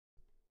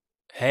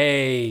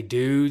Hey,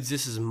 dudes,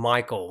 this is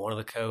Michael, one of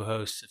the co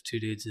hosts of Two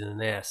Dudes in a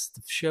Nest,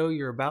 the show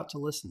you're about to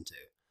listen to.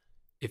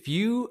 If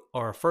you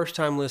are a first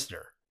time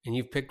listener and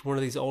you've picked one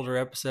of these older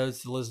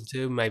episodes to listen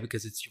to, maybe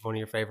because it's one of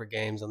your favorite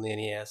games on the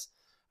NES,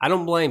 I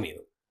don't blame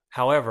you.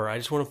 However, I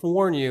just want to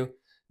warn you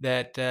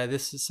that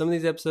some of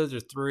these episodes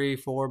are 3,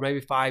 4, maybe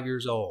 5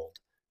 years old.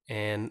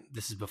 And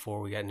this is before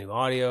we got new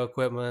audio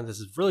equipment. This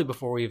is really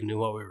before we even knew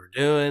what we were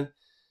doing.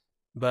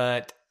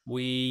 But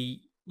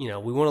we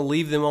want to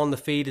leave them on the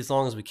feed as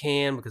long as we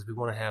can because we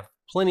want to have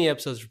plenty of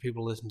episodes for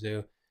people to listen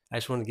to. I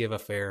just want to give a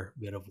fair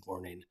bit of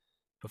warning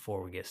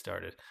before we get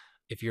started.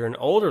 If you're an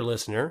older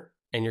listener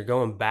and you're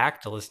going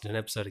back to listen to an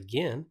episode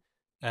again,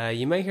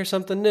 you may hear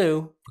something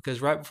new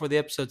because right before the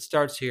episode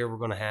starts here, we're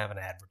going to have an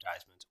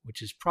advertisement,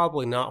 which is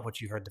probably not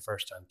what you heard the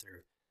first time through.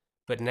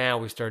 But now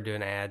we started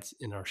doing ads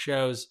in our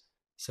shows,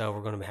 so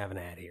we're going to have an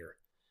ad here.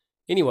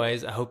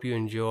 Anyways, I hope you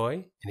enjoy.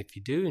 And if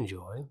you do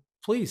enjoy,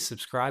 please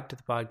subscribe to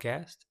the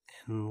podcast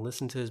and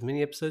listen to as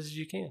many episodes as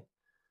you can.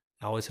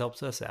 It always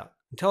helps us out.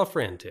 And tell a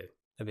friend too.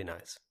 That'd be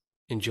nice.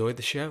 Enjoy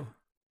the show.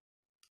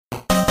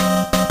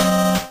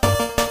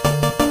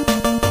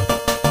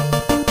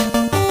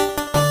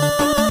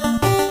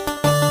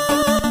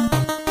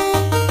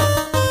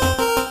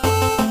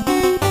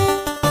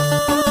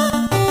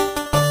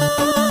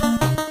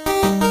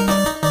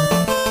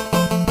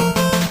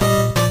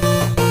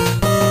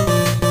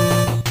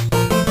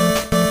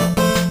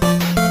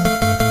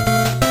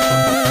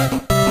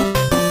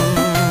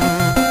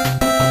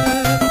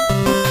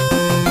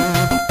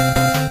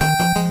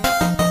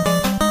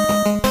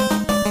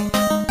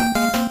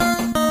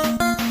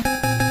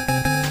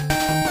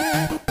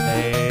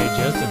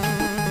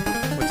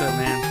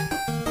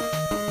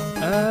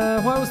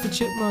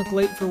 Chipmunk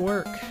late for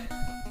work?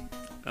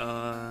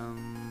 I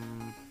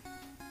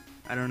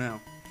don't know.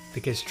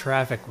 Because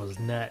traffic was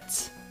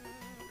nuts.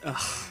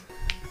 Ugh.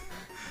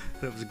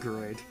 That was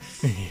great.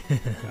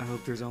 I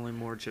hope there's only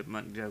more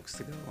chipmunk jokes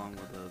to go along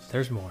with those.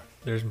 There's more.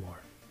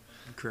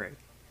 Great.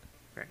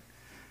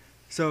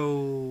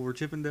 So, were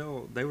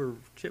Chippendale, they were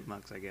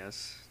chipmunks, I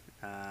guess.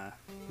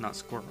 Not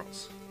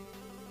squirrels.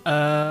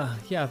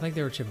 Yeah, I think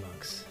they were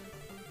chipmunks.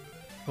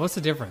 What's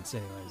the difference,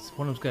 anyways?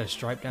 One of them's got a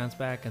stripe down its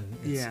back, and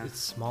it's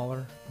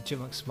smaller. The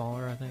chipmunk's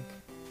smaller, I think.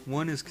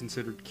 One is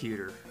considered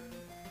cuter,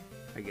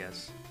 I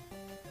guess.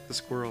 The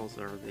squirrels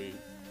are the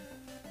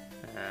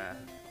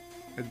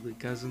ugly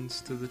cousins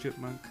to the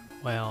chipmunk.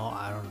 Well,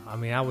 I don't know. I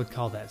mean, I would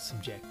call that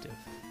subjective.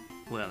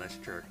 Well, that's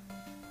true.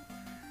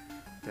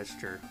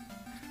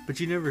 But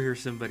you never hear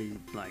somebody,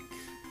 like...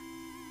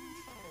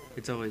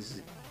 It's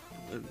always...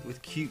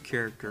 With cute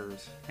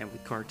characters and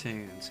with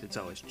cartoons, it's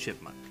always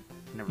chipmunk,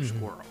 never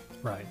squirrel.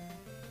 Right.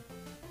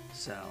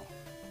 So.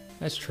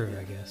 That's true,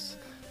 I guess.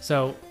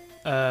 So,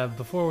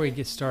 before we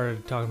get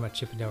started talking about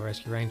Chippendale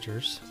Rescue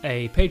Rangers,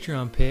 a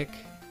Patreon pick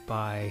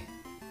by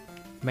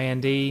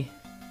Mandy.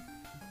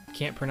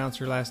 Can't pronounce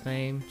her last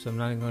name, so I'm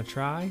not even going to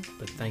try,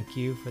 but thank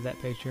you for that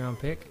Patreon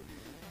pick.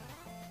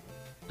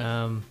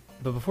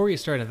 But before we get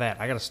started that,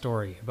 I got a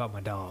story about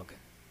my dog.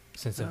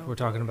 Since we're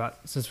talking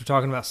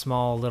about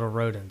small little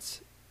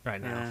rodents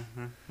right now.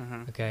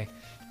 Okay.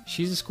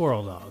 She's a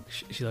squirrel dog.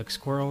 She likes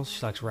squirrels.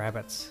 She likes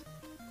rabbits.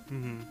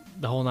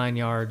 The whole 9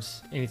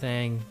 yards.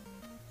 Anything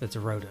that's a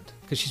rodent.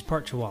 Because she's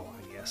part Chihuahua,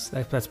 I guess.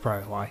 That's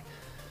probably why.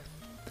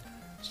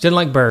 She doesn't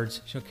like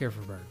birds. She don't care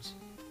for birds.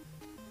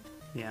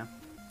 Yeah.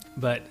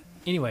 But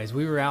anyways,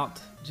 we were out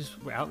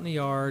in the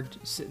yard,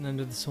 sitting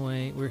under the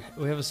swing.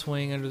 We have a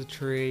swing under the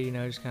tree,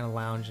 just kind of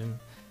lounging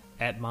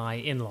at my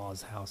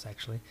in-laws' house,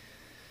 actually.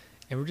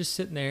 And we're just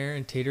sitting there,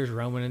 and Teeter's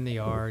roaming in the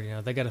yard.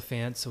 They got a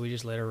fence, so we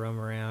just let her roam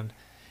around.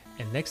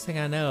 And next thing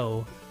I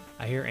know,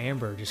 I hear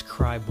Amber just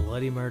cry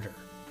bloody murder.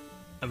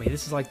 I mean,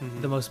 this is like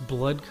the most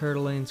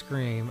blood-curdling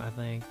scream, I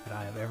think, that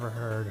I have ever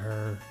heard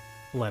her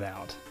let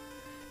out.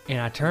 And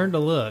I turned to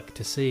look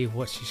to see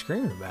what she's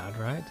screaming about,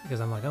 right?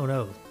 Because I'm like, oh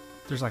no,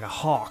 there's like a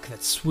hawk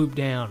that swooped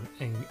down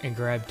and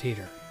grabbed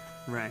Teeter.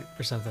 Right.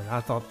 Or something.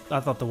 I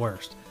thought the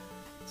worst.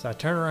 So I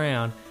turn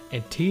around,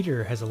 and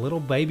Teeter has a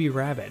little baby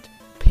rabbit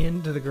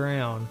pinned to the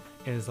ground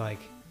and is like,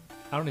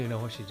 I don't even know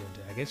what she's doing to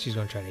it. I guess she's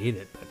going to try to eat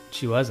it, but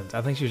she wasn't.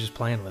 I think she was just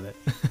playing with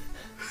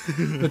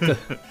it.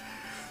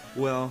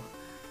 Well,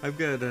 I've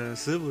got a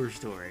similar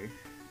story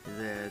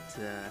that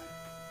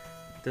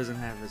doesn't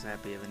have as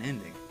happy of an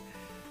ending.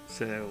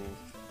 So,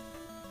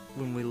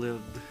 when we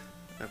lived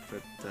up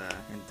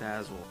in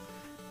Tazewell,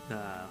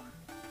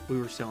 we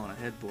were selling a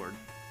headboard,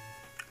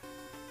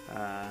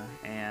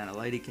 and a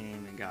lady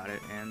came and got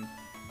it, and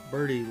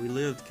Birdie, we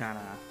lived kind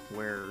of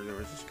where there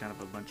was just kind of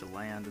a bunch of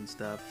land and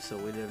stuff, so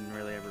we didn't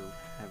really ever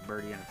have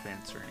Birdie in a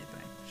fence or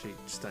anything. She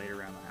stayed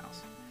around the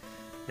house.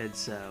 And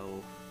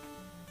so,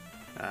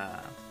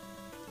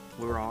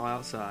 we were all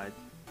outside,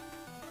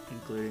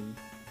 including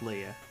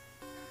Leah,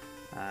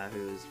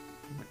 who was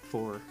like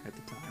 4 at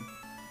the time.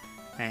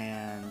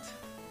 And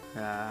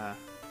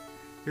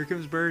here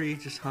comes Birdie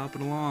just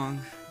hopping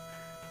along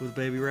with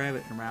baby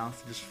rabbit in her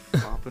mouth, just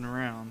flopping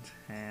around.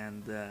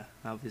 And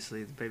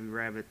obviously the baby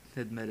rabbit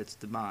had met its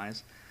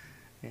demise.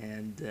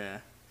 And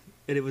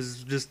And it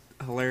was just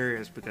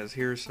hilarious because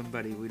here's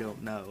somebody we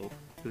don't know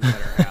who's at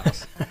our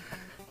house.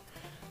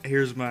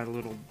 Here's my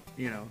little,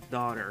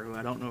 daughter who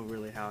I don't know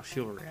really how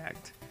she'll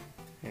react.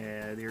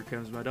 And here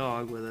comes my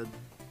dog with a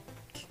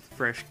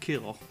fresh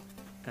kill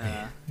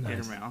Nice. in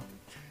her mouth.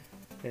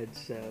 And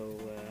so,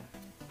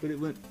 but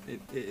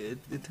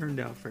it turned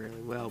out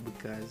fairly well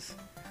because,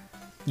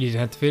 You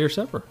didn't have to feed her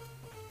supper.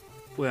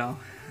 well,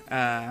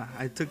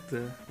 I took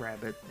the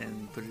rabbit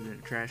and put it in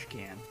a trash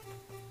can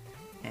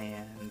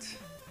and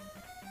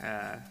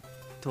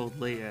told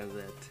Leah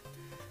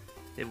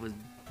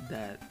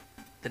that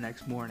the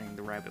next morning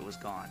the rabbit was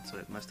gone, so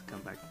it must have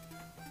come back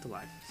to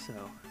life. So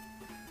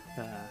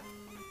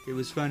it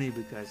was funny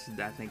because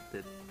I think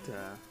that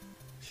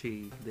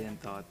she then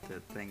thought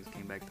that things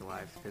came back to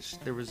life. Because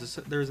there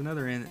was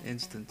another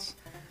instance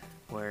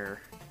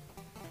where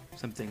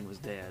something was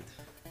dead,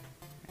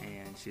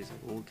 and she's like,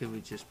 "Well, can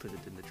we just put it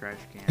in the trash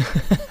can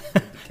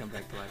and come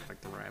back to life like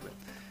the rabbit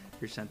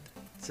or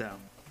something?" So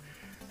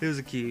it was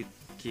a cute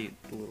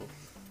little.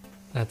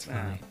 That's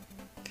funny.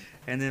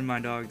 And then my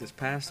dog this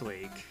past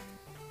week,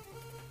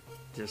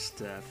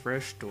 just a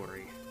fresh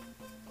story,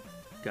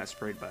 got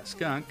sprayed by a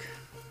skunk.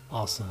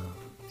 Awesome.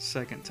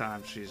 Second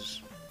time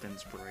she's been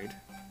sprayed.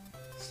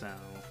 So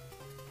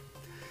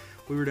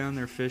we were down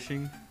there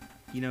fishing,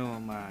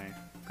 on my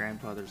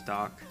grandfather's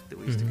dock that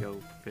we used to go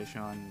fish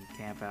on and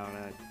camp out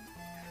at.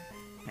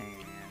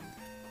 And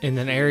In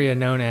an area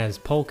known as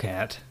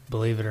Polecat,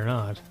 believe it or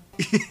not.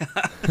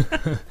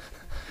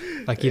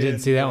 Like you didn't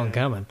see that one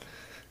coming.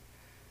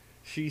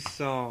 she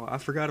saw, I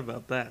forgot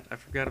about that.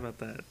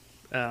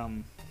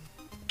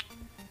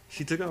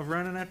 She took off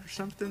running after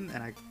something,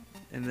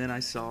 and then I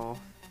saw,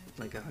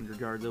 like 100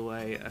 yards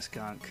away, a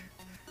skunk,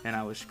 and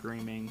I was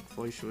screaming.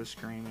 Felicia was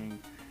screaming,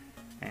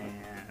 and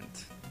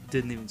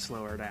didn't even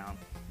slow her down.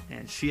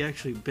 And she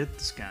actually bit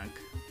the skunk,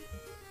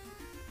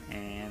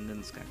 and then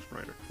the skunk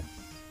sprayed her.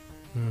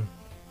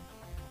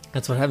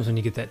 That's what happens when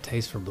you get that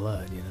taste for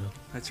blood,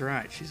 That's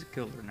right. She's a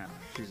killer now.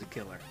 She's a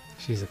killer.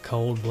 She's a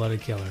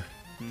cold-blooded killer.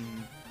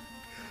 Mm.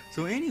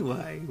 So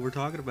anyway, we're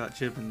talking about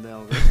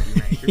Chippendale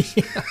Rescue Rangers.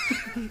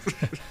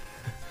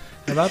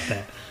 How about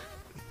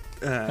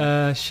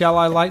that? Shall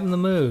I lighten the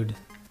mood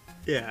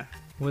Yeah.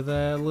 with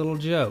a little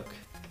joke?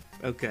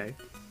 Okay.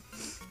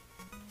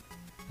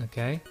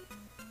 Okay.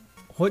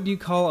 What do you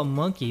call a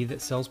monkey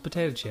that sells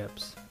potato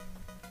chips?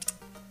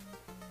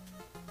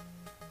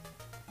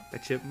 A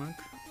chipmunk?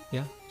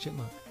 Yeah,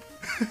 chipmunk.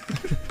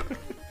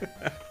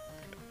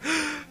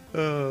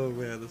 Oh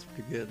man, that's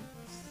pretty good.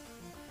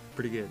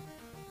 Pretty good.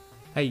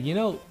 Hey,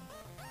 the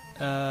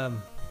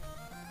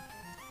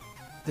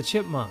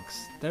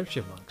chipmunks. They're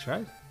chipmunks,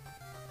 right?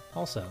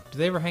 Also, do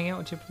they ever hang out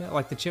with chipmunks?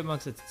 Like the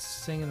chipmunks that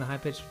sing in the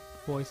high-pitched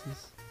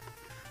voices?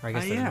 Or I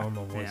guess they're yeah.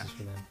 normal voices Yeah.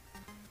 for them.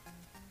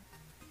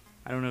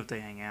 I don't know if they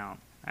hang out.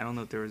 I don't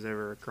know if there was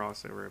ever a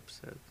crossover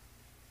episode.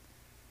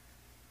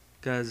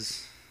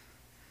 Because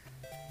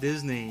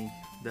Disney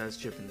does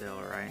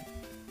Chippendale, right?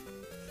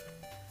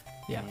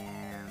 Yeah.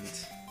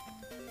 And,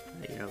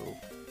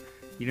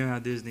 you know how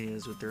Disney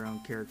is with their own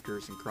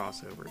characters and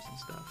crossovers and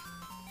stuff.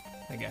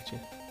 I got you.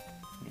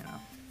 Yeah.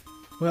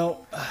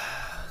 Well,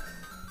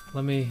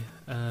 let me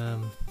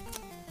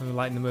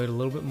lighten the mood a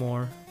little bit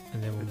more,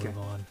 and then we'll Okay. move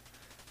on.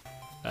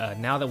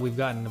 Now that we've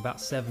gotten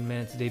about 7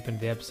 minutes deep into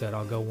the episode,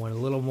 I'll go one a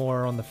little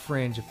more on the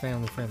fringe of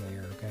family friendly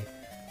here, okay?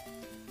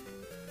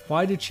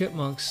 Why do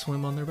chipmunks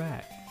swim on their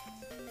back?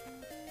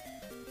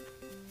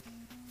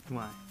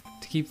 Why?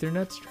 To keep their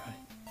nuts dry.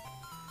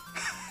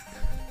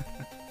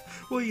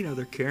 Well,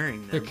 they're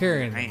carrying them. They're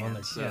carrying them hands, on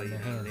their, so, their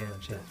hands on they their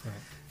have to chest,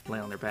 right? lay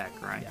on their back,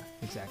 right? Yeah,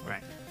 exactly.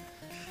 Right.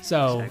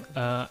 So,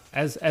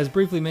 Exactly. as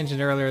briefly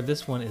mentioned earlier,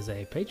 this one is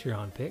a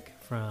Patreon pick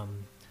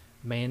from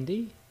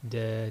Mandy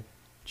DeChunka.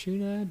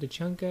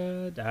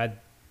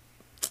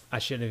 I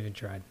shouldn't have even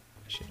tried.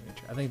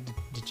 I think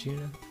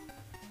DeChuna.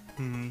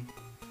 Mm-hmm.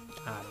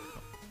 I don't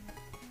know.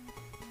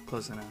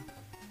 Close enough.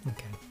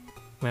 Okay.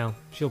 Well,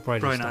 she'll probably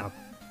just Probably not.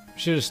 stop.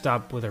 Should have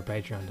stopped with her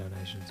Patreon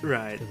donations.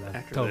 Right, Because I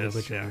after totally this,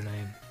 butchered yeah. her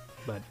name.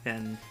 But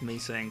And me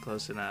saying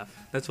close enough.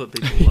 That's what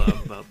people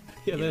love about.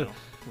 Yeah, you they- know,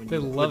 when they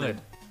you- love when it.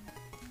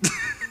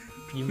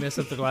 You mess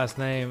up their last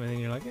name, and then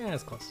you're like, yeah,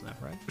 it's close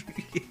enough, right?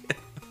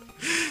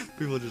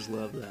 People just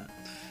love that.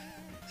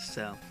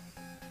 So,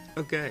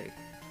 okay.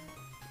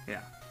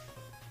 Yeah.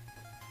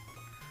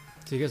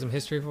 So you got some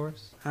history for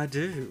us? I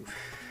do.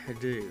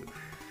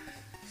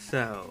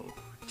 So,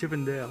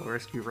 Chippendale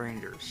Rescue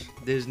Rangers.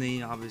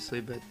 Disney,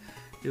 obviously, but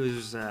it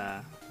was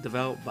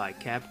developed by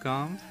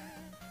Capcom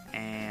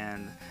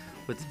and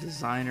with the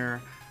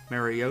designer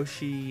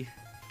Mariyoshi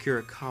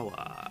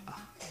Kirikawa.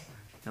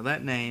 Now,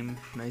 that name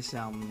may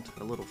sound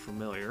a little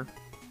familiar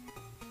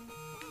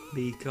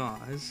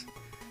because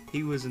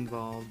he was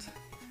involved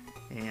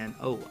in.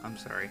 Oh, I'm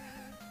sorry.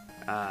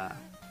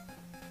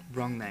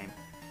 Wrong name.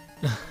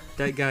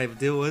 That guy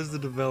was the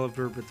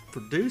developer, but the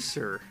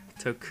producer,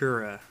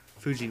 Tokura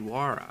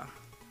Fujiwara,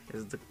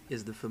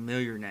 is the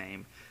familiar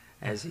name,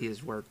 as he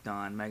has worked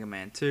on Mega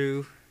Man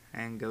 2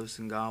 and Ghosts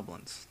and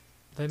Goblins.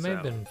 They may have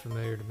So- been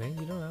familiar to me.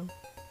 You don't know.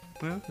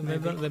 Well, They may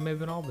have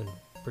been all been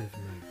pretty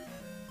familiar.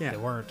 yeah. They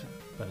weren't,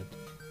 but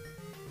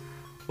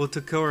Well,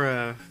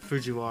 Takora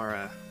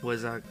Fujiwara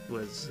was the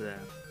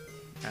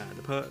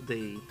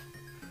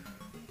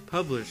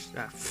published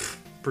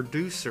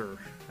producer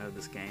of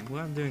this game.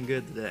 Well, I'm doing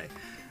good today.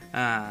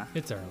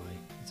 it's early.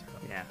 It's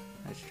early. Yeah,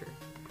 that's true.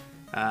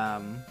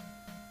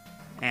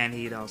 And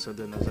he'd also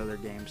done those other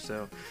games,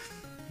 so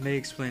may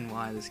explain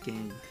why this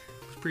game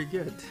was pretty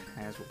good,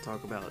 as we'll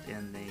talk about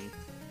in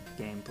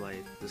the gameplay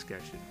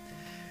discussion.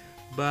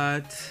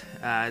 But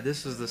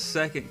this was the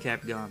second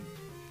Capcom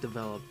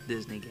developed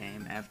Disney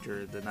game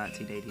after the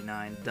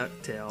 1989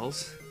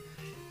 DuckTales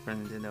for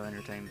the Nintendo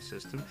Entertainment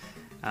System.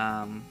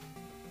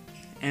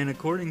 And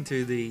according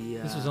to the...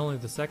 This was only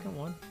the second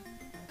one?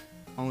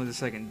 only the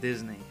second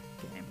Disney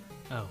game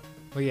Oh.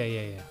 Well,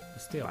 yeah.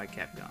 But still. by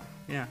Capcom.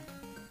 Yeah.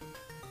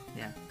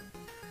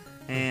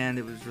 And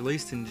it was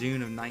released in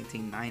June of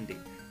 1990.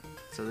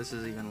 So this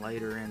is even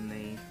later in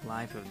the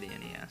life of the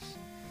NES.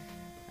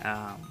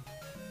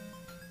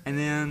 And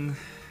then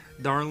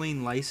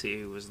Darlene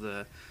Lacey, who was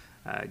the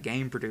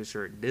game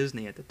producer at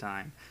Disney at the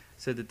time,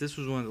 said that this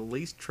was one of the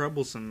least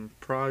troublesome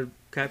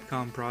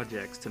Capcom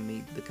projects to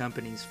meet the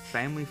company's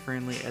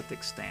family-friendly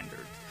ethics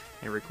standards.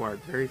 It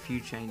required very few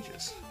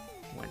changes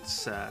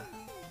once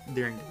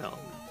during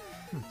development.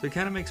 So it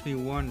kind of makes me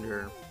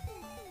wonder,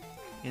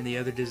 in the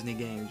other Disney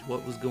games,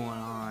 what was going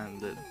on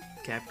that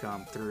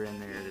Capcom threw in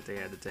there that they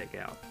had to take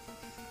out.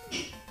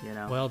 You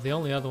know? Well, the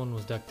only other one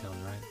was DuckTales,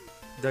 right?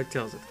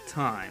 DuckTales at the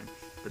time,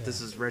 but Yeah. this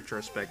is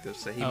retrospective,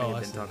 so he may Oh, have I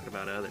been see. talking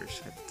about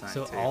others at the time,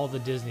 So too. all the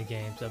Disney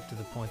games up to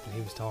the point that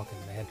he was talking,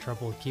 they had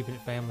trouble with keeping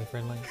it family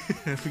friendly.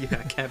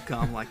 Yeah,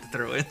 Capcom like to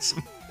throw in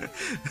some...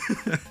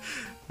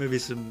 maybe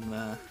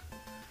some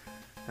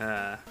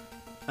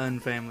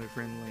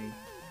unfamily-friendly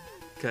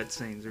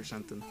cutscenes or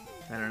something.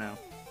 I don't know.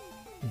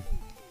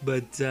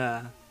 But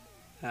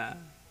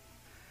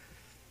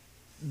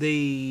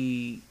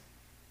the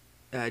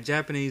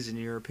Japanese and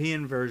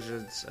European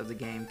versions of the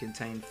game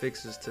contained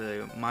fixes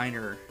to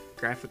minor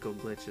graphical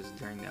glitches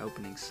during the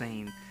opening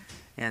scene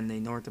and the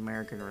North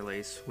American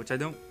release, which I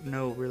don't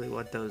know really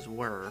what those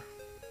were.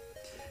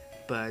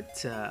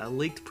 But a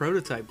leaked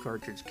prototype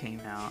cartridge came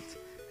out,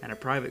 and a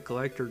private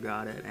collector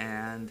got it,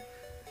 and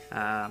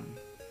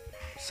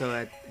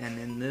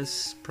in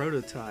this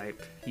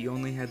prototype, you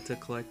only had to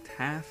collect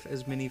half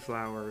as many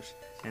flowers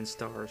and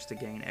stars to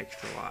gain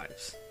extra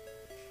lives.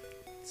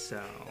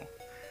 So,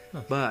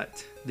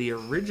 but the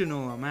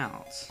original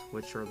amounts,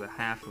 which are the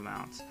half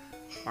amounts,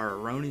 are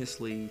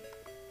erroneously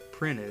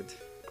printed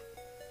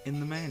in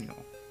the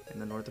manual, in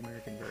the North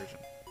American version.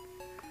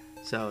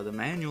 So the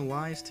manual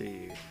lies to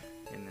you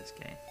in this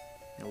game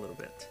a little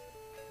bit.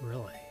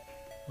 Really?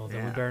 Well, then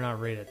Yeah. we better not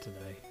read it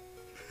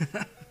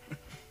today.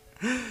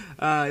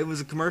 It was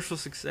a commercial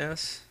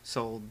success,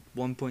 sold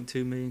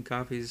 1.2 million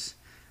copies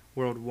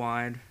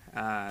worldwide,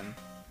 and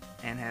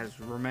has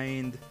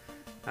remained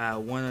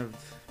one of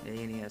the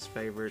NES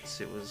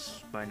favorites. It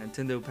was by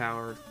Nintendo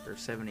Power, their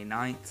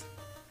 79th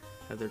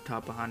of their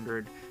top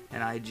 100,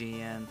 and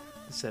IGN,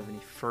 the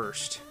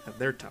 71st of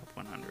their top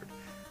 100.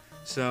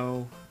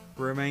 So,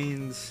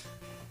 remains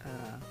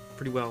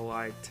pretty well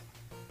liked.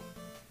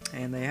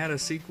 And they had a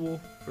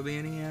sequel for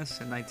the NES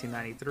in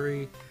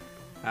 1993.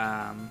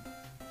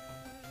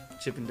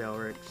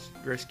 Chippendale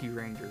Rescue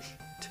Rangers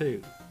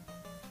 2.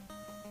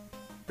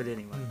 But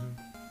anyway.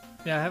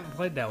 Yeah, I haven't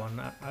played that one.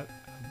 I'm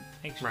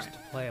anxious Right. to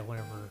play it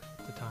whenever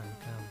the time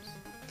comes.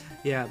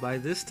 Yeah, by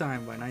this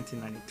time, by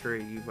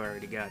 1993, you've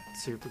already got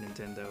Super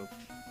Nintendo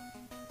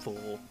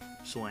full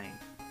swing.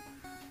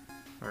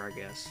 Or I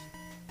guess,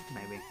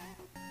 maybe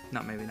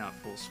not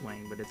full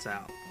swing, but it's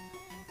out.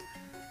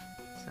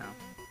 So,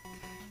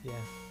 Yeah.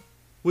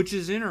 which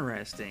is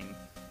interesting.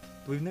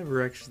 We've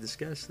never actually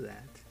discussed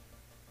that.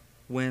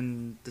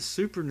 When the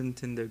Super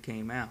Nintendo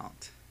came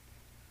out,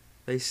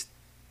 they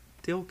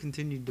still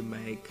continued to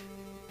make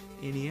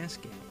NES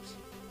games.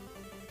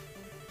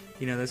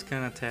 You know, that's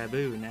kind of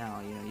taboo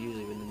now. You know,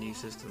 usually when the new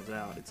system's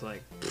out, it's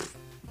like,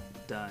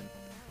 done.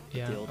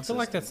 Yeah, The old I feel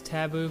like system. that's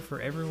taboo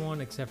for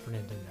everyone except for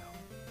Nintendo.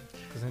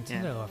 Because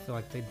Nintendo, I feel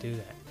like they do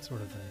that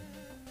sort of thing.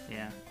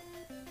 Yeah.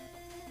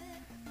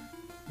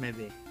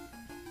 Maybe.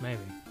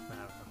 Maybe. I don't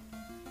know.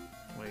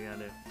 What you gotta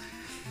do?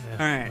 Yeah, All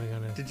right. what are you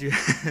gonna do?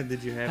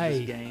 Did you have Hey.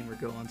 this game or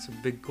go on some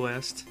big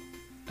quest?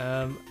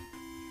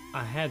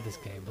 I had this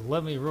game, but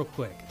let me real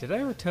quick. Did I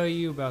ever tell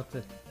you about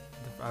the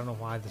I don't know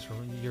why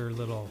your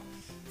little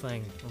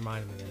thing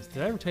reminded me of this.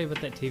 Did I ever tell you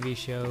about that TV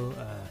show,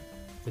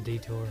 The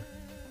Detour?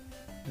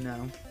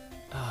 No.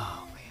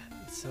 Oh man,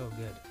 it's so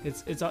good.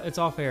 It's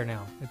off air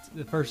now.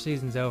 The first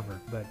season's over,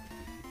 but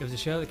it was a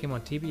show that came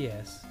on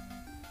TBS,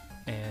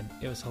 and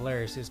it was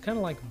hilarious. It was kind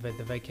of like the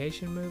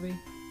Vacation movie,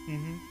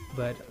 Mm-hmm.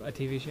 but a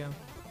TV show.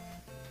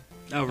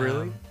 Oh,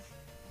 really?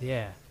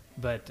 Yeah,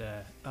 but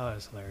it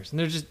was hilarious. And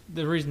there's just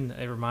the reason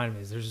it reminded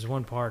me is there's just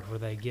one part where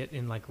they get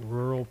in like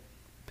rural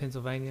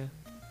Pennsylvania,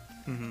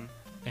 Mm-hmm.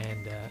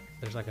 and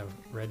there's like a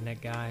redneck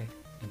guy,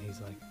 and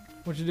he's like,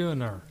 "What you doing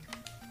there?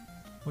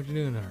 What you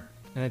doing there?"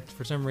 And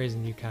for some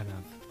reason, you kind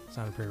of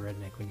sounded pretty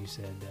redneck when you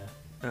said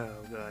Oh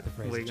God, the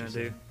phrase what are you that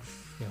gonna do? said.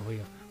 Yeah,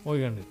 what are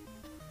you gonna do?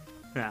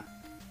 Yeah.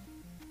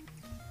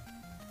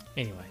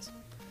 Anyways.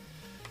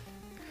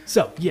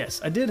 So,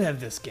 yes, I did have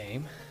this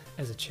game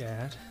as a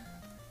Chad.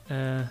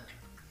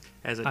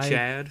 As a I-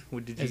 Chad,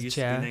 what did you as a used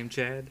to Chad. be named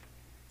Chad?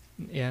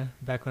 Yeah,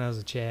 back when I was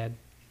a Chad.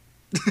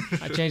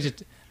 I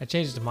changed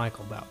it to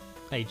Michael about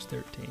age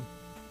 13.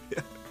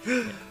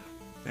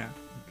 Yeah.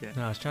 Okay.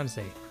 No, I was trying to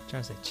say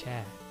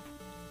Chad.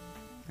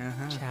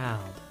 Uh-huh.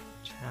 Child.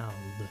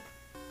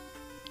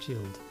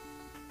 Chilled.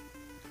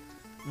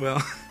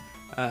 Well,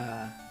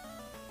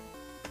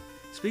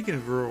 speaking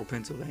of rural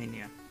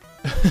Pennsylvania,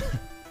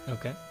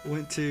 Okay.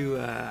 went to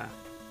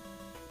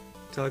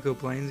Tellico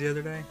Plains the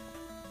other day.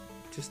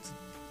 Just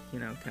to,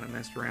 kind of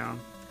messed around.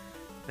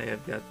 They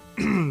have got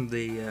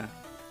the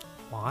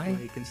Why?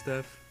 lake and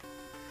stuff.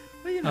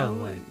 Well, Oh,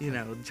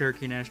 lake.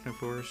 Cherokee National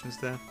Forest and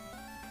stuff.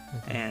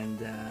 Okay.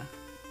 And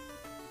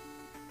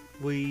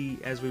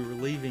as we were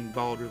leaving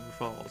Bald River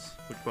Falls,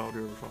 which Bald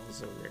River Falls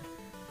is over there,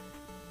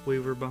 we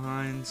were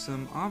behind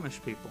some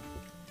Amish people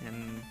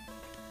in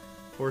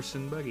horse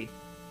and buggy.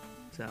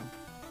 So,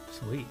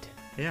 Sweet.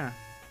 yeah,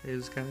 it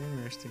was kind of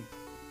interesting.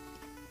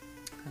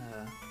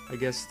 I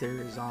guess there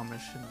is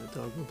Amish in the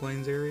Tellico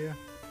Plains area.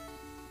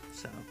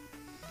 So,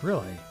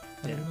 Really?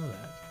 I Yeah. didn't know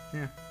that.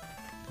 yeah.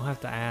 We'll have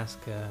to ask.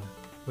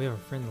 We have a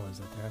friend that lives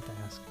up there. I have to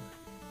ask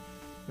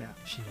her Yeah.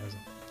 if she knows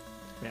him.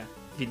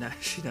 Yeah,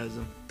 she knows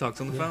them. Talks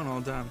on the Yeah. phone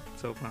all the time.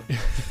 So fun.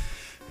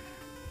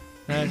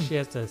 She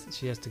has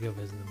to go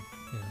visit them.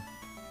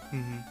 Yeah.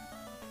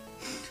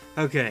 Mm-hmm.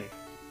 Okay.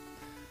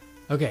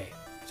 Okay.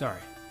 Sorry.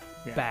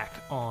 Yeah. Back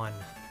on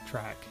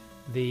track.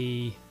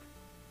 The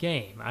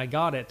game. I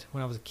got it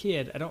when I was a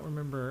kid. I don't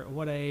remember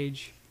what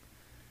age.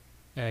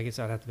 I guess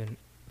I'd have to have been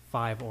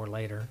 5 or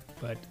later.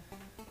 But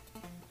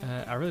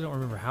I really don't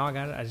remember how I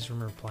got it. I just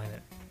remember playing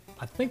it.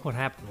 I think what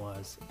happened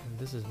was, and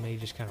this is me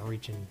just kind of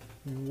reaching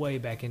way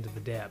back into the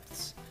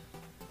depths.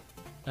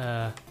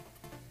 I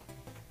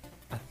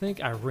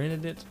think I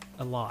rented it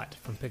a lot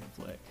from Pick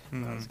a Flick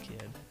when I was a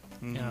kid.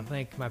 Mhm. And I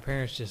think my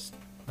parents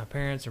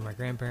or my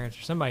grandparents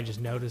or somebody just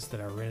noticed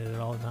that I rented it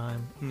all the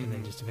time, and they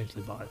Mhm. just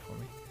eventually bought it for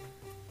me.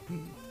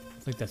 Mhm. I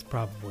think that's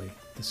probably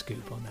the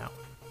scoop on that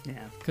one.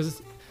 Yeah.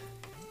 Because,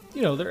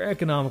 they're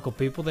economical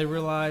people. They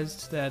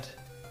realized that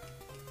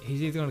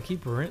he's either going to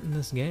keep renting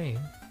this game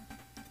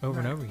over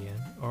and Right. over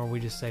again, or we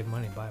just save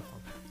money and buy it for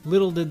him.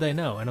 Little did they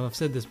know, and I've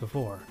said this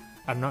before,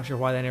 I'm not sure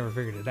why they never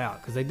figured it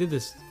out, because they did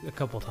this a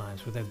couple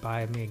times where they'd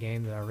buy me a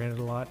game that I rented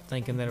a lot,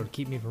 thinking that it would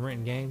keep me from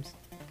renting games.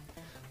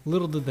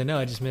 Little did they know,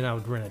 it just meant I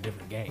would rent a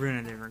different game.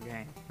 Rent a different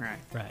game. Right.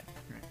 Right.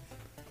 Right.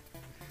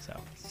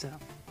 So, So,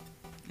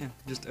 yeah,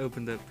 just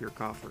opened up your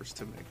coffers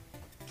to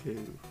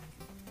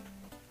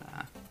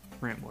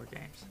rent more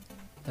games.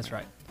 that's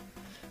right.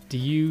 Did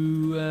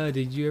you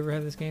ever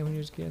have this game when you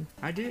was a kid?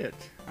 I did.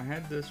 I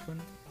had this one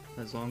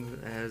as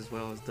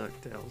well as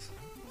DuckTales,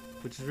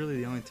 which is really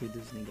the only 2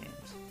 Disney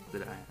games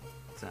that I had.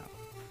 So,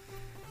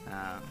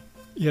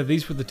 Yeah,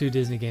 these were the 2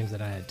 Disney games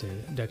that I had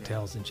too,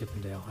 DuckTales and Chip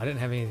and Dale. I didn't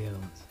have any of the other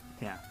ones.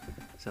 yeah.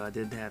 So I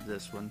did have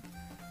this one.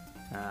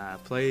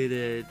 Played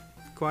it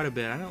quite a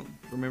bit. I don't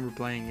remember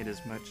playing it as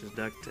much as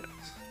DuckTales,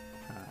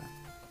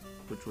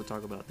 which we'll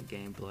talk about the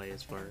gameplay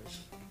as far as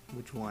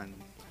which one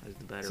is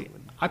the better See,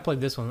 one. I played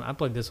this one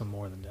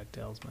more than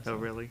DuckTales myself. Oh,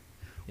 really?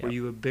 Yeah. Were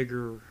you a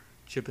bigger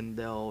Chip and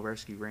Dale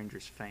Rescue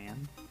Rangers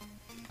fan?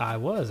 I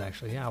was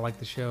actually, yeah. I liked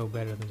the show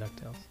better than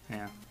DuckTales.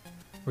 Yeah,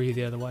 Were you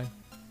the other way?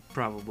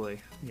 probably.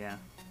 Yeah.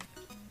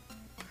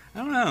 I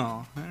don't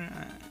know.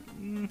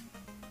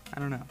 I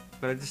don't know.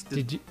 But I just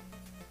Did you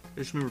I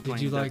just remember playing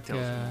did you like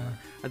DuckTales more.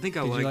 I think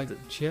I did you liked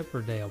like Chip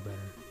or Dale better?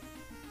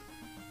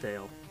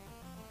 Dale.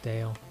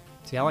 Dale.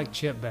 See, I liked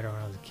Chip better when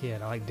I was a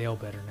kid. I like Dale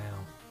better now.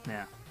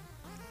 Yeah.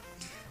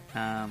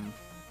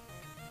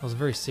 I was a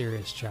very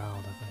serious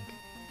child,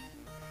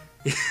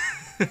 I think.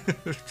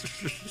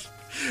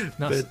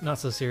 Not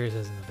so serious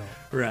as an adult.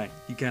 Right,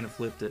 you kind of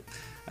flipped it.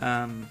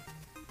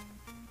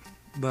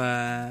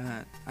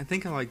 But I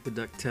think I like the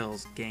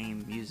DuckTales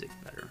game music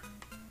better,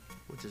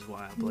 which is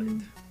why I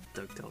played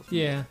DuckTales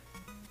more. Yeah,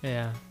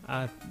 yeah.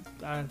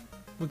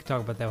 We can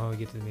talk about that when we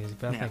get to the music,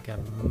 but I Yeah. think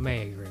I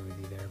may agree with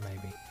you there,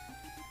 maybe.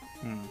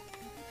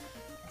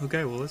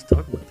 Okay, well, let's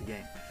talk about the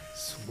game.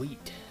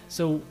 Sweet.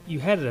 So you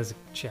had it as a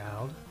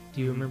child.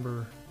 Do you Mhm.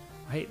 remember?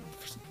 I hate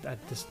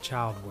this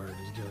child word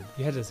is good.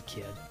 You had it as a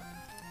kid.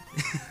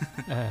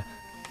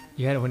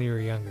 You had it when you were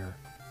younger.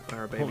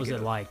 Or a baby What was it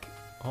goat. like?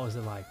 What was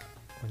it like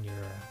when you're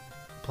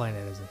playing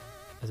it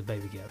as a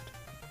baby goat?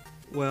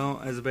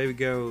 Well, as a baby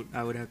goat,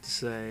 I would have to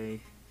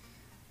say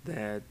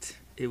that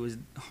it was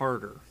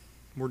harder,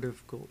 more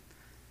difficult.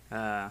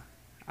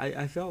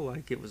 I felt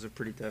like it was a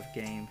pretty tough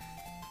game,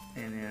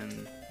 and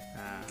then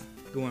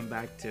going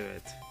back to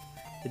it,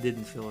 it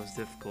didn't feel as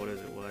difficult as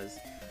it was.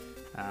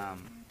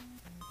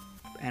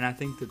 And I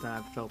think that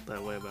I felt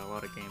that way about a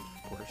lot of games,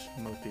 of course.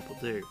 Most people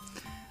do,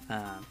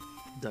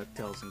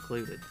 DuckTales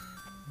included.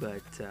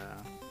 But,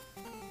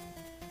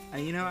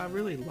 I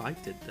really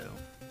liked it, though.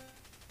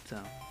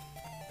 So,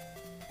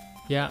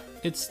 Yeah,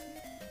 it's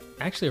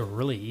actually a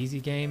really easy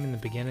game in the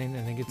beginning,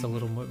 and it gets a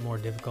little bit more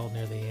difficult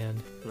near the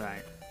end.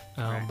 Right.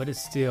 Right. But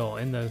it's still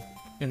in the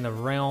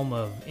realm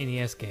of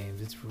NES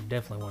games. It's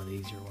definitely one of the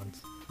easier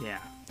ones. Yeah.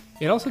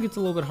 It also gets a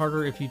little bit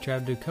harder if you try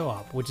to do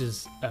co-op, which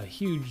is a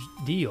huge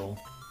deal.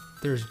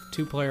 There's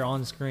 2-player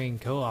on-screen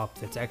co-op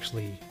that's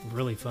actually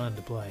really fun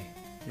to play.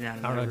 Yeah.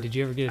 I don't know. Did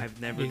you ever get it?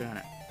 I've never done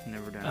it.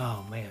 Never done it.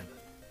 Oh man,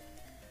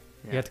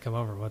 Yeah. you have to come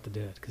over and what to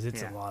do it because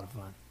it's Yeah. a lot of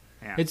fun.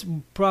 Yeah. It's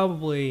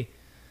probably,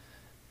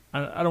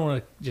 I don't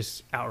want to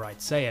just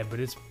outright say it, but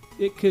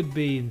it could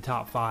be in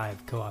top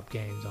 5 co-op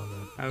games on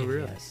the Oh,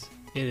 really? NES.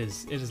 It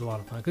is a lot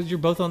of fun because you're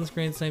both on the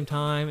screen at the same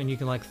time, and you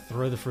can like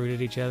throw the fruit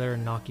at each other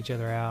and knock each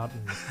other out,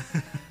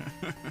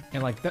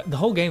 and like the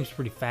whole game's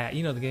pretty fast.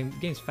 You know, the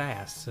game's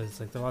fast, so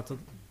it's like there are lots of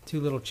 2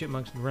 little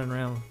chipmunks running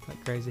around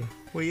like crazy.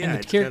 Well, yeah. And the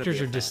it's gotta characters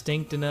be are a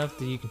distinct enough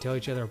that you can tell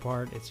each other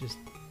apart. It's just,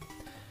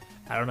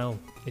 I don't know.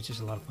 It's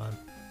just a lot of fun.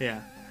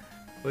 Yeah.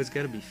 Well, it's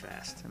got to be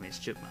fast. I mean, it's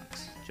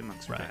chipmunks.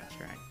 Chipmunks are Right. fast,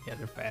 right? Yeah,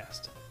 they're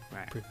fast.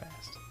 Right. Pretty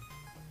fast.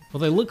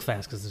 Well, they look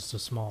fast because they're so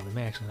small. They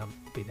may actually not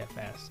be that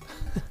fast.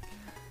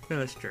 No,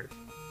 that's true.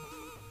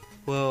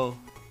 Well,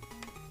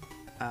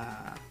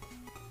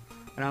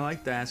 and I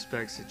like the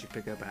aspects that you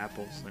pick up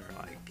apples and they're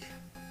like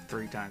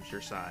 3 times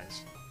your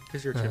size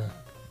because you're a chipmunk.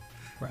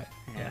 Right.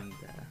 Yeah. And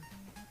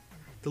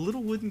the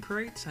little wooden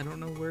crates, I don't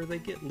know where they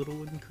get little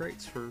wooden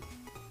crates for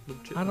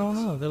little chipmunks. I don't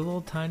know. They're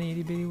little tiny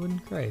itty bitty wooden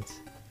crates.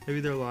 Maybe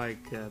they're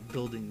like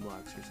building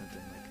blocks or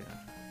something,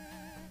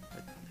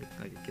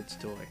 like a kid's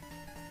toy.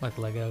 Like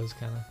Legos,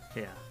 kind of.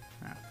 Yeah.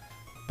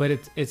 But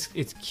it's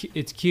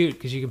cute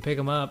because you can pick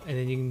them up and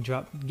then you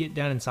can get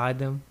down inside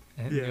them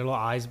and Yeah. their little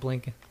eyes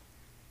blinking.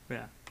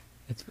 Yeah.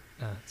 It's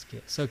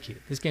cute. So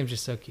cute. This game's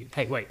just so cute.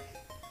 Hey, wait.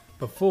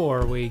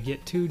 Before we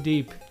get too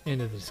deep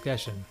into the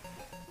discussion,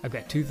 I've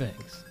got 2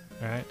 things.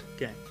 All right.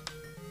 Okay.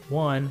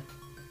 One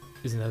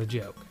is another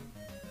joke.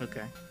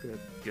 Okay. Good.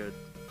 Good.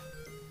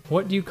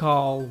 What do you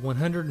call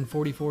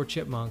 144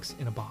 chipmunks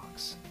in a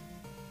box?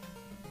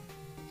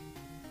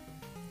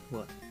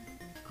 What?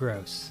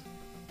 Gross.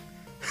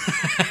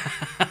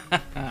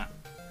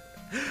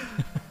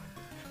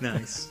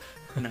 Nice.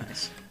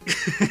 Nice.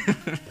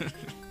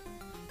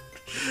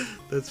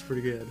 That's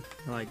pretty good.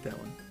 I like that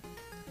one.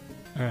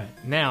 All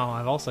right. Now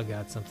I've also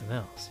got something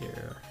else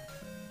here.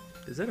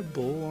 Is that a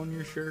bull on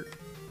your shirt?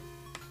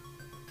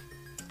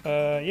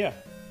 Yeah.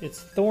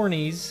 It's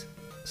Thorny's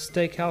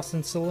Steakhouse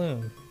and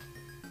Saloon.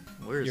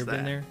 Where's You ever that?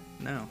 been there?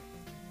 No.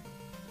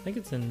 I think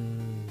it's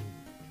in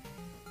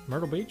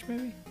Myrtle Beach,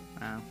 maybe?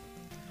 Oh.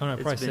 Oh, no, it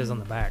It's probably says been- on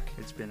the back.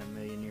 It's been a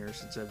million years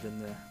since I've been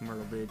to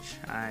Myrtle Beach.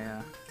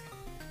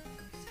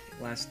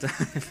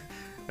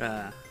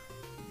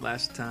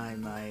 Last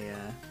time I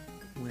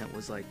went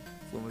was like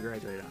when we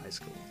graduated high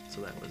school.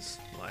 So that was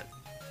what,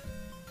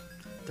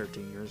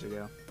 13 years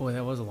ago. Boy,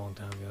 that was a long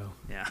time ago.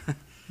 Yeah.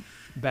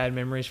 Bad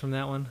memories from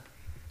that one?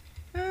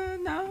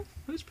 No,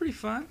 it was pretty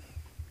fun.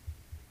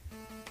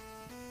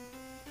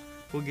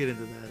 We'll get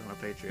into that on a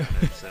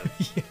Patreon episode.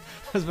 Yeah,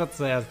 I was about to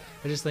say, I was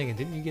just thinking,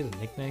 didn't you get a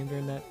nickname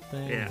during that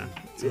thing? Yeah. And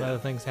some Yeah. other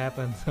things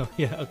happened. So,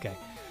 yeah, okay.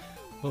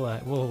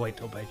 We'll wait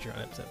till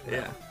Patreon episode. for that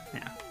Yeah. one.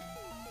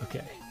 Yeah.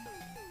 Okay.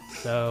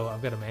 So,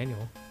 I've got a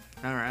manual.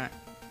 All right.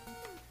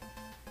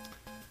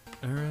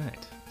 All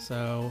right.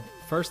 So,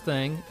 first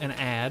thing, an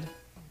ad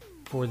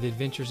for The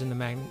Adventures in the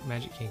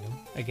Magic Kingdom,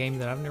 a game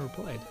that I've never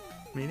played.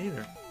 Me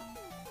neither.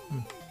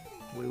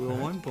 We will All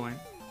right. one point.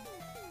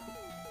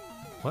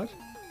 What?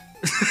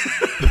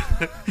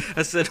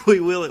 I said we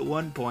will at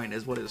one point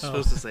is what it was Oh.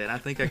 supposed to say, and I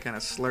think I kind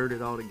of slurred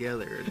it all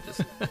together. And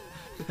just,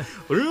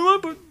 we will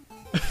at one point.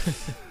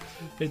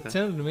 It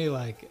sounded to me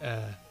like,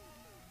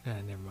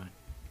 never mind.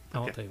 I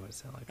won't Okay. tell you what it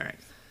sounded like. All right.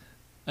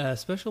 A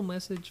special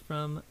message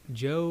from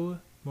Joe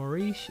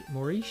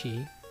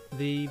Morishi,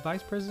 the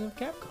Vice President of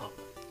Capcom.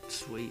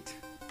 Sweet.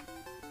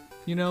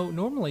 You know,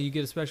 normally you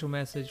get a special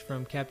message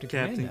from Captain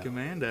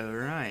Commando,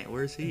 right.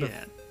 Where's he But-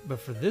 at? But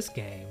for this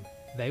game,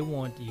 they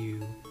want you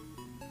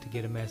to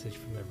get a message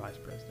from their Vice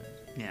President.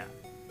 Yeah.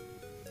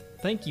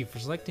 Thank you for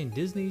selecting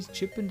Disney's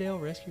Chip 'n Dale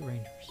Rescue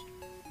Rangers,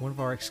 one of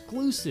our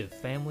exclusive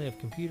family of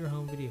computer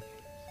home video games.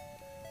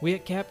 We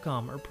at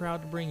Capcom are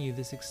proud to bring you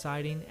this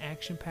exciting,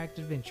 action-packed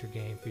adventure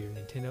game for your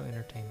Nintendo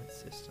Entertainment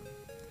System.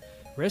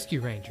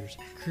 Rescue Rangers,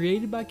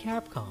 created by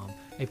Capcom,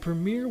 a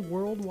premier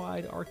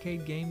worldwide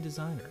arcade game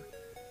designer,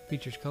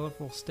 features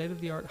colorful,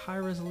 state-of-the-art,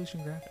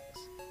 high-resolution graphics.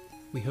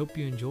 We hope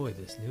you enjoy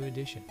this new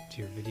addition to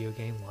your video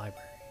game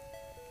library.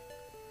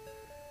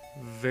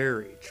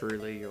 Very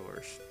truly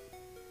yours.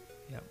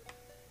 Yep.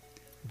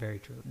 Very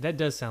true. That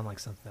does sound like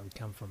something that would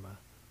come from a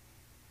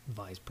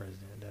vice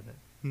president, doesn't it?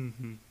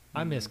 Mm-hmm.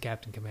 I miss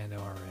Captain Commando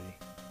already.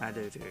 I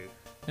do too.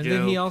 And Joe,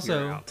 then he you're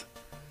also, out.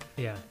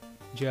 yeah,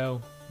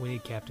 Joe, we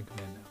need Captain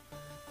Commando.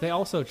 They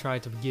also try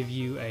to give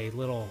you a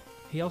little,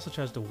 he also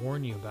tries to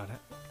warn you about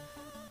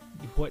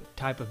what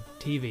type of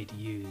TV to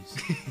use.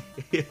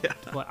 Yeah.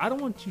 Well, I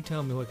don't want you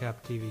telling me what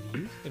type of TV to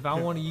use. If I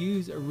want to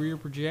use a rear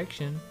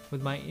projection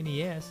with my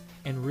NES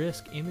and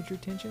risk image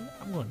retention,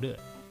 I'm going to do it.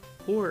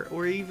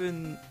 Or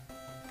even,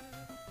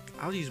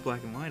 I'll use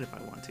black and white if I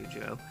want to,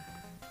 Joe.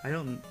 I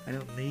don't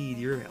need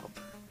your help.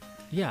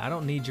 Yeah, I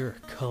don't need your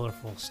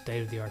colorful,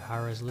 state-of-the-art,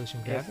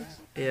 high-resolution graphics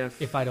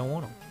if I don't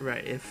want them.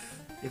 Right,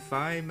 if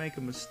I make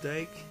a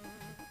mistake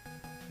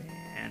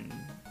and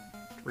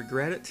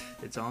regret it,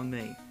 it's on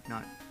me,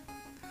 not.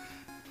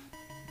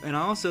 And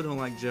I also don't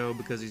like Joe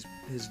because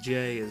his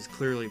J is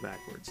clearly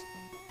backwards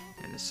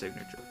in his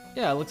signature.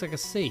 Yeah, it looks like a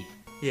C.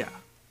 Yeah,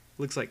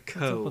 looks like What's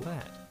up Co with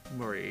that?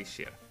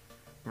 Mauricio.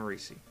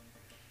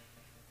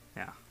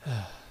 Yeah,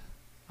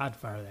 I'd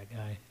fire that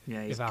guy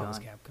yeah, he's if I was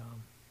gone. Capcom.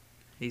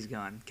 He's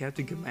gone.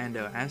 Captain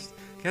Commando has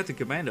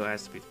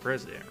to be the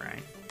president,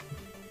 right?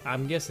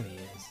 I'm guessing he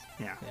is.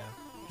 Yeah. Yeah.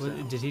 So-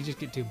 Did he just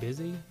get too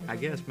busy? or I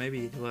something? guess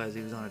maybe he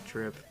was on a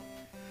trip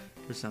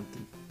or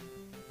something.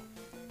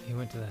 He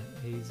went to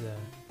he's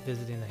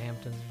visiting the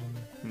Hamptons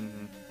or something.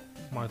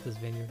 Hmm. Martha's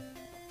Vineyard.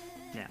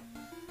 Yeah.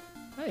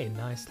 Hey,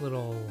 nice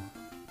little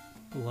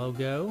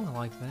logo. I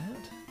like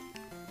that.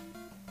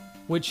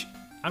 Which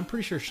I'm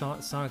pretty sure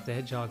Sonic the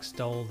Hedgehog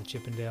stole the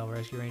Chip 'n Dale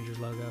Rescue Rangers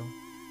logo.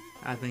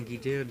 I think he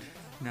did.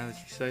 Now that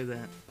you say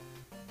that.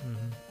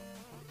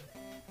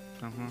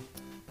 Mm-hmm. Uh-huh.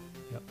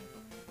 Yep.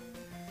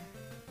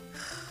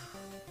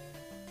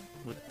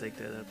 We'll take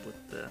that up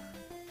with the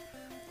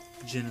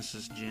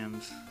Genesis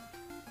Gems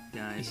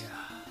guys.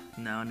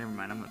 Yeah. No, never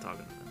mind. I'm not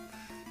talking to them.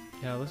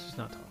 Yeah, let's just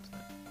not talk to that.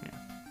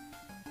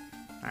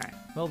 All right.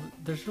 Well,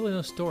 there's really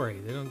no story.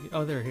 They don't.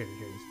 Oh, here it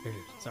is.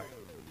 Sorry.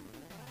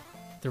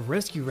 The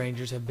Rescue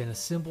Rangers have been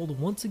assembled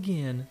once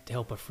again to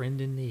help a friend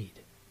in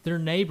need. Their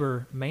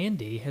neighbor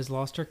Mandy has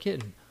lost her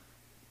kitten.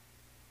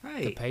 The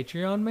Hey.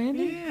 Patreon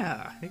Mandy.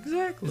 Yeah,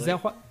 exactly. Is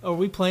that what? Are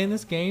we playing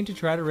this game to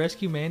try to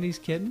rescue Mandy's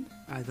kitten?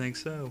 I think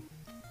so.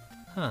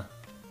 Huh.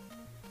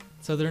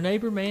 So their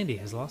neighbor Mandy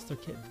has lost their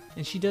kitten,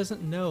 and she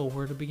doesn't know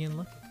where to begin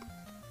looking.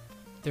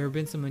 There have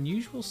been some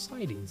unusual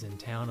sightings in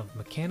town of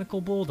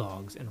mechanical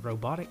bulldogs and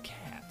robotic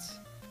cats.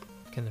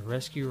 Can the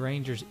Rescue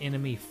Rangers'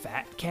 enemy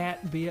Fat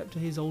Cat be up to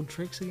his old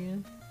tricks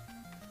again?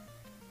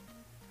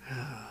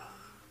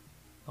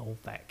 Old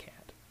Fat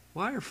Cat.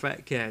 Why are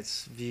fat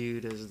cats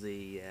viewed as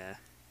the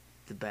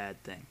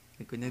bad thing?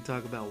 Like when they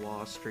talk about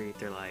Wall Street,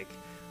 they're like,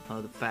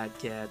 "Oh, the fat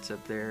cat's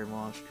up there in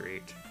Wall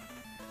Street,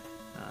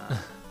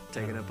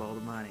 taking up all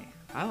the money."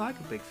 I like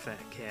a big fat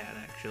cat,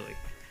 actually.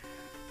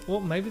 Well,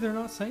 maybe they're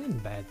not saying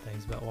bad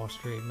things about Wall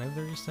Street. Maybe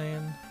they're just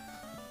saying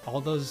all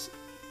those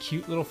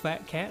cute little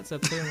fat cats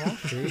up there in Wall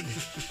Street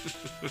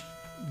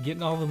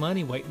getting all the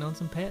money, waiting on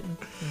some petting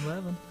and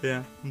loving.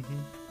 Yeah.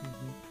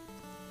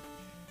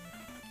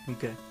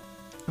 Okay.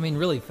 I mean,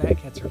 really, fat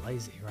cats are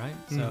lazy, right?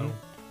 So Mhm.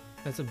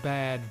 that's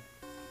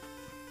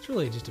it's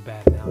really just a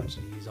bad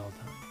analogy to use all the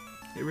time.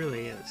 It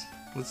really is.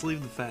 Let's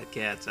leave the fat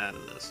cats out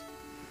of this.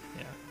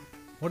 Yeah.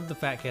 What did the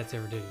fat cats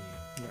ever do to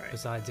you Right.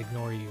 besides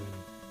ignore you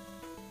and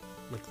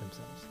lick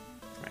themselves?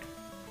 Right.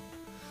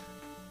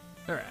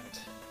 All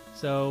right.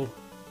 So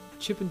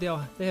Chip and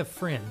Dale, they have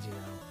friends, you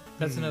know.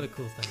 That's Mhm. another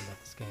cool thing about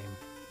this game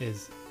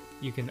is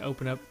you can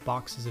open up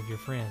boxes of your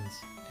friends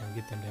and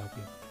get them to help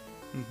you.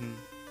 Mm-hmm.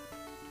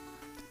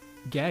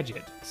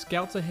 Gadget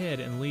scouts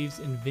ahead and leaves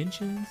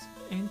inventions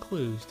and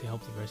clues to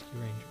help the Rescue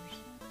Rangers.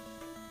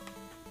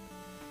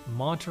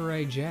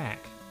 Monterey Jack,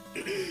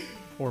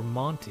 or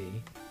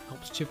Monty,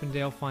 helps Chip and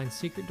Dale find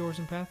secret doors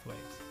and pathways.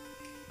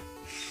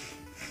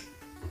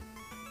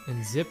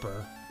 And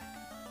Zipper,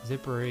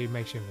 he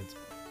makes you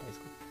invincible,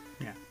 basically.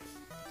 Yeah.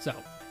 So,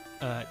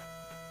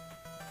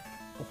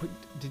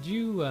 do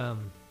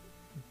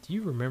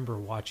you remember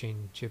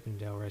watching Chip and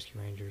Dale Rescue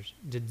Rangers?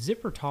 Did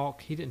Zipper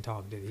talk? He didn't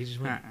talk, did he? He just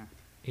went.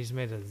 He just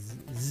made a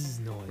zzz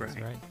noise,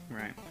 right?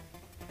 Right.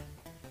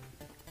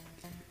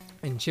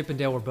 And Chip and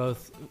Dale were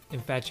both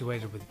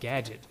infatuated with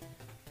Gadget.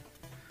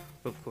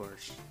 Of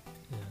course.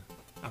 Yeah.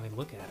 I mean,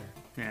 look at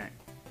her.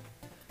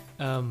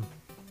 Yeah.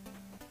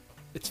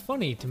 It's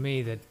funny to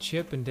me that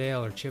Chip and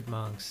Dale are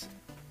chipmunks.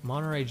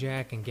 Monterey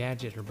Jack and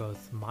Gadget are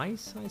both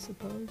mice, I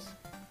suppose.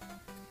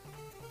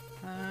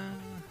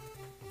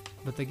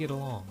 But they get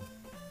along.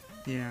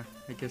 Yeah,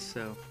 I guess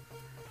so.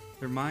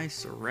 They're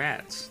mice or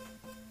rats.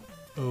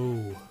 Oh.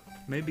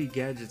 Maybe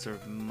Gadget's a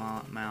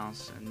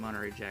mouse and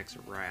Monterey Jack's a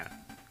rat.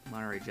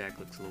 Monterey Jack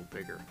looks a little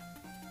bigger.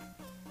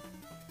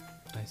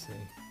 I see.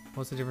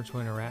 What's the difference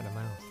between a rat and a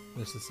mouse?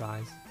 Just the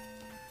size.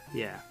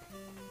 Yeah.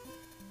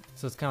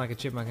 So it's kind of like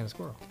a chipmunk and a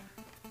squirrel.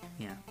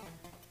 Yeah.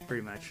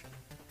 Pretty much.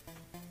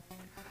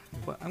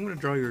 Well, I'm going to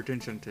draw your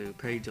attention to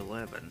page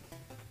 11.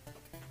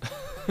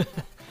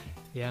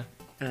 Yeah.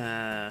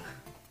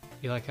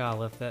 You like how I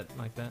left that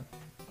like that?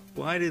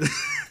 Why did...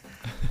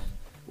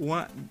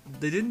 What?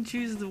 They didn't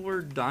choose the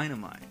word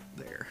dynamite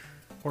there.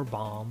 Or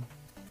bomb.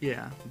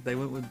 Yeah, they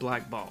went with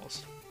black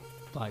balls.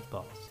 Black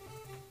balls.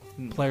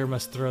 Hmm. Player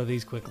must throw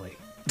these quickly.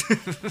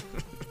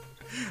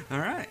 All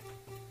right.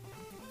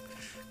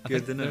 I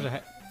Good think to know.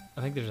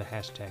 I think there's a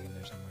hashtag in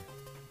there somewhere.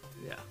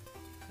 Yeah,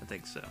 I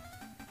think so.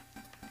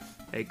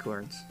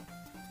 Acorns.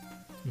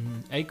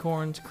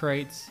 Acorns,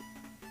 crates,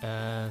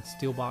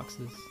 steel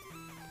boxes,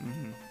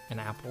 Mm-hmm. and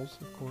apples,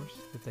 of course,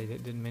 that they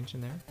didn't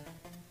mention there.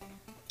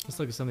 Let's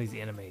look at some of these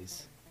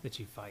enemies. that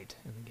you fight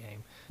in the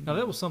game. Now,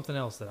 that was something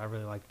else that I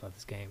really liked about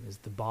this game is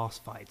the boss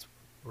fights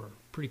were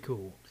pretty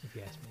cool, if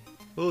you ask me.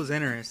 What was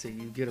interesting,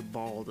 you get a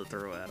ball to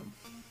throw at them.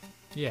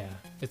 Yeah,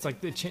 it's like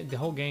the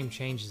whole game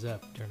changes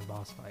up during the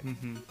boss fight.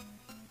 Mm-hmm.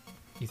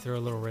 You throw a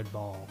little red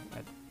ball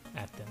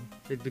at them.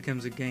 It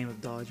becomes a game of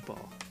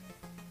dodgeball.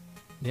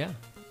 Yeah,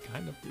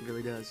 kind of, It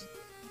really does.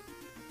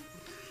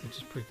 which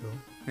is pretty cool.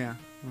 Yeah.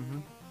 Mm-hmm.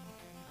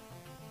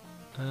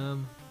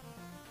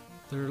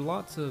 There are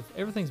lots of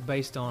everything's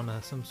based on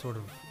some sort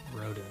of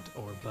rodent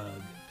or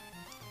bug,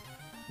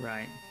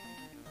 Right.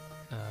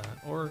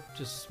 or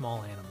just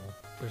small animal.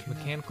 There's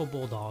mechanical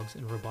bulldogs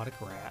and robotic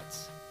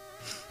rats.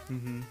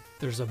 Mm-hmm.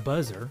 There's a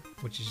buzzer,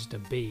 which is just a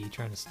bee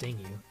trying to sting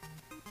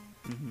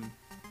you. Mm-hmm.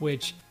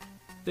 Which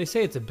they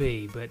say it's a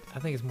bee, but I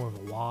think it's more of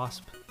a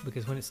wasp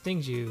because when it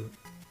stings you,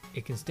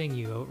 it can sting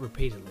you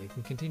repeatedly. It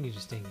can continue to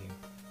sting you.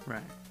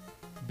 Right.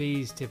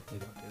 Bees typically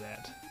don't do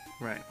that.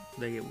 Right.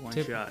 They get one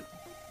Tip- shot.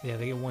 Yeah,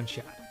 they get one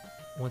shot.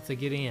 Once they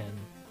get in,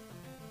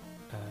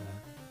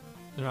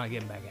 they're not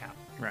getting back out.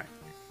 Right.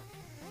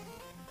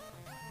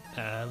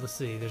 Let's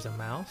see. There's a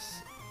mouse.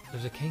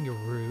 There's a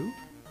kangaroo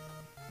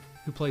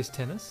who plays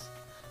tennis.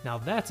 Now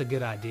that's a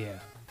good idea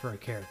for a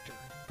character.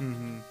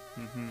 Mm-hmm.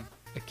 Mm-hmm.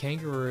 A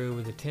kangaroo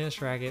with a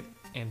tennis racket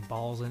and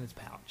balls in its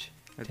pouch.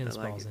 I Tennis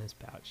like balls it. in its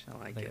pouch. I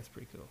like think it. that's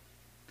pretty cool.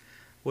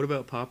 What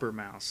about Popper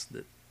Mouse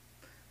that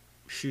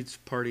shoots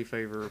party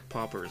favor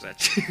poppers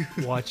at you?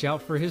 Watch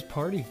out for his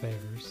party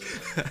favors.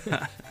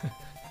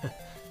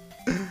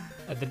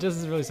 That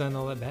doesn't really sound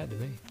all that bad to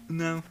me.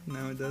 No,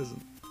 it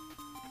doesn't.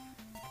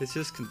 It's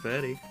just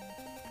confetti.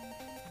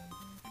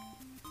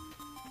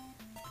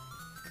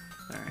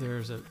 All right.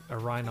 There's a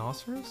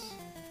rhinoceros.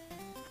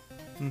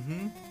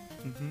 Mm-hmm.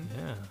 Mm-hmm.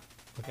 Yeah.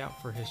 Look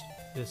out for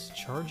this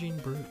charging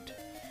brute.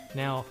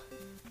 Now,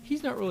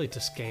 he's not really to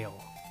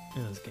scale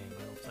in this game,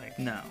 I don't think.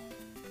 No.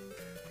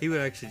 He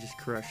would actually just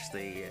crush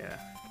the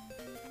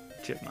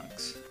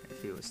chipmunks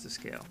if he was to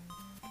scale.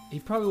 He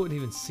probably wouldn't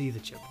even see the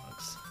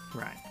chipmunks.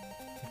 Right.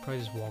 He'd probably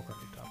just walk right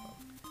on top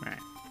of them. Right.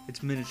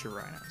 It's miniature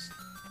rhinos.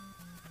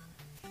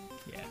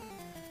 Yeah.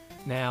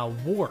 Now,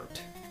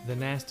 Wart, the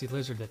nasty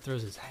lizard that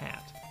throws his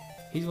hat.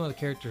 He's one of the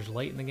characters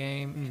late in the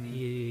game, and Mhm.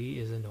 he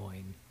is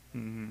annoying.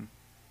 Mm-hmm.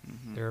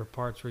 Mm-hmm. There are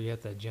parts where you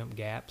have to jump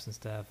gaps and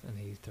stuff, and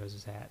he throws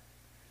his hat.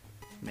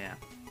 Yeah.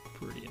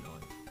 Pretty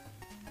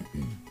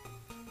annoying.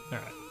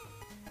 Alright.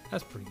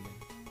 That's pretty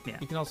good. Yeah.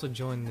 You can also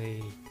join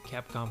the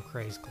Capcom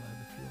Craze Club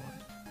if you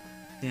want.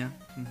 Yeah.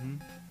 Mm-hmm.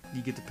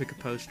 You get to pick a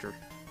poster.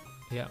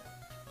 Yeah.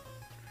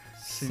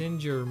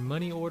 Send your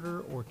money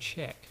order or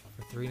check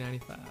for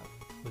 $3.95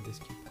 with this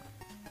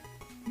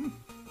coupon.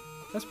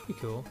 That's pretty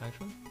cool,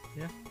 actually.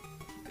 Yeah.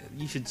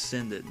 You should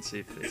send it and see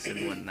if they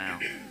send one now.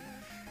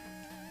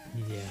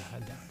 Yeah, I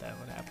doubt that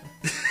would happen.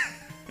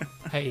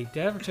 Hey,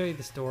 did I ever tell you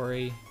the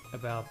story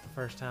about the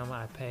first time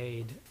I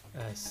paid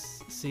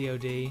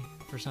COD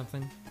for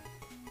something?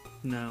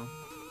 No.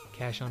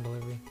 Cash on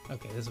delivery?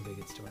 Okay, this will be a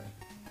good story.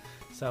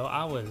 So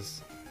I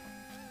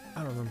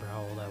don't remember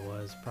how old I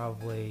was,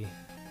 probably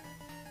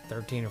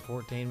 13 or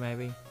 14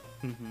 maybe.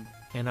 Mm-hmm.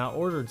 And I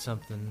ordered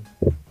something.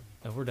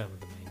 Oh, we're done with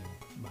the manual,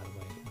 by the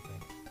way, I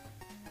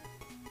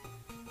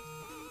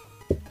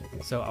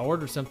think. So I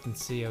ordered something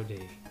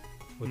COD,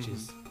 which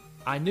is,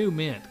 I knew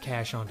meant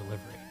cash on delivery,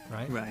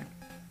 right? Right.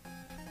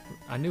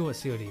 I knew what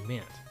COD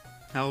meant.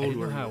 How I old didn't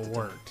were know you? how at it the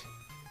time? worked.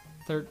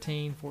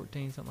 13,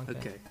 14, something like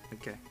that. Okay.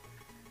 Okay.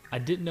 I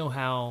didn't know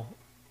how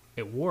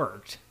it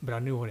worked, but I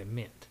knew what it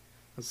meant.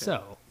 Okay.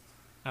 So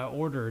I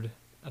ordered,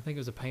 I think it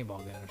was a paintball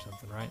gun or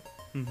something, right?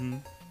 Mm-hmm.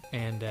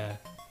 And I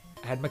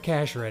had my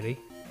cash ready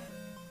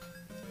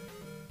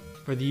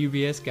for the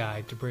UBS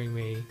guy to bring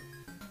me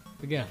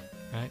the gun,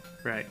 right?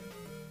 Right.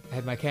 I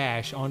had my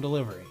cash on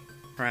delivery,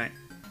 Right.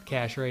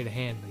 cash ready to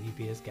hand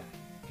the UPS guy.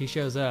 He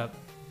shows up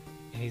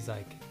and he's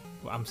like,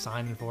 well, I'm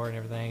signing for it and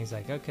everything. He's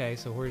like, okay,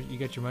 so where you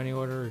got your money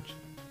order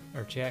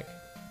or check?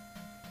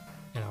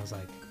 And I was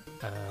like,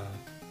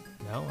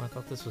 no, I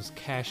thought this was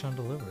cash on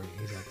delivery.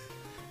 He's like,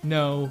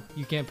 no,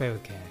 you can't pay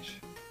with cash.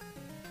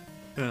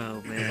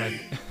 Oh man.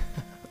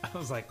 I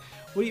was like,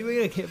 what do you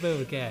mean I can't pay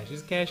with cash?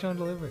 It's cash on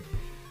delivery.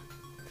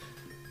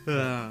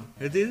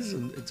 It is.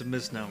 It's a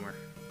misnomer.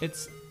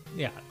 It's,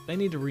 yeah, they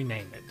need to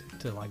rename it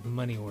to like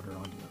money order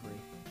on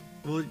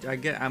delivery.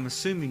 Well, I'm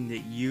assuming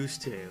that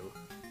used to,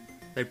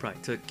 they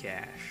probably took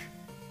cash,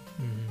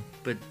 Mm-hmm.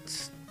 but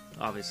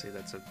obviously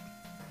that's a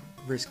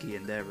risky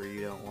endeavor.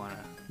 You don't want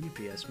a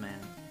UPS man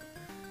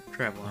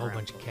traveling A whole around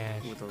bunch of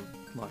cash. with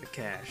a lot of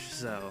cash.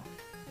 So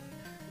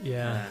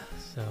Yeah.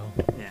 So,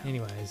 yeah.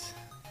 anyways,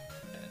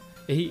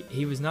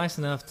 he was nice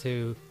enough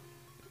to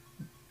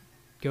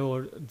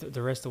go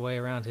the rest of the way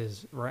around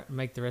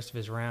make the rest of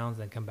his rounds,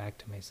 then come back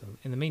to me. So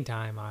in the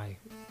meantime, I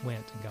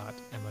went and got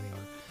a money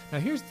order. Now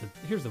here's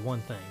the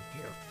one thing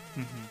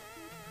here. Mm-hmm.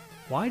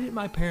 Why did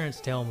my parents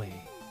tell me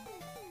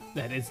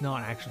that it's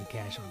not actually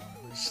cash on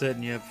delivery?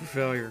 Setting you up for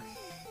failure.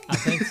 I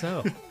think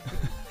so.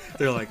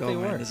 They're like, oh They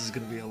man, were. this is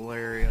gonna be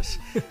hilarious.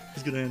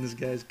 He's gonna hand this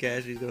guy's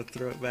cash. He's gonna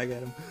throw it back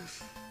at him.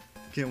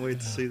 Can't wait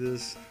to see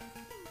this.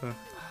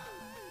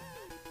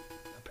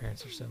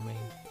 parents are so mean.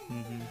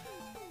 Mm-hmm.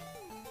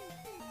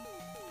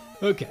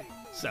 Okay,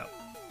 so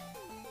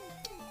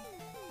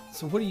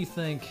what do you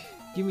think?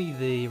 Give me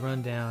the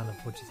rundown of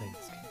what you think of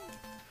this game.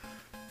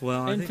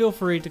 Well, And feel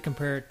free to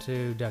compare it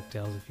to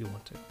DuckTales if you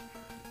want to.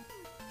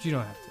 But you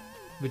don't have to.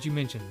 But you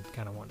mentioned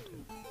kind of wanted to.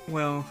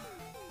 well,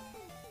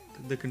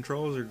 the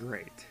controls are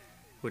great,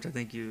 which I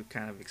think you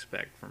kind of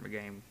expect from a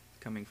game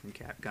coming from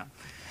Capcom.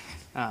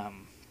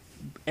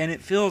 And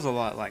it feels a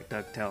lot like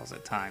DuckTales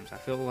at times. I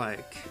feel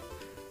like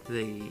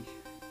the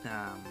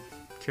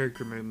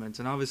character movements,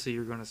 and obviously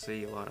you're going to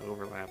see a lot of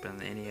overlap in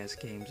the NES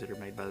games that are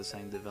made by the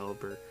same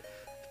developer,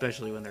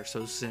 especially when they're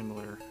so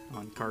similar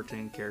on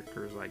cartoon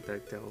characters like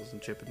DuckTales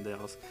and Chip and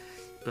Dale's.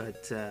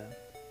 But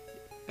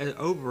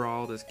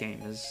overall, this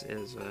game is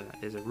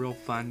a real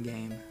fun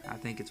game. I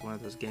think it's one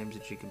of those games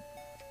that you can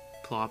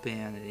plop in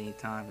at any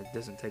time. It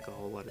doesn't take a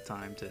whole lot of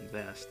time to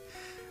invest.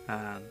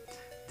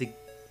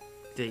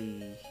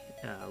 The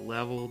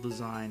level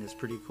design is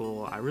pretty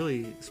cool. I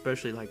really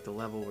especially like the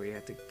level where you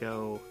have to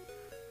go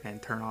and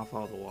turn off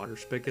all the water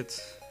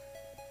spigots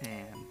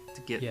and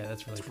to get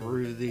that's really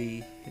through cool.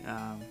 the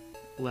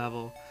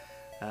level.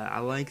 I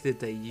like that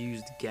they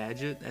used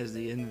Gadget as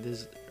the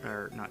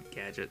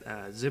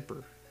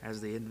Zipper as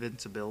the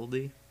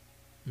invincibility.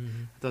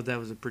 Mm-hmm. I thought that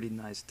was a pretty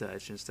nice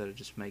touch. Instead of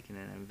just making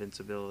it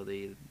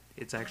invincibility,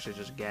 it's actually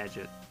just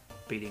Gadget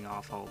beating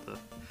off all the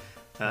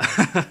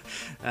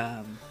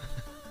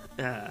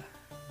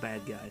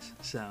bad guys.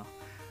 So,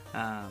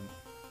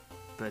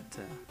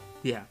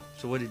 yeah.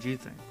 So, what did you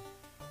think?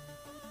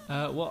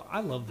 Well,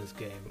 I love this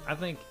game. I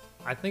think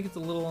it's a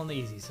little on the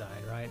easy side,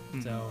 right?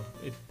 Mhm. So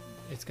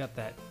it's got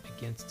that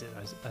against it,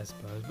 I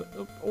suppose,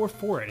 but or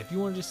for it. If you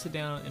want to just sit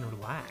down and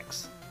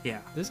relax, Yeah.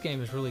 this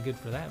game is really good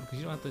for that because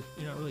you don't have to.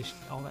 You're not really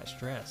all that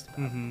stressed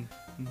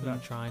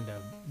about trying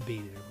to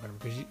beat it or whatever.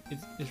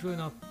 Because it's really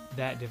not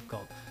that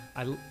difficult.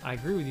 I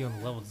agree with you on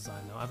the level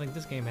design though. I think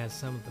this game has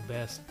some of the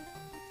best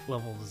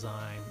level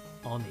design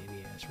on the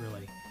NES,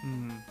 really,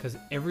 because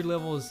every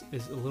level is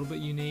a little bit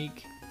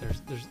unique.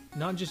 There's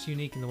not just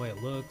unique in the way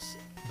it looks,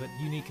 but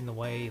unique in the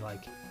way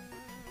like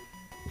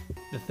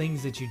the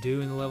things that you do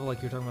in the level,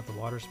 like you're talking about the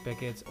water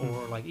spigots,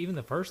 or like even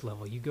the first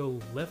level, you go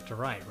left to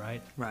right,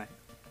 right? Right.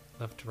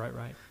 Left to right,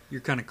 right.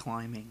 You're kind of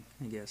climbing,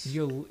 I guess.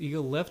 You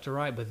go left to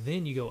right, but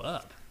then you go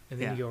up, and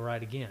then Yeah. you go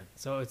right again.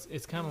 So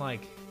it's kind of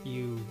like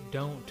you're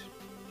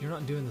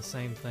not doing the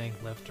same thing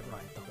left to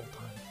right the whole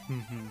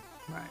time.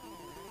 Right.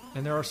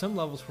 And there are some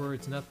levels where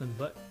it's nothing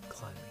but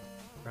climbing,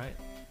 right?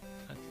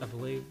 I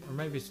believe, or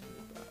maybe it's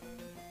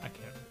I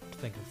can't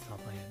think of the top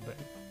of my head, but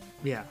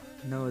Yeah.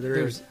 No,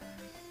 there's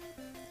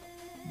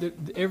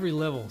every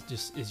level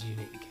just is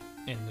unique,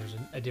 and there's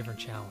a different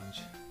challenge.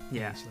 in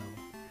Yeah. each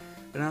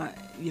level.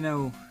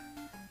 And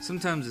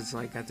sometimes it's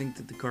like I think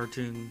that the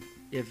cartoon,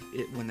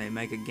 when they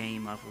make a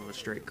game off of a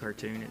straight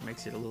cartoon, it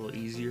makes it a little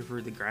easier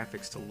for the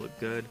graphics to look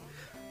good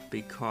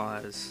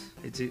because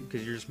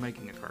you're just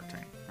making a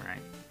cartoon,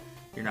 right?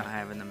 You're not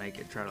having to make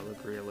it try to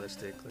look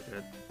realistic like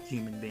a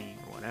human being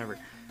or whatever.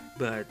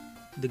 But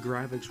the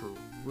graphics were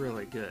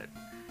really good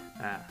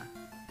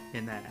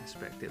in that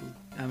aspect.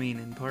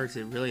 In parts,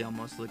 it really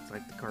almost looked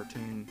like the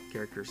cartoon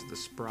characters, the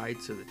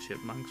sprites or the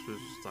chipmunks, was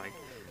just like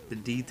the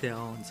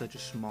detail in such a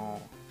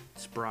small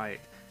sprite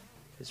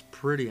is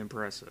pretty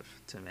impressive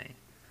to me.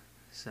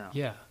 So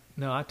Yeah,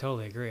 no, I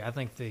totally agree. I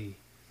think the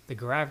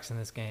graphics in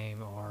this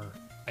game are,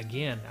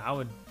 again,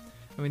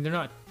 they're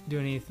not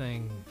doing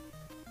anything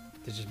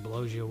that just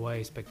blows you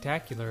away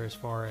spectacular as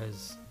far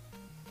as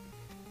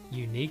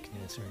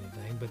uniqueness or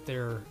anything, but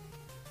they're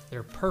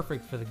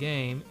perfect for the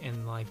game,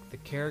 and like the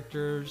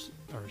characters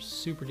are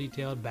super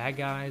detailed, bad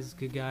guys,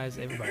 good guys,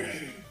 everybody's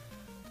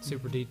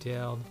super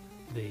detailed.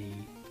 The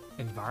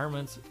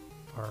environments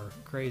are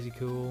crazy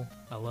cool.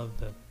 I love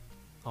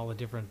all the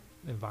different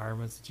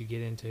environments that you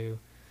get into.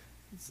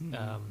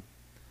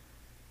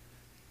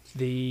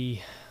 The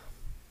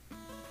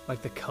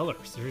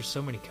colors, there's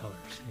so many colors.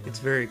 you know? it's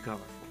very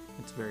colorful.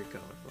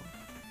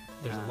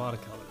 There's a lot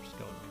of colors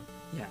going on.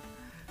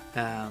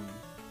 Yeah.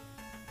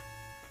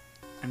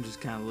 I'm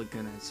just kind of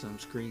looking at some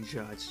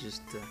screenshots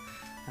just to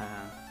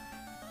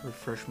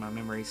refresh my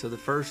memory. So the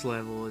first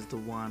level is the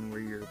one where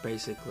you're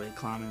basically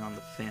climbing on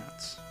the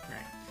fence,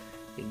 right?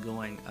 And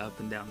going up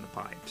and down the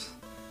pipes.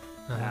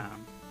 Uh-huh.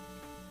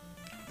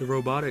 The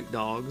robotic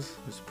dogs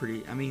was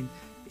pretty.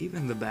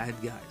 Even the bad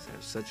guys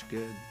have such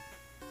good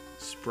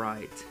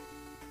sprite.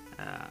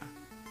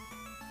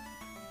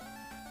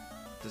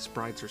 The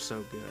sprites are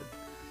so good.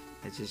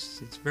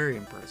 It's very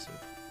impressive.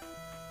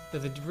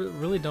 But they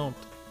really don't,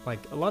 like,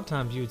 a lot of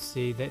times you would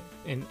see that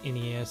in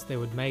NES they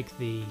would make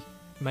the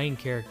main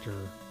character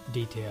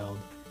detailed,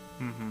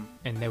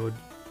 and they would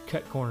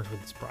cut corners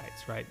with the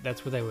sprites, right?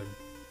 That's where they would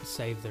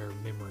save their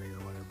memory or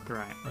whatever,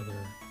 Right. or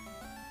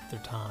their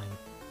time.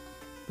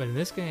 But in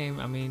this game,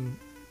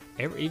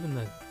 even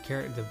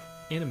the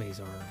enemies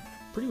are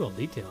pretty well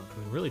detailed.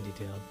 Really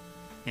detailed.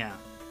 Yeah.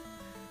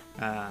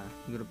 I'm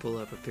going to pull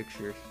up a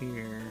picture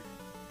here.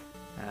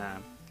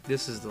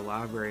 This is the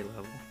library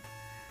level.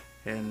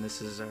 And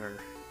this is our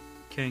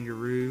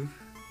kangaroo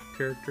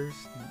characters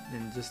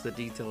and just the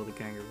detail of the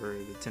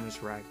kangaroo, the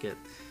tennis racket,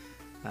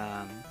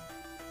 the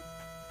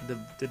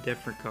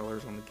different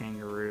colors on the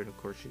kangaroo, and of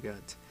course you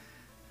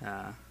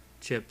got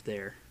Chip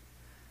there.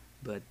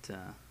 But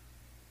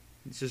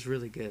it's just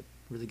really good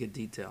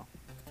detail.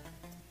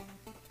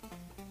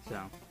 So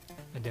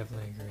I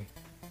definitely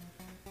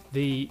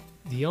agree.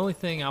 The only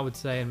thing I would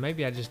say, and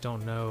maybe I just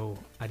don't know,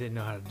 I didn't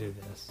know how to do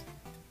this.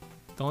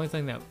 The only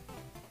thing that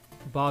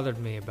bothered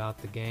me about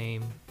the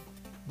game,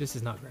 this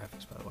is not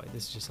graphics by the way,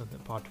 this is just something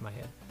that popped in my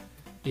head,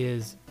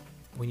 is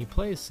when you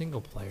play a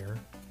single player,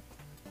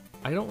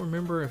 I don't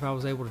remember if I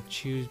was able to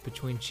choose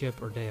between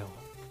Chip or Dale.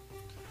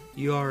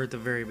 you are at the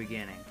very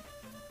beginning.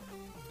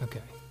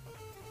 Okay.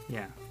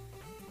 Yeah.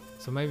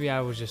 So maybe I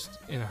was just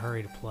in a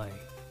hurry to play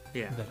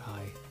Yeah. that I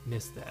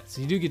missed that.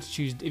 So you do get to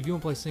choose, if you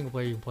want to play single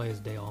player, you can play as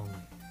Dale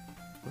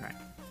only. Right.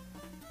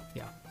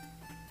 Yeah.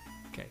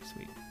 Okay,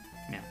 sweet.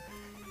 Yeah.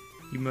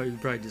 You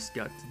probably just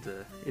got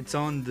to it's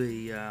on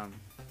the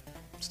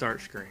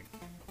start screen.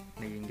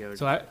 And you can go.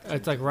 So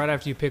it's like right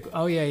after you pick,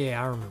 oh yeah,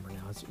 I remember now.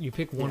 You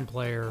pick one Yeah.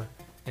 player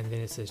and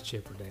then it says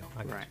Chip or Dale.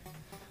 I got Right. you.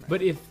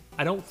 But if,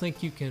 I don't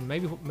think you can,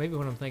 maybe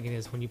what I'm thinking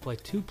is when you play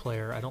two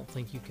player, I don't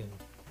think you can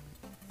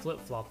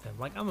flip-flop them.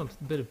 Like, I'm a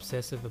bit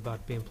obsessive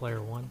about being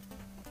player one,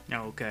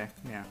 Oh, okay.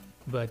 Yeah.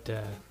 but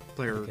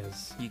Player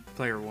because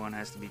one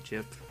has to be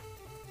Chip.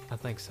 I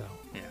think so.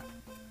 Yeah.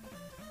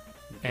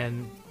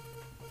 And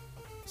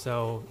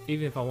so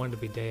even if I wanted to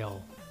be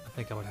Dale, I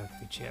think I would have to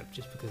be Chip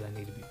just because I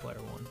need to be player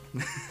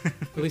one.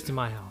 At least in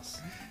my house.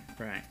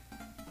 Right.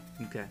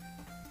 Okay.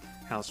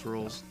 House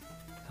rules.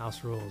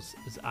 House rules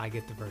is I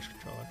get the first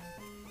controller.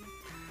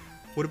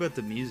 What about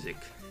the music?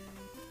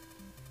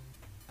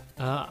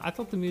 I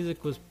thought the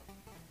music was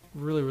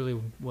really, really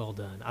well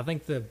done. I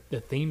think the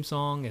theme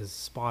song is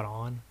spot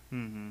on.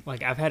 Mm-hmm.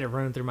 Like, I've had it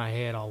running through my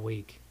head all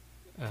week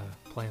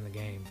playing the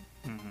game.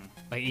 Mm-hmm.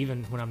 Like,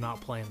 even when I'm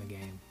not playing the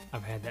game,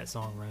 I've had that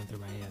song running through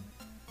my head.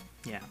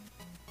 Yeah.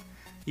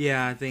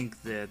 Yeah, I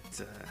think that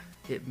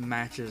it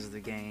matches the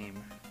game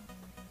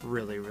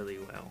really, really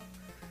well.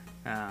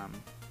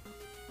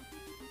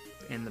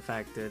 And the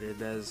fact that it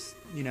does,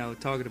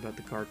 talking about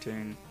the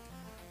cartoon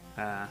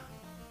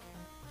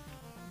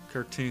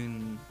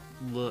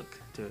look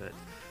to it,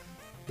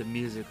 the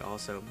music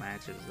also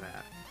matches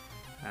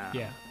that.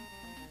 Yeah.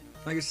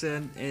 Like I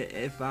said,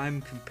 if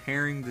I'm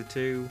comparing the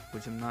two,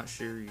 which I'm not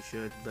sure you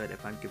should, but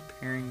if I'm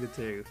comparing the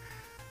two,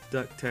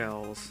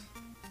 DuckTales,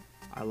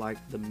 I like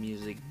the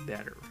music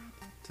better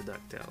to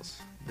DuckTales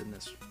than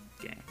this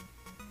game.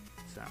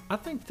 So I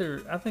think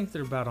they're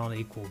about on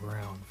equal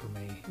ground for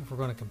me if we're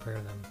going to compare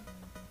them.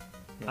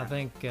 yeah. I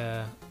think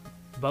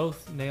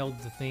both nailed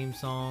the theme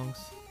songs.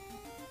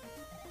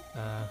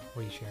 What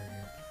are you sharing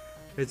here?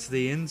 It's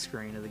the end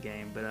screen of the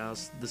game, but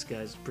this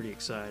guy's pretty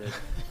excited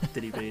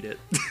that he beat it.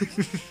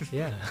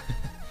 Yeah,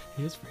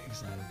 he is pretty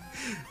excited.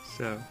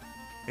 So,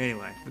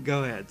 anyway,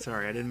 go ahead.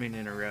 Sorry, I didn't mean to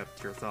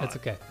interrupt your thought. That's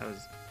okay.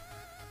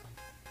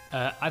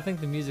 I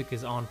think the music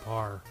is on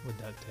par with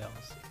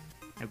DuckTales.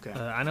 Okay.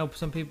 I know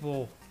some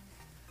people,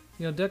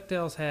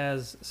 DuckTales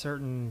has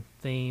certain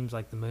themes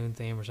like the moon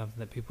theme or something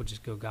that people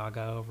just go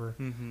gaga over.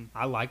 Mm-hmm.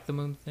 I like the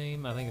moon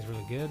theme. I think it's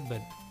really good,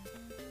 but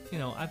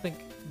I think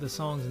the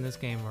songs in this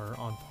game are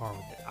on par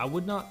with it. I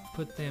would not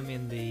put them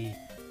in the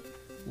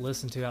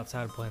listen to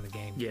outside of playing the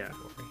game Yeah.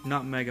 category.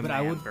 Not Mega But Man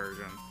I would-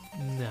 version.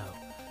 No.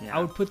 Yeah. I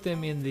would put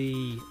them in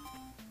the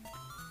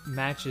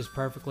matches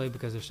perfectly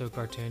because they're so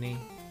cartoony.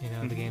 The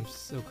Mhm. game's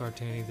so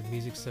cartoony, the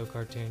music's so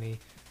cartoony,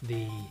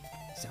 the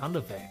sound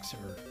effects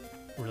are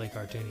really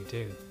cartoony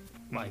too.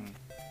 Like, Mhm.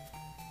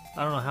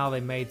 I don't know how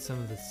they made some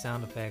of the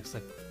sound effects,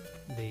 like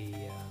the,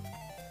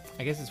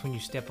 I guess it's when you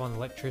step on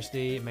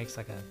electricity, it makes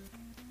like a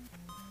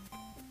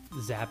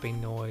zapping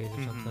noise or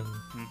Mhm. something.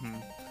 Mm-hmm.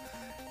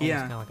 Almost Yeah.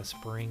 kind of like a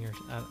spring or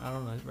I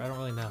don't know. I don't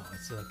really know.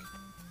 It's like,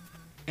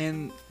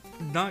 And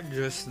not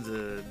just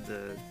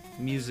the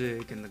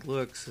music and the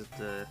looks of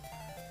the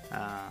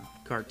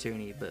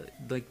cartoony, but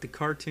like the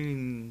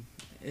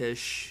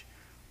cartoon-ish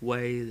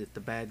way that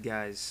the bad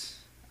guys.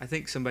 I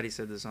think somebody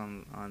said this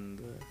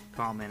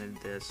commented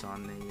this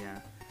on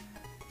the.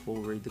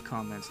 We'll read the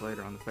comments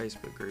later on the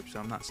Facebook group, so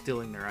I'm not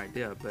stealing their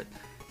idea, but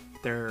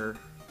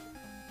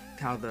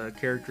how the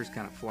characters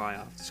kind of fly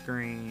off the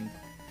screen.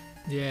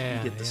 yeah.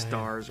 You get the yeah,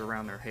 stars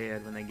around their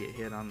head when they get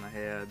hit on the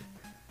head,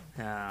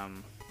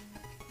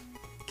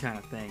 kind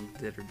of thing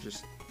that are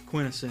just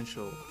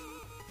quintessential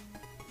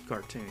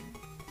cartoon.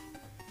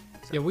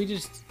 Yeah,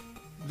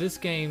 this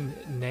game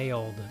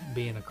nailed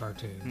being a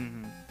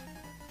cartoon.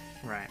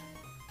 Mm-hmm. Right.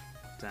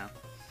 So,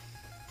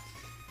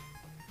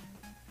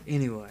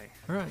 anyway,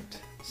 All right,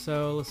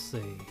 so let's see.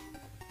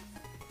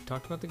 We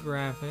talked about the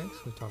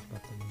graphics. We talked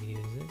about the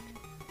music.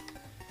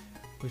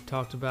 We've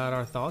talked about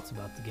our thoughts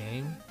about the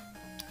game.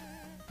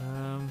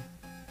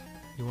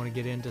 You want to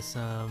get into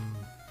some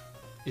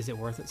is it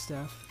worth it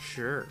stuff?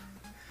 sure.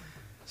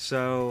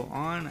 So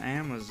on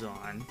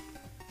Amazon,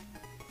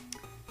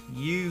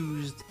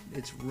 used,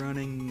 it's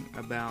running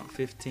about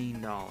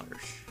 $15,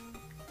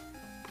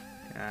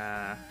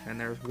 And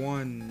there's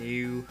one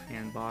new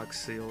and box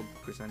sealed,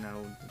 because I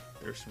know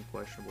there's some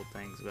questionable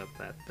things about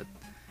that, but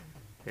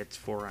it's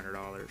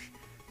 $400.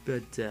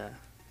 But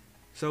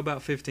so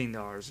about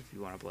 $15 if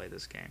you want to play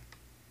this game.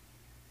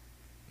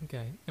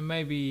 Okay, and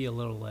maybe a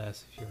little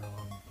less if you're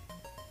on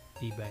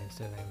eBay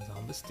instead of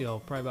Amazon, but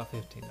still probably about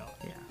 $15.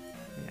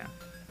 Yeah.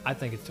 I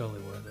think it's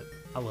totally worth it.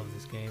 I love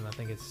this game. I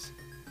think it's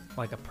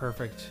like a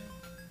perfect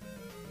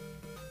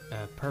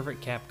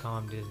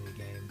Capcom Disney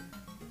game.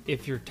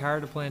 If you're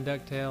tired of playing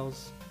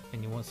DuckTales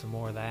and you want some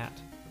more of that,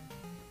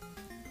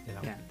 then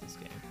I'll get this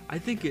game. I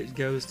think it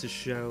goes to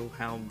show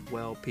how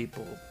well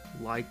people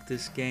like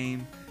this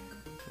game,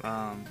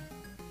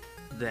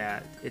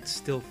 that it's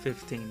still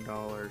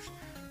 $15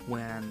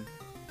 when,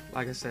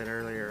 like I said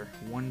earlier,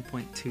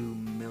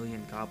 1.2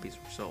 million copies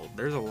were sold.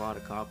 There's a lot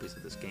of copies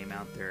of this game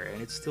out there,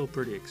 and it's still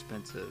pretty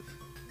expensive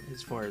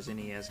as far as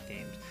NES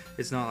games.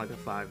 It's not like a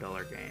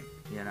 $5 game,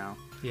 you know?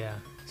 Yeah.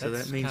 So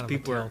that means kind of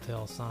people a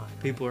telltale sign, right?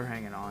 people are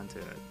hanging on to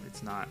it.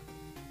 It's not,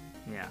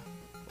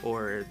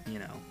 or,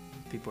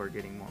 people are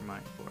getting more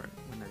money for it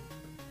when they're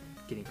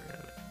getting rid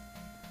of it.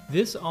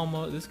 This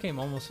game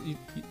almost,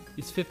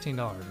 it's $15,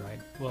 right?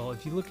 Well,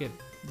 if you look at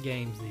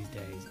games these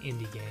days,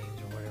 indie games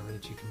or whatever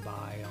that you can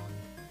buy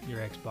on your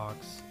Xbox,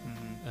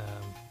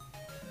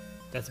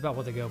 that's about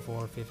what they go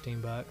for,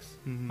 $15.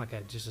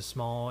 Like just a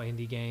small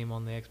indie game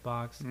on the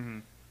Xbox.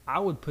 I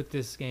would put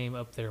this game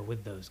up there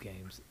with those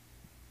games,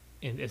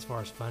 as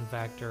far as fun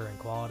factor and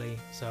quality.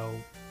 So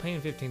paying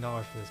 $15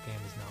 for this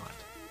game is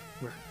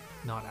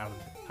not out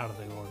of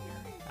the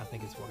ordinary. I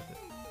think it's worth it.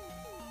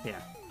 Yeah,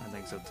 I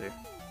think so too.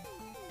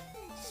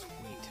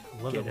 Sweet.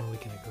 I love it when we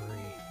can agree.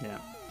 Yeah.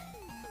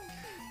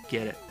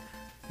 Get it.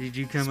 Did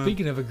you come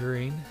Speaking of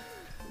agreeing,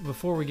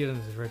 before we get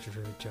into the retro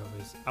trivia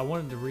trophies, I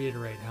wanted to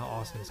reiterate how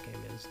awesome this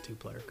game is,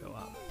 2-player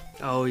co-op.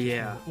 Oh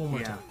yeah. One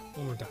more time,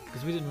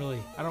 because we didn't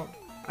really. I don't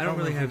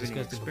really have any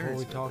any experience before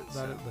we talked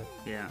about it, but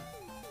yeah.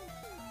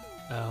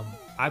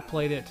 I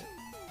played it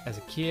as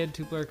a kid,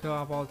 2-player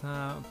co-op all the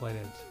time. I played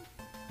it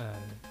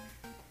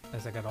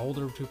as I got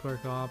older, 2-player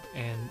co-op,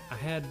 and I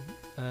had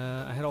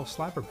all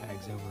slapper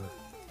bags over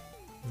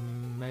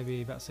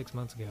maybe about 6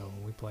 months ago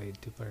when we played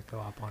 2-player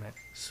co-op on it.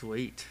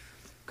 Sweet.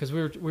 Because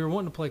we were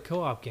wanting to play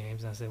co-op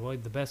games, and I said, well,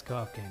 the best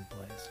co-op game to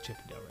play is Chip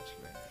 'n Dale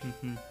Rescue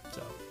Rangers.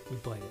 So we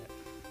played it.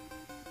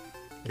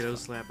 Get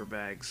those slapper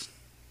bags.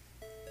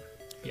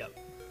 Yep.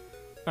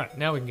 All right,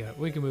 now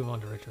we can move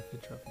on to retro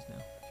fit trophies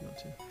now, if you want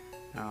to.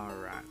 All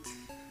right.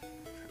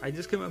 I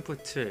just came up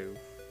with 2.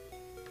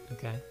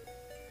 Okay.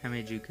 How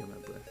many did you come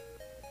up with?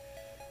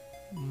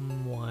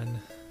 1,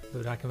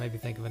 but I can maybe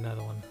think of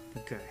another one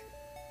Okay.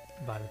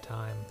 by the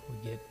time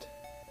we get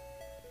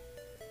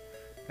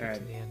All right.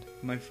 to the end.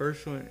 My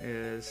first one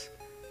is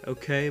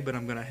okay, but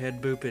I'm gonna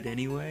head boop it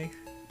anyway,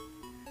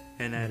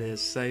 and that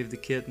is save the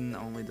kitten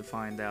only to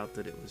find out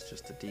that it was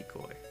just a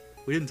decoy.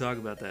 We didn't talk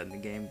about that in the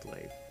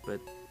gameplay,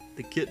 but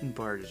the kitten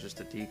part is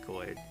just a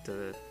decoy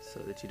so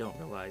that you don't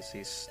realize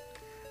he's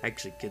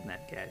actually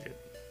kidnapped Gadget.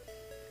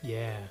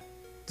 Yeah.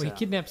 Well, he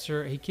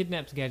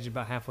kidnaps Gadget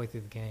about halfway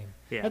through the game.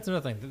 Yeah. That's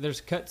another thing.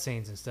 There's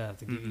cutscenes and stuff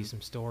that give you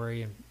some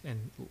story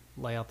and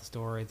lay out the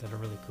story that are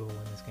really cool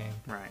in this game.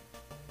 Right.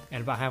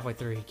 And about halfway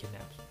through, he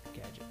kidnaps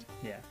Gadget.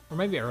 Yeah. Or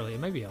maybe early. It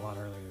may be a lot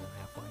earlier than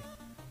halfway.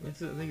 I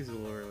think it's a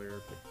little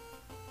earlier,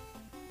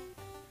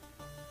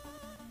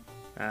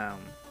 but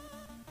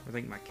I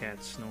think my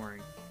cat's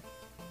snoring.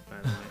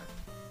 By the way.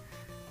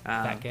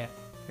 Fat cat.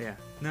 Yeah.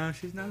 No,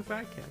 she's not a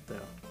fat cat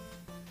though.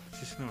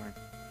 She's snoring.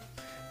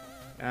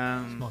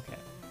 Small cat.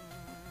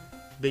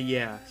 But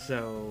yeah,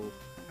 so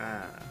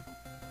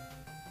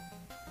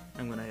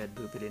I'm gonna head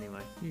boop it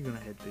anyway. You're gonna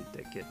head boop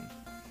that kitten.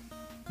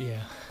 Yeah.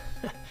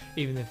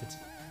 even if it's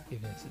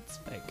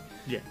fake.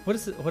 Yeah. What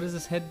is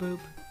this head boop?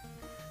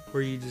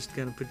 Where you just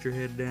gonna put your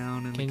head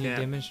down and Can the you cat.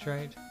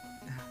 demonstrate?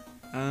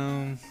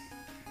 Oh,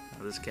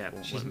 this cat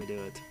won't let me do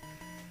it.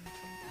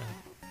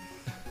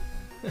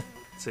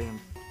 See him?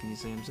 Can you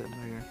see him sitting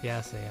right here? Yeah,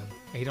 I see him.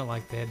 He don't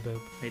like the head boop.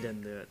 He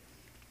doesn't do it.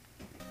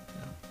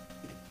 No.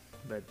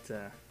 But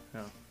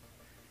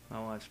my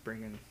wife's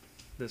bringing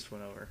this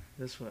one over.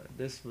 This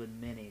one,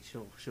 Minnie.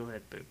 She'll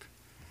head boop.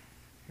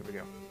 Here we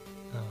go.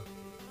 Oh.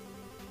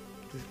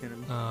 Just gonna.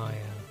 Oh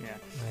yeah. Yeah.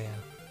 Oh yeah.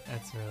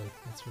 That's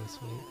really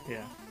sweet.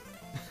 Yeah.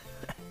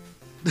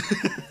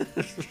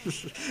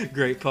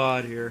 Great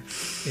pod here.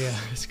 Yeah,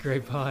 it's a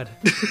great pod.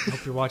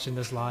 Hope you're watching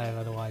this live,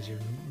 otherwise you're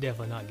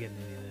definitely not getting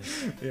any of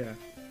this. Yeah.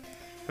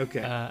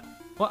 Okay.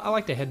 Well, I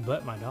like to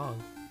headbutt my dog.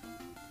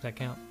 Does that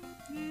count?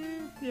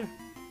 Yeah.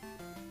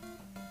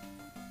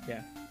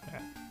 Yeah. All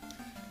right.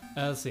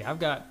 Let's see. I've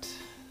got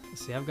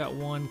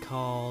one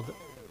called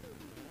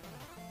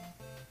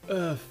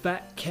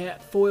Fat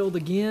Cat Foiled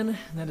Again.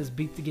 That is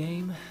Beat the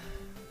Game.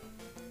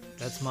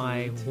 That's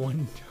my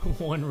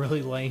one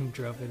really lame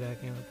trophy that I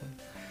came up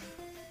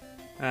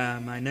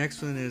with. My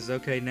next one is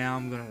okay. Now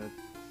I'm gonna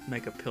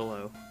make a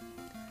pillow,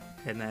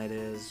 and that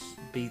is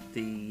beat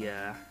the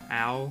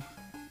owl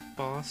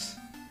boss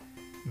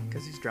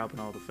because he's dropping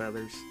all the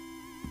feathers.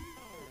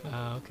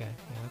 Okay,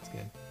 yeah, that's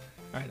good.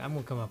 All right, I'm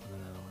gonna come up with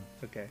another one.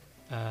 Okay.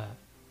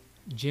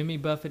 Jimmy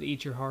Buffett,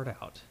 Eat Your Heart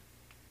Out.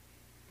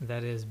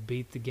 That is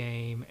Beat the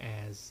Game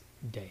as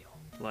Dale.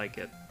 Like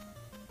it.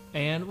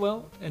 And,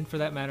 well, and for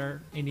that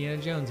matter,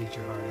 Indiana Jones, Eat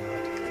Your Heart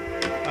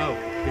Out.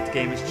 Oh, Beat the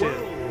Game is Chip.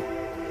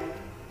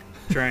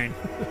 Train.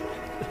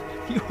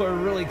 You are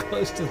really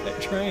close to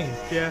that train.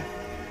 Yeah.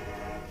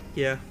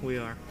 Yeah, we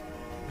are.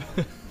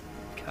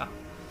 God.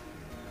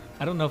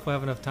 I don't know if we'll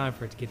have enough time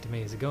for it to get to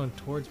me. Is it going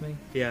towards me?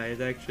 Yeah, it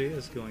actually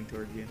is going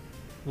toward you.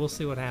 We'll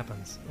see what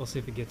happens. We'll see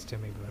if it gets to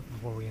me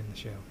before we end the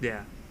show.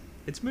 Yeah.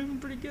 It's moving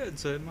pretty good,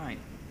 so it might.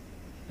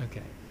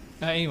 Okay.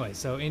 Anyway,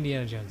 so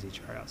Indiana Jones, Eat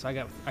Your Heart Out. So I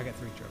got 3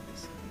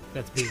 trophies.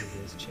 That's beat it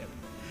is, Chip.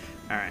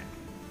 All right.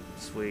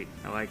 Sweet.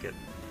 I like it.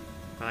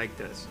 I like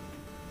this.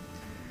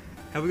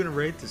 How are we going to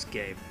rate this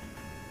game?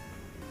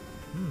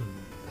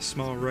 A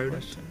small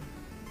rodent? Question.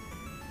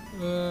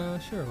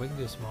 Sure, we can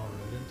do a small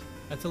rodent.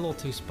 That's a little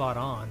too spot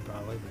on,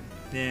 probably,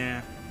 but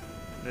Yeah.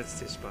 That's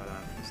too spot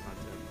on. It's not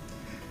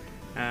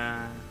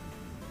that.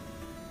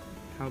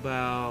 How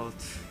about...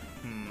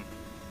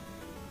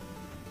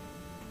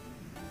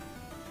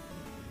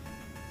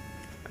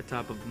 A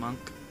type of monk?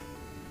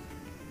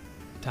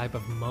 type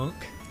of monk.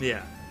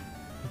 Yeah.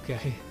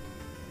 Okay.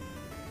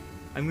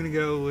 I'm going to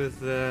go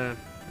with a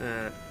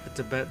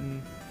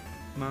Tibetan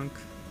monk.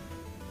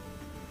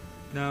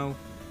 No.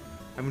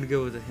 I'm going to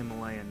go with a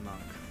Himalayan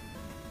monk.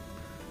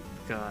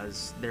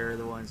 Because they're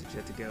the ones that you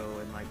have to go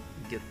and like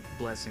get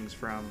blessings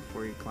from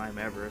before you climb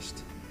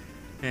Everest.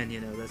 And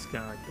you know, that's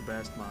kind of like the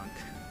best monk,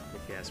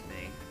 if you ask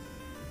me.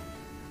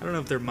 I don't know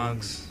if they're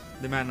monks.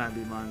 They might not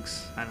be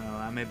monks. I don't know.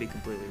 I may be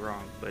completely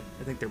wrong, but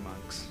I think they're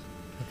monks.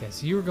 Okay,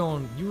 so you were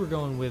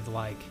going with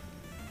like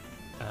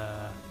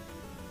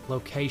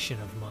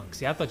location of monks.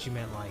 See, I thought you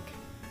meant like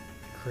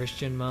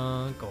Christian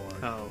monk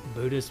or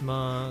Buddhist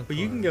monk. But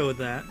you can go with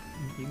that.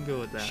 You can go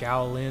with that.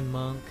 Shaolin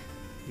monk.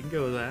 You can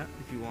go with that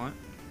if you want.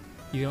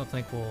 You don't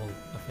think we'll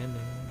offend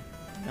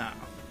anyone? No.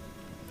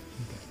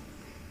 Okay.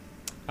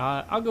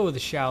 I'll go with the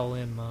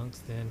Shaolin monks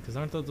then, because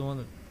aren't those the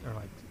ones that are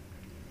like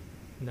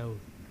no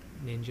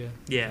ninja?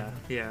 Yeah,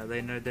 yeah.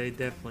 They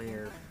definitely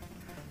are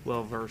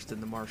well versed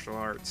in the martial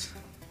arts.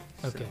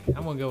 Okay,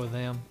 I'm gonna go with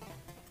them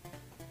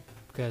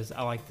because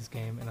I like this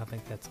game and I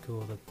think that's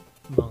cool that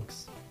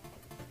monks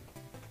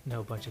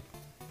know a bunch of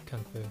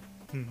kung fu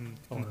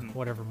or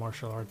whatever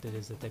martial art that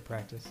is that they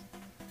practice.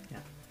 Yeah.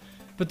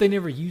 But they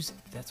never use it.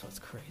 That's what's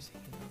crazy.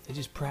 You know? They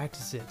just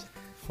practice it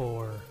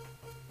for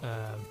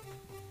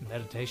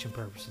meditation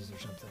purposes or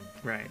something.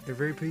 Right. They're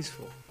very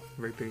peaceful.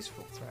 Very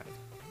peaceful. That's right.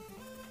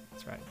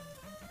 That's right.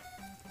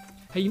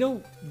 Hey, you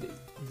know,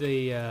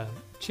 the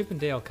Chip and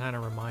Dale kind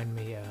of remind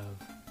me of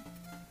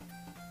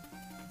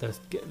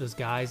those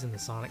guys in the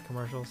Sonic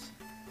commercials.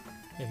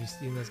 Have you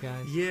seen those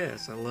guys?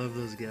 Yes, I love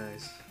those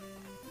guys.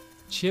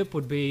 Chip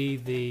would be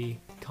the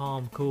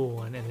calm, cool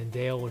one, and then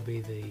Dale would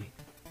be the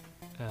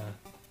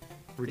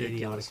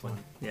Ridiculous idiotic one.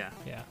 Yeah.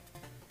 Yeah,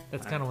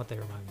 that's kind of what they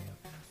remind me of.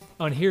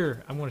 On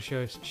here, I'm going to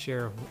share a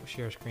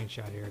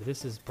screenshot here.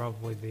 This is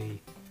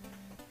probably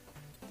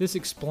this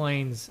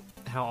explains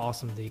how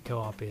awesome the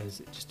co-op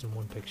is just in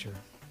one picture.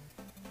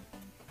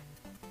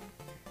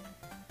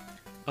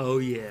 Oh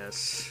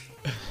yes.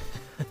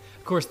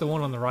 Of course, the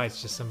one on the right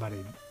is just somebody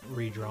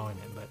redrawing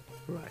it, but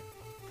Right.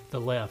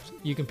 the left,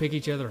 you can pick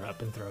each other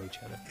up and throw each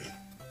other.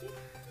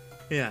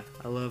 Yeah,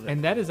 I love it.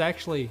 And that is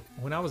actually,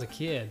 when I was a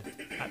kid,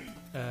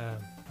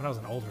 when I was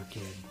an older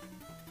kid,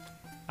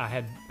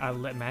 I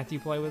let Matthew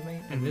play with me,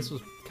 and this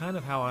was kind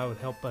of how I would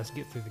help us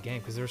get through the game,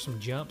 because there were some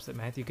jumps that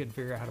Matthew couldn't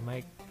figure out how to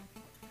make.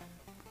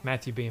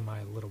 Matthew being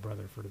my little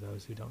brother, for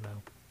those who don't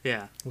know,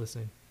 Yeah.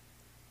 listening.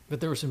 But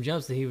there were some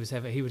jumps that he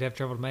would have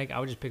trouble to make. I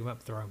would just pick him up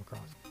and throw him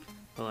across,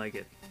 I like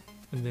it.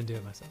 and then do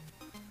it myself.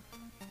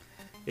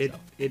 It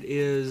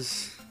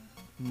is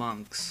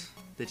monks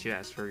that you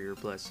ask for your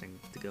blessing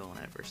to go on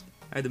Everest.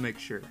 I had to make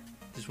sure.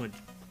 Just went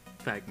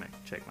fact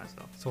check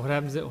myself. So what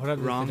happens if they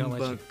don't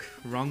let you?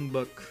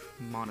 Rongbuk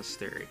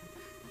Monastery.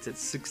 It's at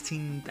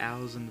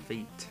 16,000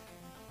 feet.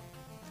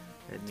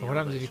 So what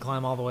happens if you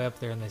climb all the way up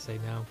there and they say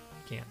no,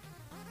 you can't?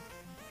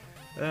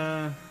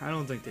 I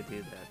don't think they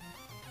do that.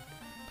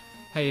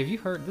 Hey, have you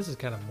heard? This is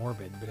kind of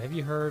morbid, but have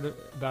you heard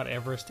about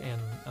Everest and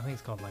I think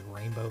it's called like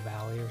Rainbow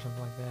Valley or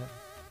something like that?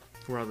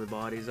 Where all the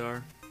bodies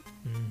are?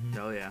 Mm-hmm.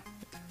 Oh, yeah.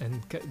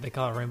 And they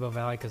call it Rainbow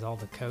Valley because all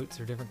the coats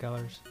are different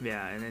colors.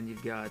 Yeah, and then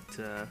you've got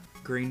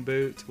Green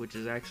Boot, which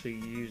is actually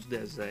used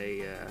as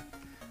a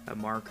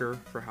marker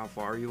for how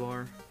far you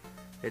are.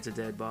 It's a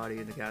dead body,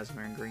 and the guy's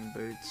wearing green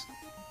boots.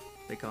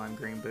 They call him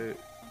Green Boot.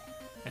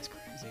 That's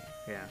crazy.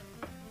 Yeah.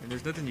 And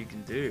there's nothing you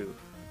can do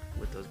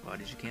with those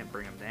bodies. You can't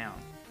bring them down.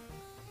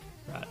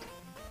 Right.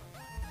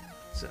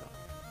 So.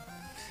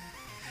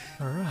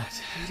 All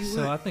right.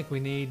 So I think we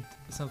need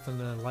something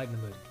to lighten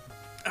the mood.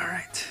 All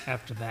right.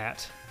 After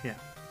that. Yeah.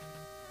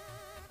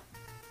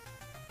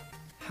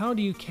 How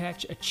do you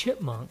catch a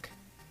chipmunk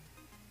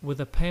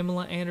with a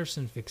Pamela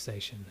Anderson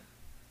fixation?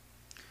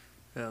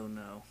 Oh,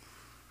 no.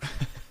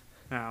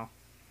 Ow.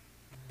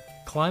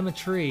 Climb a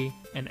tree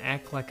and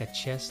act like a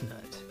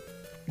chestnut.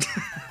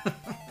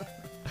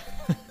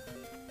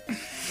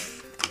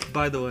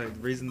 By the way, the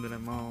reason that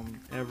I'm on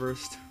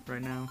Everest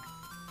right now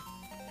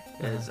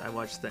is I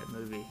watched that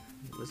movie.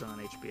 It was on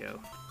HBO.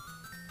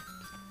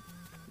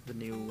 The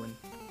new one.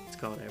 It's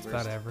called Everest. It's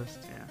about Everest.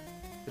 Yeah.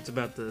 It's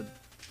about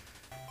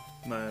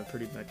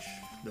pretty much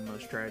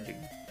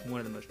one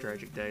of the most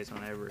tragic days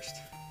on Everest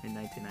in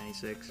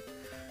 1996.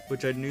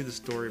 Which I knew the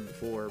story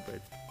before,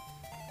 but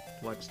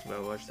I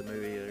watched the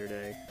movie the other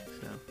day.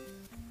 So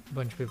A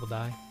bunch of people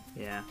die.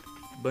 yeah,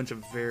 a bunch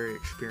of very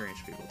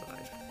experienced people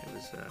died.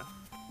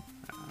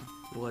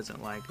 It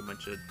wasn't like a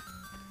bunch of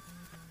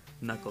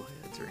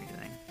knuckleheads or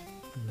anything.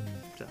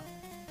 So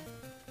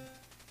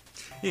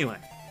anyway,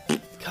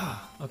 God.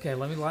 Okay,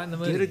 let me lighten the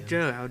mood. get a again.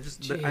 joke.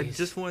 I Jeez.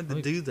 just wanted to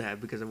Let me- do that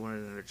because I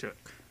wanted another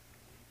joke.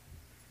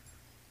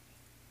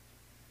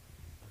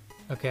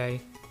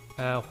 Okay.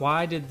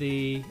 Why did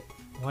the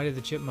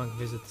chipmunk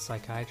visit the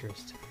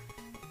psychiatrist?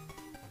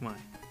 Why?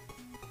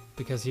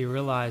 Because he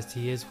realized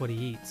he is what he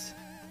eats.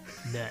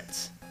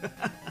 Nuts.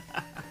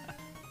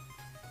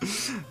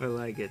 I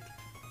like it.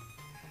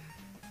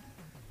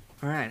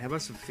 All right, how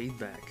about some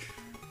feedback?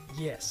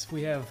 Yes,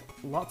 we have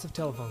lots of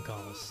telephone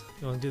calls.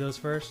 You want to do those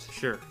first?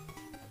 Sure,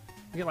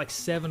 We get like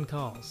 7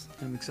 calls.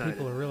 I'm excited.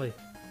 People are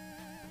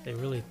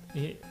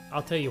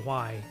I'll tell you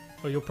why.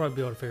 Well, you'll probably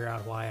be able to figure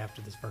out why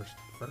after this first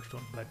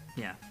one. But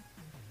Yeah.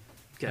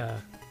 Okay.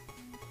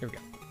 here we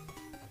go.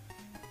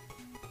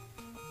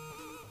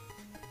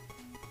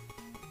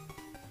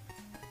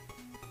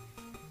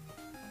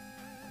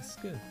 It's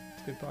good.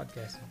 It's good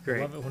podcasting. Great.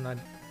 I love it when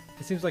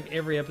it seems like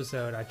every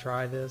episode I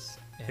try this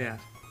and Yeah.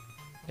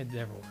 it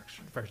never works.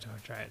 First time I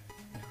try it.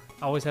 Never.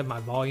 I always have my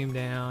volume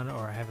down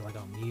or I have it like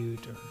on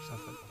mute or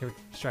something. Here we go.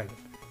 Let's try it again.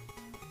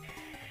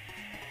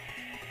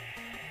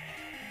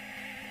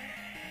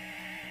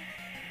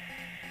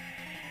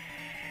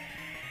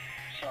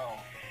 So,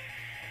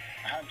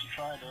 I had to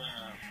try the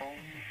phone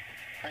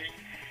thing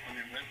on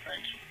your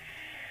webpage.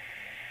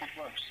 It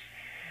works.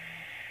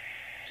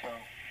 So,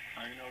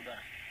 now you know that.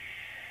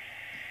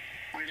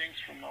 Greetings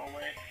from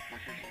Norway.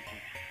 This is Lincoln.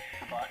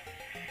 Goodbye.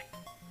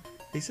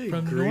 They say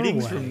From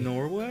greetings Norway. from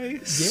Norway?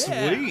 Yeah.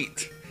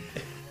 Sweet.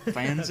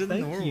 Fans in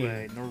Thank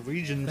Norway. you.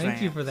 Norwegian Thank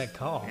fans. you for that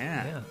call.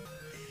 Yeah.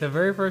 The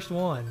very first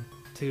one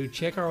to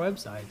check our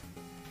website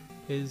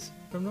is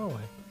from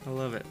Norway. I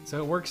love it. So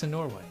it works in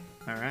Norway.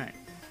 All right.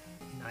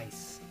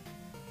 Nice.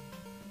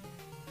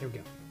 Here we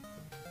go.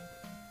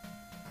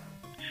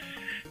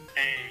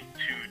 Hey,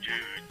 two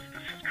dudes.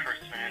 This is Chris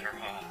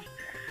Vanderhoff.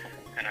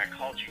 And I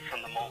called you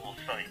from the mobile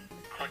site.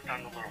 Clicked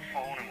on the little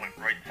phone and went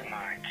right to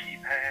my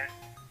keypad.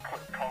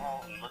 Click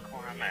call and look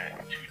where I'm at.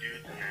 Two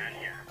dudes and an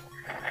here.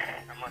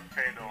 I must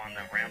say though, on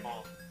the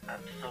Rambo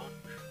episode,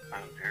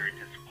 I'm very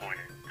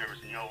disappointed. There was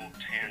no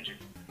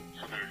tangent,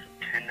 so there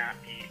cannot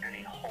be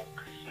any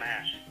Hulk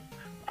smash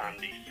on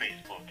the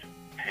Facebook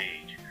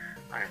page.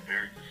 I am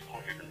very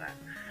disappointed in that.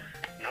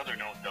 Another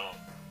note though,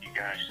 you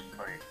guys should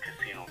play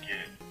Casino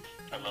Kid.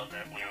 I love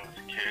that when I was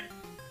a kid.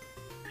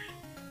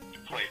 You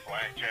play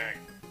blackjack,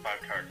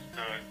 5-card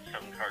stud,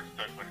 7-card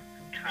stud, but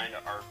kind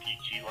of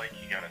RPG like.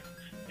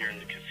 You're in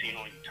the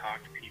casino, you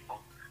talk to people,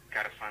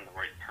 gotta find the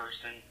right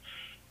person,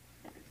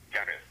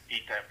 gotta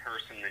beat that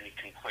person, then you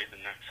can play the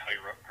next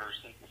higher up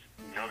person.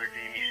 Another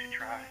game you should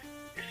try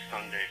is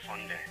Sunday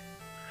Fun Day.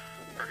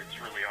 Heard it's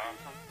really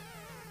awesome.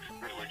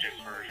 Religious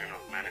version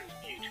of Menace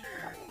Beach,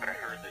 but I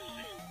heard this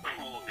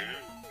cool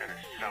dude that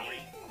is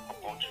selling a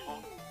bunch of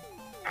them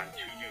on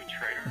Two Dude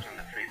Traders on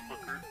the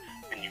Facebook group,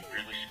 and you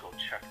really should go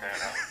check that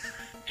out.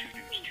 Two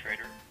Dudes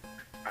Trader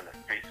on the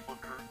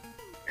Facebook group,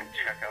 and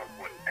check out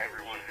what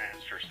everyone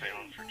has for sale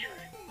and for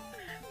trade.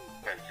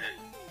 That's it.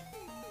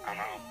 I'm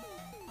out.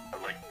 I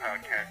like the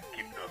podcast.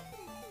 Keep it up.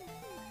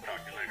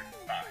 Talk to you later.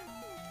 Bye.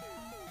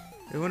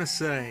 I want to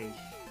say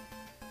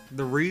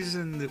the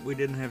reason that we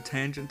didn't have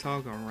Tangent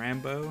Talk on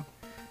Rambo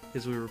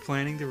is we were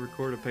planning to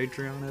record a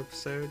Patreon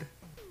episode,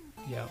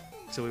 Yep.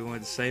 so we wanted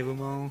to save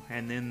them all,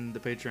 and then the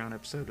Patreon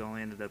episode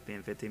only ended up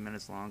being 15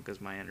 minutes long because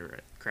my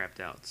internet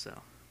crapped out, so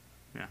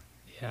yeah.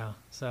 Yeah.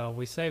 So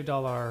we saved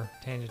all our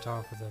tangent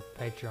talk for the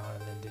Patreon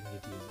and then didn't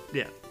get to use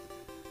it.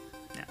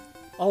 Yeah.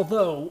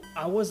 Although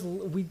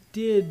we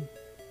did,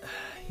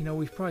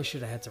 we probably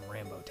should have had some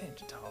Rambo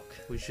tangent talk.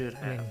 We should I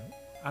have. mean,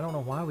 I don't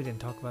know why we didn't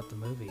talk about the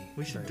movie.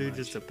 We should very do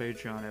just a much.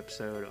 Patreon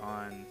episode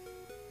on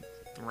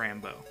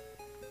Rambo.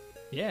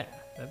 Yeah,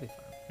 that'd be fun.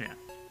 Yeah.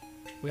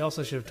 We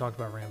also should have talked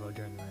about Rambo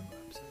during the Rambo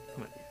episode.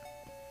 But,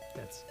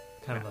 That's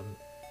kind of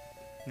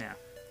yeah.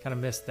 kind of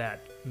missed that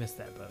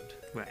boat.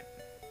 Right.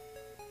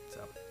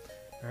 So,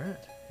 all right,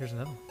 here's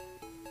another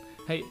one.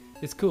 Hey,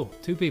 it's cool.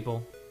 2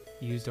 people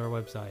used our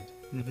website.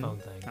 The Mhm. phone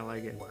thing. I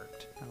like it.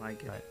 Worked. I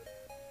like it. Right.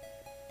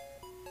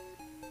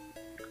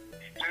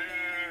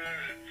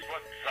 Dudes,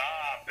 what's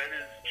up? It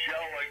is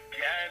Joe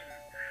again.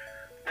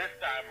 This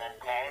time I'm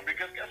calling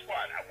because guess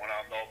what? I went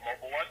on the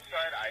mobile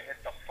website, I hit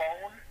the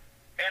phone,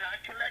 and I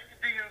connected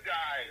to you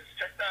guys.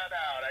 Check that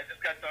out. I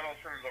just got done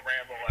listening to the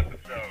Rambo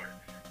episode.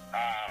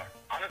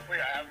 Honestly,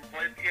 I haven't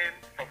played the game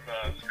from the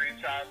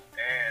screenshots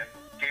and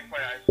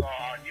saw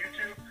on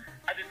YouTube,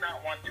 I did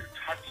not want to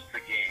touch the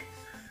game.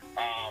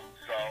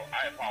 So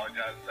I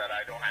apologize that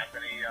I don't have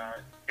any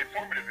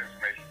informative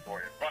information for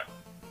you, but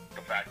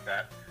the fact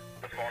that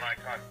the phone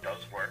icon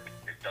does work,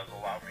 it does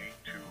allow me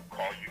to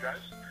call you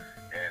guys,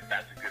 and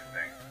that's a good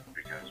thing,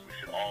 because we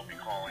should all be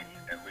calling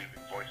and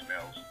leaving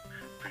voicemails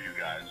for you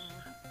guys.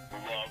 We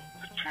love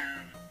the two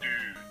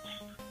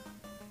dudes.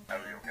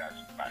 Have a good one, guys.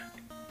 Bye.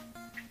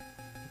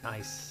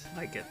 Nice.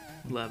 Like it.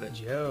 Love it.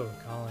 Joe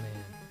calling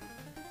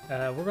in.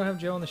 We're gonna have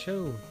Joe on the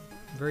show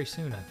very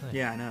soon, I think.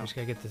 Yeah, I know. We just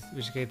gotta get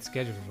the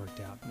schedules worked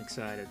out. I'm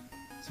excited.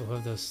 So we'll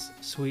have those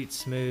sweet,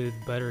 smooth,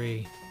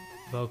 buttery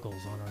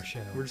vocals on our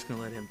show. We're just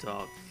gonna let him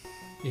talk.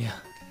 Yeah,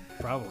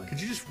 probably.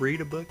 Could you just read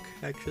a book,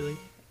 actually?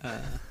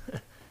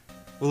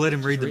 We'll let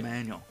him read the read-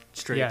 manual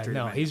straight Yeah, through.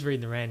 no, the manual. he's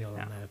reading the manual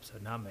Yeah. on that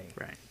episode, not me.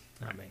 Right.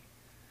 Not me.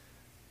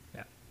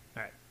 Yeah.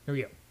 All right, here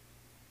we go.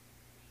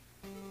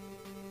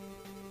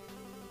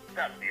 What's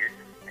up, dude?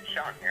 It's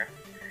Sean here.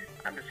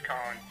 I'm just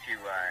calling to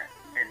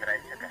say that I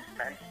took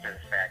offense to the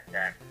fact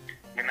that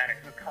no matter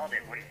who called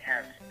it wouldn't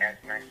have as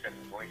nice of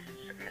a voice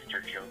as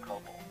Mr. Joe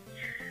Coble.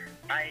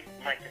 I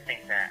like to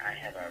think that I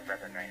have a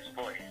rather nice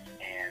voice,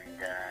 and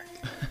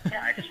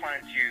yeah, I just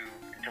wanted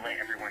to let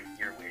everyone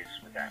hear ways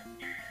with that.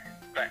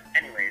 But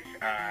anyways,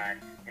 I'm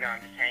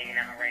just hanging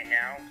out right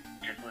now,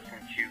 just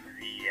listening to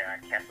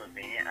the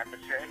Castlevania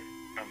episode.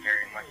 I'm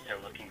very much so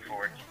looking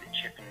forward to the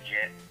Chip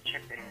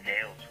and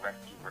Dale's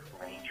Rescue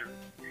Rangers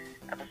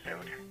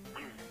episode.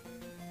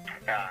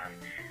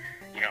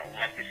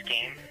 Love this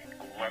game.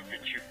 Love the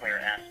two-player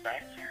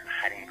aspect.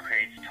 Hiding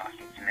crates,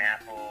 tossing some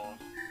apples.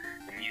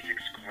 The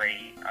music's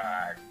great.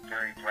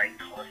 Very bright,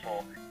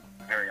 colorful.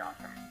 Very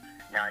awesome.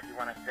 Now, I do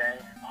want to say,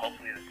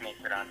 hopefully this makes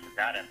it onto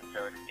that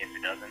episode. If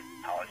it doesn't,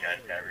 apologize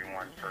to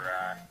everyone for,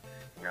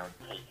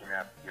 taking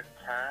up your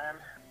time.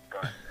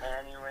 But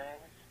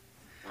anyways,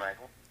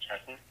 Michael,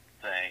 Justin,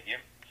 thank you.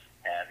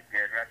 Have a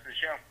good rest of the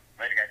show.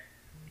 Later, guys.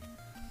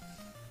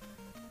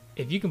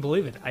 If you can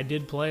believe it, I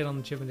did play it on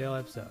the Chip and Dale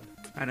episode.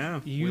 I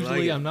know. We Usually,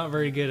 like it. I'm not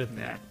very good at Yeah.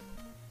 that,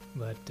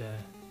 but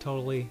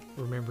totally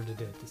remembered to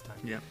do it this time.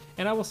 Yeah.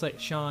 And I will say,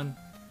 Sean,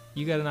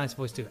 you got a nice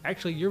voice too.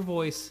 Actually, your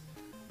voice,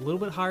 a little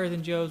bit higher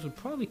than Joe's, would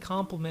probably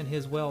complement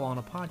his well on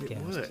a podcast.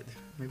 It would.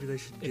 Maybe they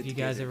should. If get you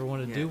guys together. ever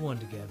want to Yeah. do one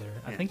together,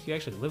 I Yeah. think you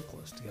actually live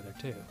close together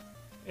too.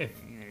 If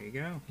There you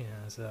go. yeah,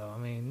 so I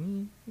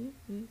mean,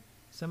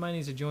 somebody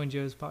needs to join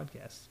Joe's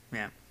podcast,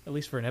 Yeah. at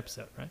least for an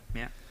episode, right?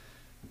 Yeah.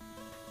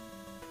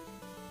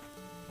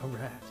 All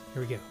right,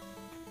 here we go.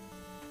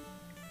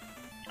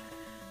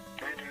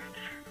 Hey dudes,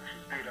 this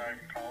is Dude I'm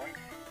calling.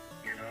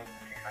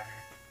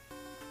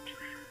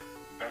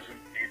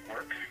 Doesn't need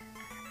work.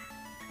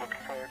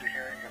 Looking forward to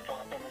hearing your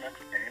thoughts on the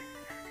next game.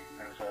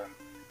 As a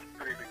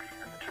pretty big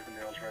fan of Chip and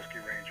Dale's Rescue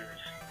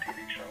Rangers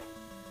TV show.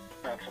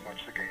 Not so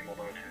much the game,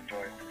 although I do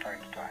enjoy it from time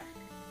to time.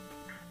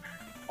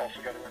 Also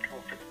got a retro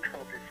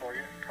trophy for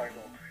you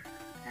titled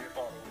You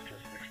Thought It Was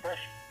Just an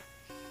Expression.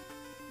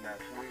 And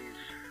that's Lou's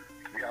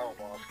the owl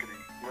boss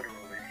getting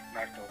literally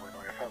knocked over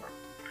by a feather.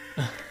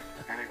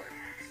 Anyway,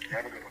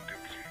 have a good one,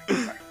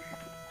 dudes. Bye.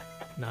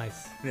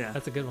 Nice. Yeah.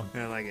 That's a good one.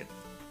 I like it.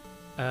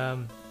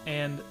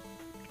 And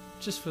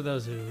just for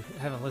those who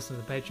haven't listened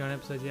to the Patreon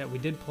episode yet, we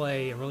did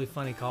play a really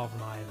funny call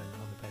from Ivan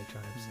on the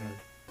Patreon episode.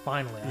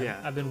 Finally,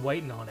 Yeah. I've been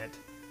waiting on it.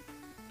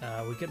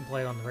 We couldn't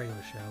play it on the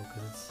regular show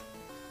because it's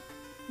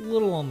a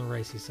little on the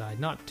racy side.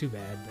 Not too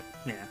bad,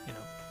 but Yeah.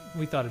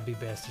 we thought it'd be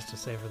best just to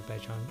save for the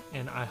Patreon.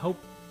 And I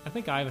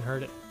think Ivan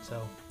heard it,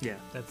 so Yeah.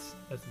 that's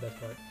the best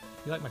part.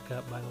 You like my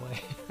cup, by the way?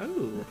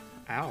 Oh,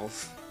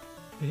 owls.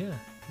 Yeah.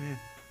 Yeah.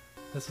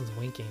 This one's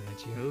winking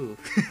at you. Ooh.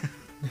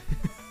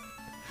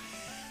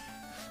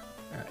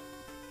 All right.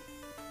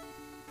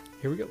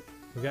 Here we go.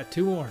 We got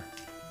two more.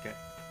 Okay.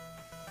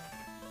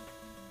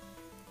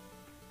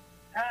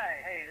 Hi,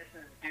 hey, this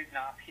is Dude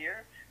Knopf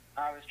here.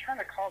 I was trying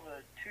to call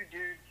the Two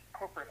Dudes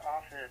corporate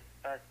office,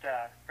 but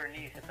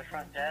Bernice at the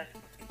front desk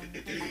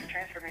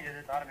transferred me to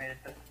this automated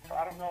system, so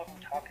I don't know if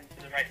I'm talking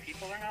to the right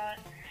people or not.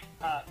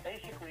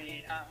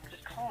 Basically, I'm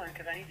just calling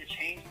because I need to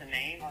change the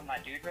name on my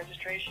dude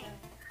registration.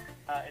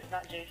 It's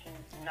not Jason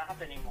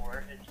Knopf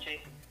anymore, it's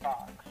Jason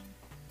Fox.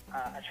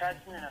 I tried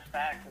sending a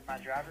fax with my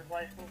driver's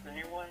license, the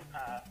new one,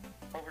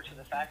 over to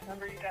the fax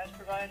number you guys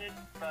provided,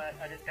 but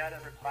I just got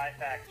a reply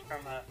fax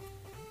from a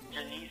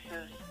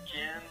Genesis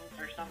Gems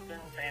or something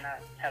saying I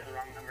had the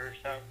wrong number.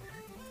 So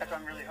that's why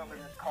I'm really hoping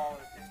this call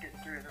is getting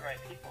through to the right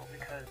people,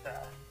 because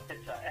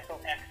it's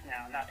FOX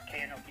now, not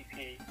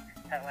KNOPP.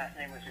 That last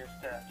name was just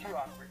too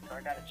awkward, so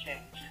I got it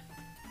changed.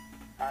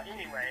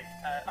 Anyway,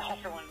 I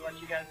also wanted to let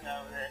you guys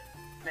know that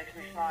it makes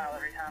me smile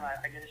every time I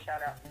get a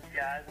shout out from you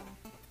guys.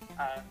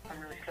 And I'm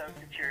really stoked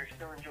that you're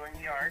still enjoying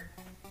the art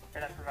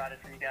that I provided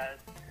for you guys.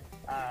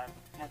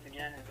 Once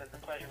again, it was a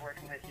pleasure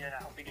working with you, and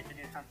I hope we get to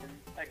do something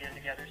again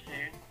together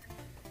soon.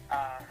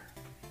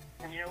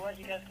 And you know what?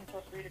 You guys can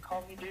feel free to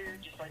call me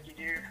Dude, just like you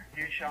do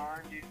Dude Sean,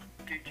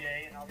 Dude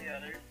Jay, and all the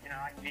others.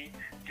 I can be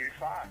Dude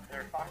Fox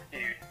or Fox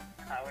Dude,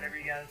 whatever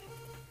you guys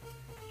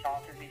saw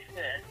to be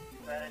fit.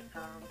 But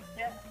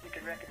yeah, if you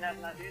could recognize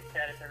my dude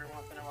status every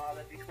once in a while,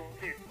 that'd be cool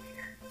too.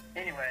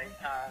 Anyway,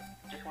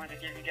 just wanted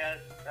to give you guys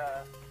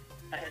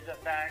a heads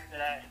up back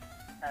that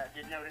I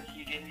did notice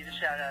you gave me the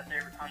shout out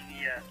there on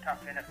the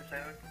Top Gun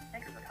episode. I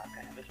think it was a Top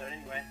Gun episode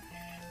anyway.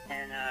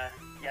 And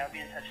yeah, I'll be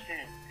in touch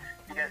soon.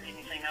 If you guys need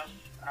anything else,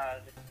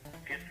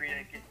 feel free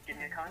to give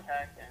me a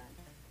contact and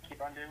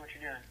keep on doing what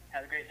you're doing.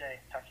 Have a great day.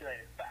 Talk to you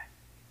later. Bye.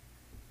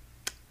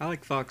 I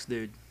like Fox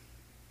Dude.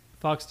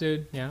 Fox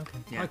Dude, yeah, okay.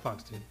 Yeah. I like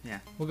Fox Dude. Yeah.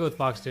 We'll go with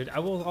Fox Dude. I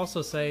will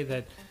also say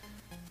that,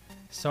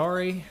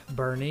 sorry,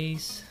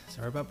 Bernice.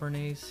 Sorry about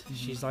Bernice.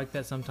 She's like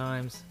that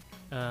sometimes.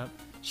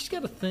 She's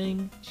got a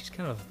thing. She's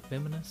kind of a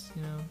feminist,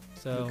 you know.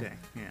 So, Okay.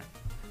 Yeah.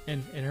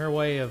 and her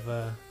way of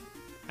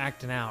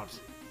acting out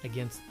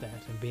against that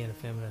and being a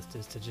feminist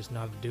is to just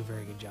not do a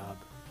very good job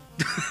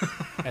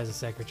as a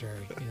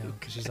secretary, you know,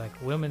 because she's like,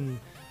 women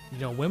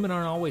aren't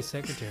always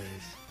secretaries.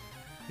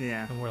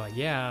 Yeah. And we're like,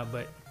 yeah,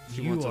 but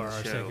She you wants on are the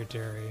our show.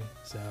 secretary,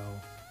 so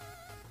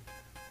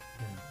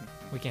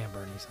we can't have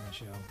Bernice on the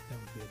show. That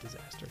would be a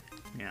disaster.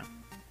 Yeah.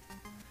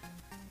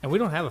 And we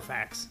don't have a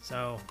fax,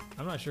 so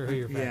I'm not sure who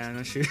your fax Yeah, I'm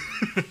not sure.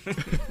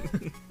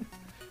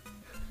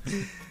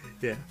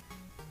 Yeah.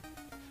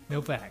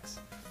 No fax.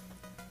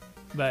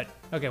 But,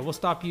 okay, we'll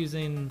stop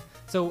using...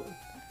 So,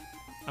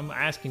 I'm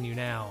asking you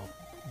now,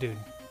 dude,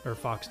 or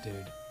Fox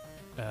Dude,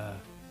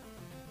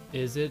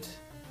 is it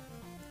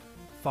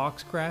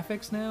Fox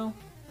Graphics now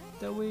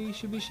that we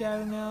should be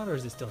shouting out, or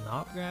is it still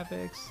not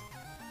Graphics?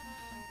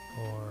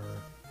 Or...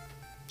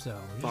 So, you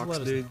just Fox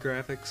let us Dude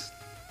graphics.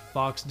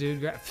 Fox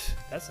Dude Graphics.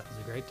 That sounds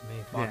great to me.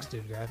 Fox Yeah.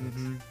 Dude Graphics.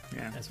 Mm-hmm.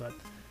 Yeah.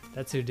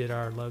 That's who did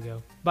our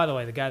logo. By the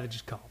way, the guy that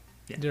just called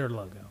Yeah. did our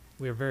logo.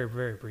 We are very,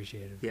 very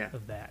appreciative Yeah.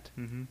 of that.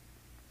 Mm-hmm.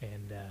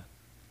 And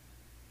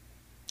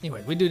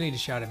anyway, we do need to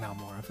shout him out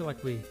more. I feel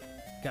like we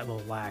got a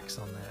little lax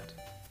on that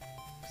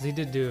because he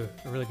did do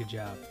a really good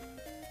job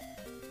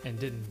and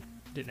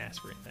didn't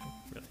ask for anything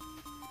really.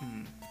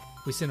 Mm.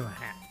 We sent him a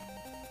hat.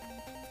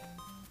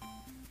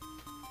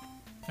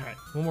 All right,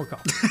 one more call.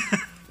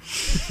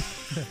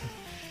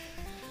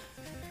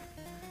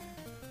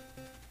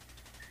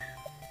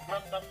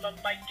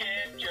 Mike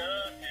and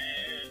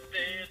Justice,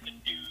 there's the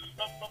dude.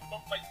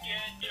 Mike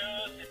and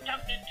Justice,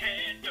 talk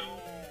Nintendo.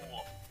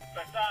 So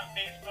I saw on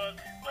Facebook.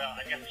 Well,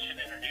 I guess I should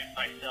introduce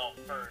myself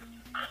first.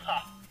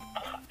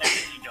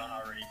 If you don't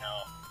already know,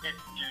 it's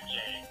Dude J,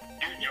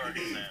 Dude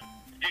Jorgensen,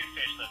 Dude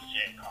Fishless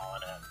J, call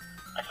it in.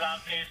 I saw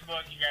on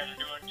Facebook you guys are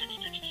doing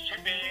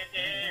Trivia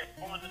Day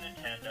for the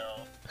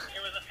Nintendo.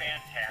 It was a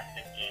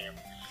fantastic game,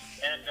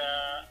 and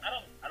I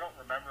don't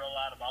remember a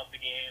lot about the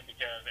game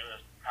because it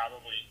was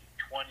probably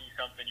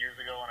 20-something years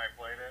ago when I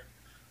played it.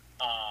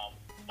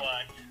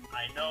 But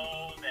I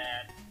know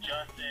that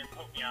Justin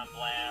put me on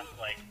blast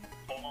like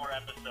 4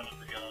 episodes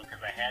ago because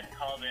I hadn't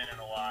called in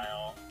a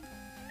while.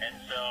 And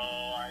so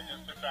I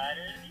just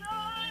decided,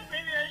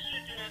 maybe I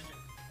should just,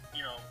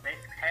 make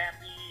him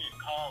happy and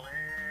call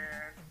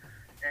in.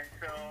 And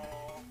so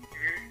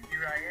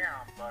here I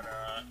am. But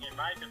in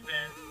my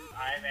defense,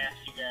 I've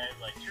asked you guys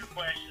like 2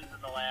 questions in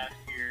the last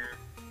year.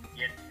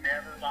 You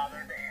never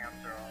bothered to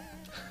answer them.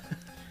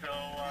 So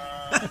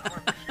I want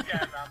to put you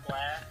guys on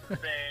blast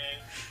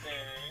and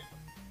say,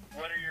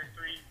 what are your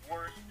 3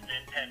 worst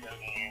Nintendo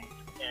games?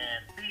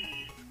 And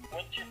B,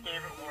 what's your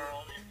favorite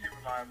world in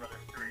Super Mario Bros.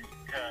 3?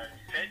 Because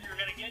you said you were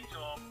going to get to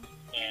them,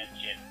 and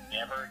you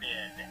never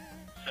did.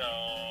 So,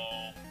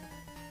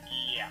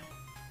 yeah.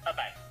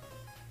 Bye-bye.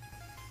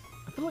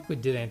 I feel like we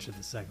did answer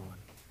the second one.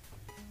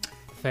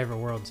 Favorite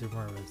world in Super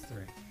Mario Bros.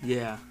 3.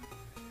 Yeah.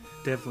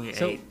 Definitely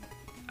So- 8.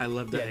 I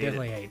love that. Yeah,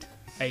 definitely 8.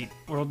 8.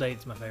 World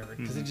 8's my favorite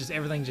because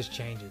everything just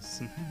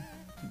changes.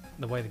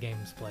 The way the game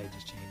is played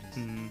just changes.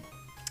 Mm-hmm.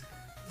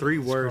 3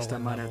 worst, I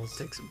Scrolling might levels. have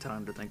to take some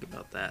time to think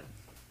about that.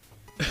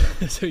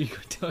 So you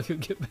could tell you'll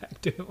get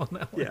back to him on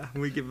that one. Yeah,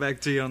 we get back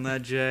to you on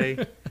that,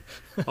 Jay.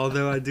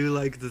 Although I do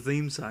like the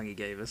theme song he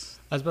gave us.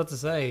 I was about to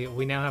say,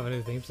 we now have a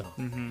new theme song.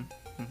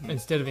 Mm-hmm.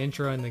 Instead of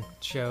introing the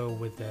show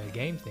with the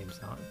game theme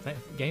song,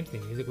 game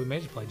theme music, we may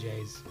just play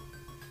Jay's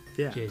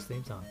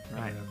theme song. Right.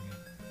 Over and over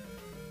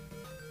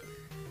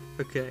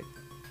Okay. again.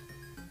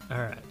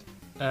 All right.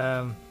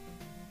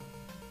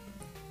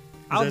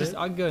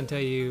 I'll go and tell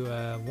you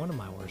one of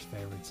my worst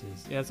favorites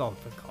is that's all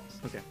for the calls.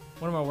 Okay.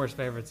 One of my worst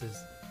favorites is,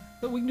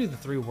 but we can do the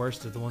 3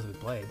 worst of the ones we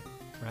played,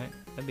 right?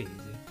 That'd be easy.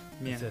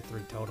 Yeah. It's the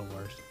 3 total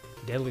worst.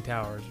 Deadly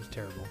Towers was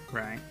terrible.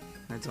 Right.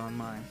 That's on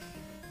mine.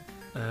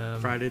 Friday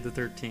Friday the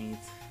 13th.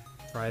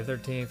 the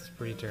 13th is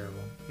pretty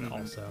terrible. Mhm.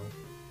 Also,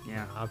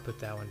 Yeah. I'll put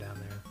that one down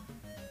there.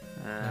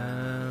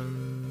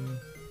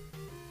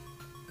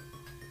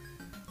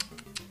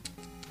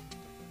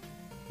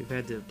 We've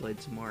had to have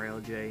played some more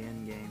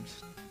LJN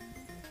games.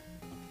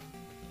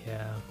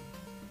 Yeah.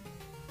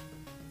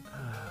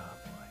 Oh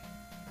boy.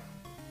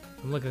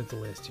 I'm looking at the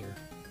list here.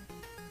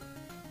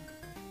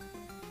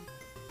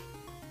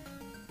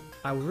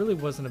 I really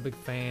wasn't a big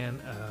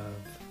fan of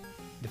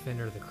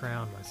Defender of the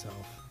Crown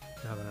myself,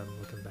 now that I'm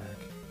looking back.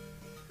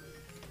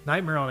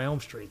 Nightmare on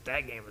Elm Street,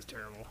 that game was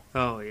terrible.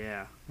 Oh,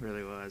 yeah.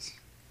 Really was.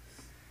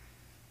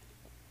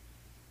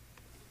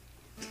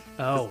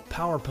 Oh,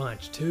 Power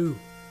Punch 2.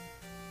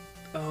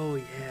 Oh,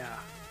 yeah.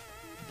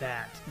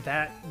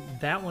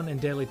 That one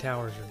and Deadly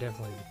Towers are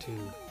definitely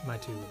my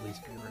two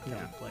least favorite that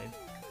I've played.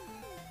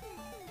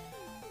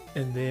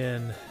 And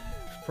then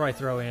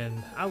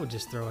I would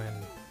just throw in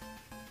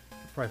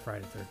probably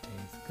Friday the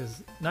 13th,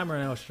 because Nightmare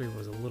on Elm Street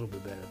was a little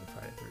bit better than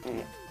Friday the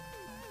 13th.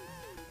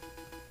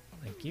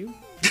 Thank you.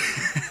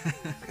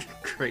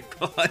 Great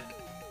pod.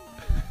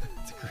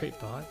 It's a great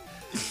pod.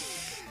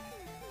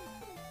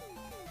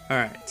 All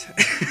right.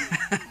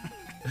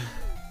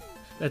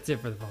 That's it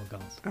for the phone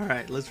calls. All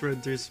right, let's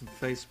run through some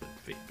Facebook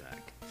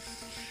feedback.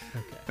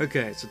 Okay.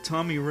 Okay, so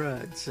Tommy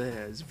Rudd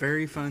says,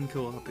 very fun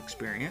co-op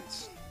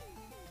experience.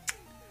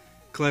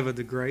 Cleva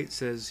the Great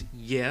says,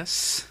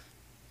 yes.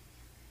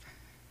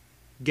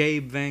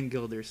 Gabe Van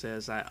Gilder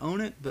says, I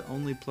own it, but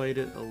only played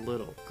it a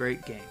little.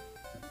 Great game.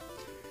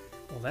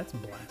 Well, that's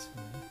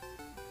blasphemy.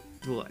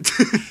 What?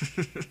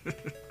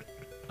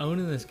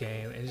 Owning this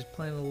game and just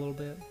playing a little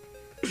bit.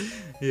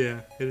 Yeah,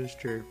 it is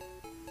true.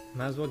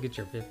 Might as well get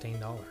your $15.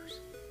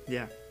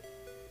 Yeah.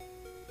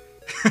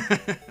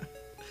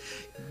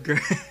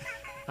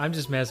 I'm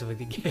just messing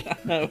with you, Gabe.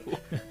 No.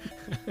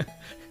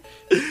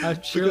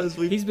 I'm sure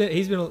he's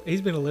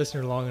been a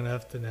listener long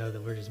enough to know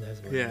that we're just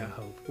messing with him. I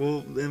hope. Well,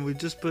 and we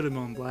just put him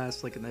on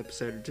blast like an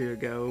episode or two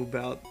ago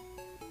about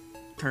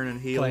turning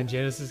heel. Playing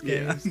Genesis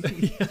games. Yeah.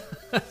 Yeah,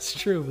 that's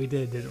true. We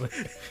did, didn't we?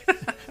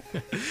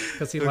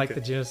 Because he liked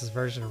the Genesis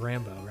version of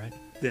Rambo, right?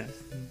 Yeah.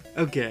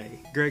 Okay.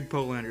 Greg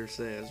Polander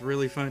says,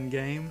 really fun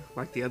game,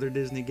 like the other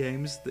Disney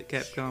games that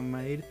Capcom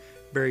made.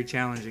 Very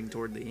challenging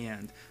toward the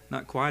end.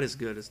 Not quite as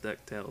good as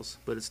DuckTales,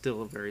 but it's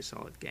still a very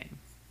solid game.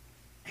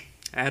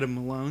 Adam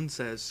Malone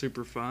says,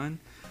 super fun.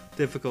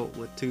 Difficult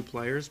with 2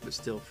 players, but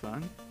still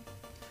fun.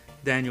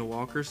 Daniel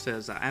Walker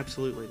says, I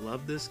absolutely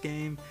love this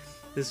game.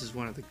 This is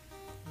one of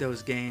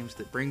those games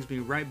that brings me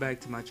right back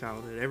to my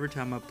childhood every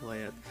time I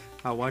play it.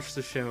 I watch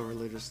the show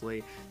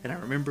religiously, and I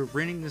remember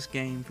renting this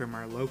game from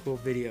our local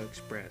Video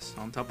Express.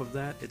 On top of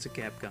that, it's a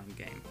Capcom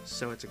game,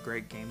 so it's a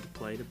great game to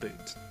play to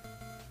boot.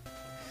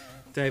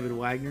 David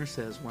Wagner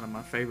says, one of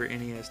my favorite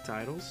NES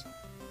titles.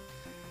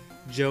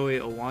 Joey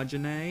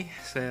Owajane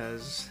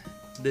says,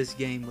 this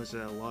game was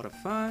a lot of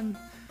fun.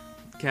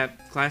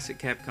 Classic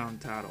Capcom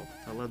title.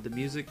 I love the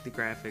music, the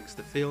graphics,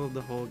 the feel of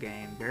the whole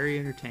game. Very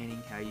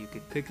entertaining how you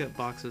could pick up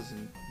boxes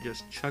and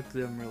just chuck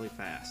them really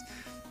fast.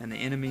 And the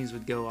enemies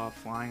would go off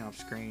flying off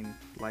screen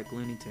like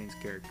Looney Tunes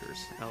characters.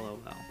 LOL.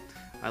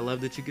 I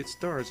love that you get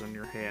stars on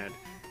your head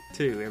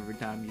too every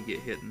time you get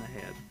hit in the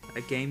head.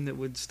 A game that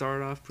would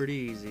start off pretty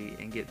easy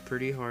and get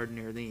pretty hard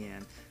near the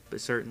end,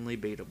 but certainly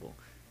beatable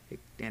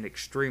and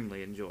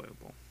extremely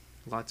enjoyable.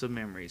 Lots of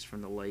memories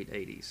from the late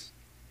 80s.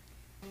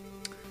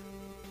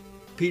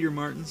 Peter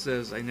Martin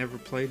says, I never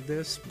played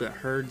this, but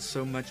heard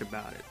so much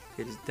about it.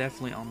 It is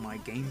definitely on my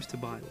games to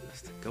buy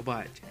list. Go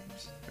buy it,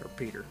 James. Or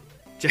Peter.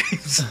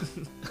 James.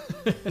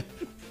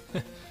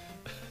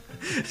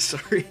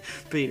 Sorry,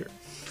 Peter.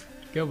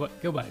 Go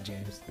buy it,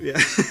 James. Yeah.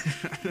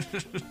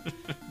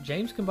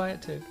 James can buy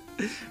it too.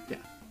 Yeah.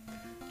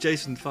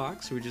 Jason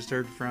Fox, who we just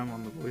heard from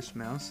on the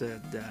voicemail,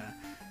 said,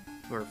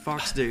 or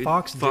Fox Dude.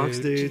 Fox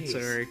Dude,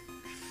 sorry.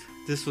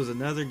 This was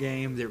another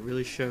game that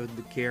really showed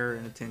the care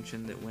and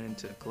attention that went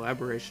into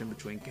collaboration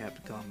between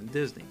Capcom and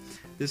Disney.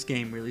 This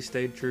game really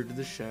stayed true to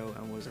the show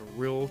and was a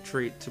real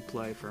treat to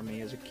play for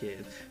me as a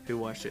kid who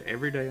watched it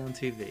every day on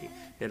TV.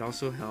 It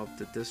also helped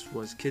that this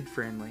was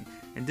kid-friendly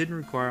and didn't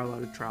require a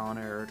lot of trial and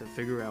error to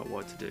figure out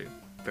what to do.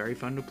 Very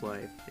fun to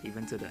play,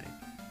 even today.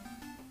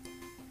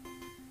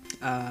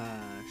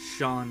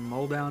 Sean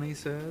Muldowney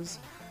says,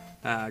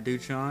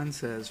 Dude Sean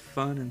says,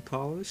 fun and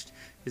polished.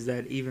 Is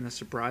that even a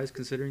surprise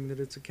considering that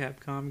it's a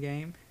Capcom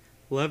game?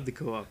 Love the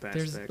co-op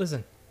aspect.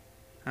 Listen.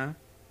 Huh?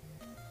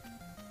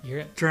 You're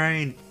it.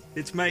 Train.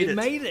 It made it.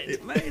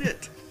 It made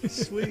it.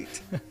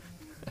 Sweet.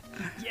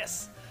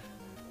 Yes.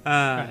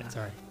 Right,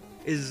 sorry.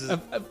 Is I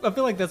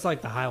feel like that's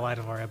like the highlight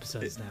of our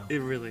episodes now. It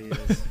really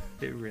is.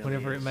 It really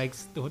whenever is.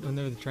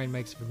 Whenever the train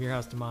makes it from your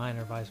house to mine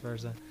or vice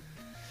versa.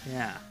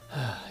 Yeah.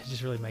 It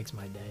just really makes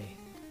my day.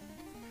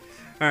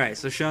 Alright,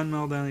 so Sean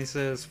Muldowney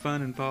says,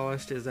 fun and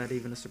polished. Is that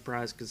even a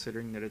surprise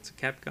considering that it's a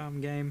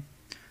Capcom game?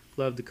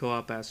 Love the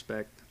co-op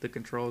aspect. The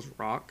controls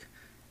rock.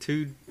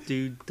 2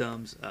 dude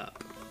thumbs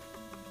up.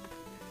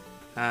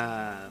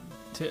 I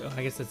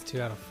guess that's 2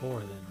 out of 4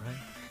 then, right?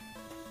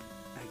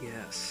 I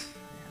guess.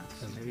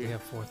 Yeah, Because maybe we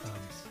have 4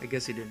 thumbs. I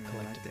guess he didn't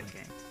really like that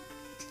Collectively. game.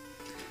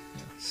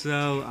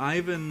 So,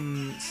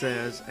 Ivan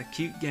says, a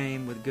cute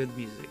game with good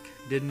music.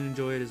 Didn't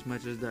enjoy it as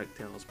much as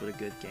DuckTales, but a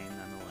good game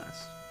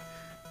nonetheless.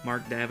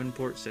 Mark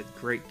Davenport said,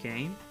 great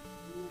game.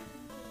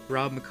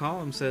 Rob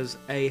McCollum says,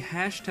 a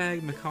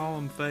hashtag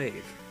McCollum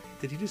fave.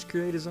 Did he just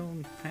create his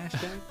own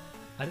hashtag?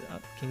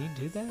 Can you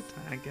do that?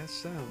 I guess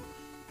so.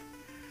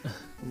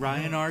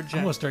 Ryan R. I'm Jackson.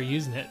 going to start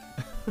using it.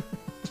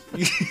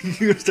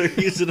 You're going to start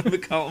using a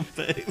McCollum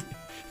fave.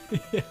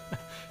 Yeah.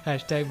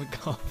 Hashtag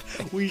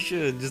McCollum. We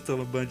should, just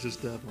on a bunch of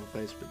stuff on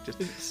Facebook.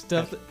 Just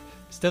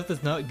Stuff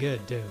that's not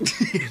good, too.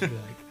 Just be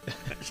like,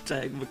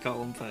 hashtag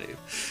McCollum fave.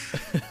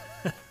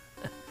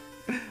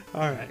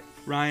 All right.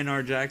 Ryan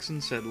R. Jackson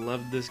said,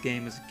 loved this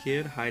game as a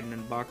kid. Hiding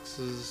in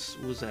boxes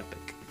was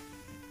epic.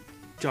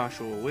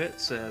 Joshua Witt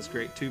says,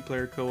 great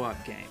 2-player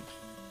co-op game.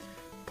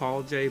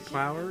 Paul J.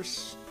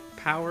 Powers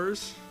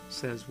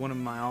says, one of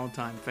my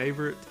all-time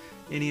favorite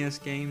NES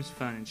games,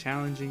 fun and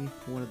challenging.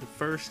 One of the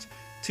first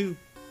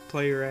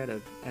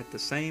 2-player at the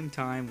same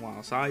time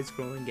while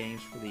side-scrolling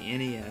games for the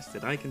NES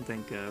that I can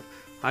think of.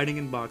 Hiding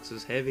in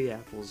boxes, heavy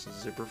apples,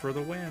 zipper for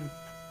the win.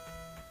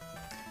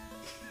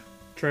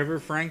 Trevor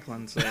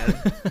Franklin said,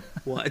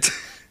 what?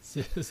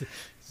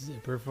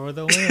 Zipper for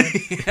the win.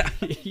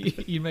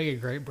 You'd make a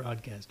great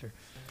broadcaster.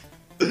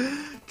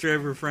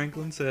 Trevor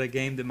Franklin said, a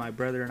game that my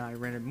brother and I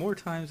rented more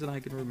times than I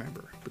can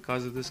remember.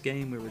 Because of this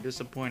game, we were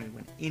disappointed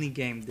when any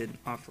game didn't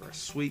offer a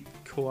sweet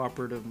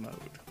cooperative mode.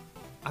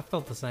 I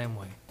felt the same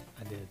way.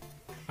 I did.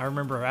 I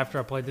remember after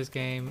I played this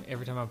game,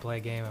 every time I play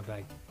a game, I'd be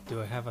like,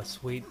 do I have a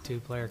sweet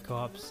 2-player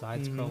co-op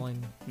side-scrolling?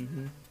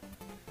 Mm-hmm.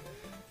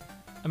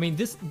 I mean,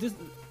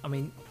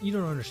 you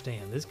don't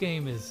understand. This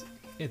game is,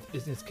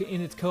 it's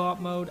in its co-op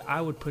mode, I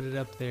would put it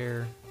up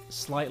there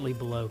slightly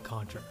below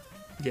Contra.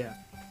 Yeah.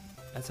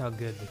 That's how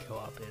good the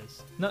co-op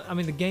is.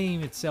 The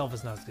game itself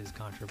is not as good as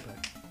Contra,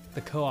 but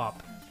the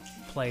co-op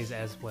plays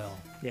as well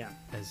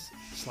as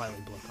slightly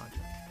below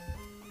Contra.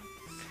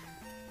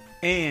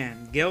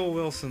 And Gail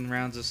Wilson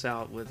rounds us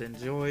out with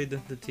enjoyed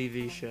the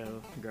TV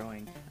show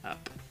growing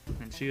up.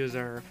 And she was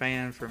our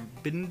fan from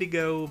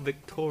Bendigo,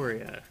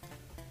 Victoria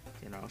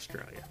in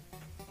Australia.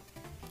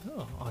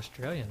 Oh,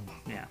 Australian.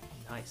 Yeah.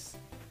 Nice.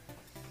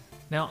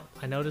 Now,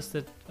 I noticed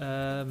that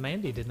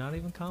Mandy did not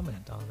even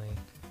comment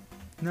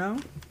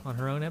on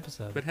her own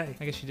episode. But hey.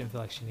 I guess she didn't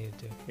feel like she needed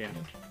to. Yeah.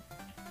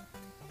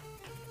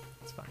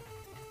 It's fine.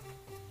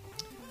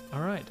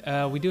 All right.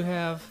 We do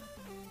have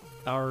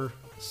our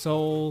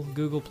sole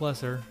Google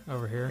Pluser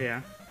over here.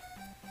 Yeah.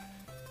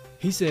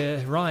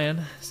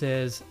 Ryan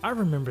says, I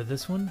remember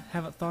this one.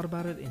 Haven't thought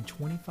about it in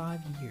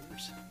 25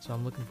 years. So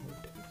I'm looking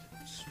forward to it.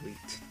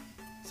 Sweet.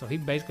 So he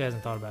basically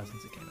hasn't thought about it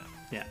since it came out.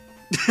 Yeah.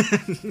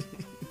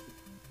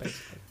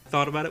 Basically.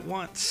 Thought about it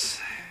once.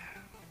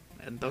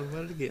 And thought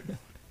about it again.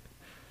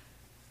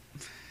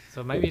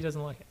 So maybe he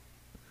doesn't like it.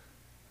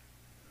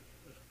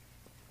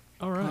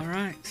 All right. All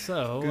right.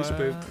 So Goose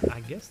poop. I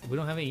guess we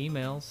don't have any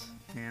emails.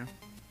 Yeah.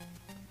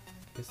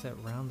 I guess that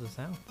rounds us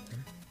out.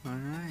 All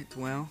right.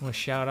 Well. I want to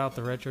shout out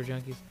the Retro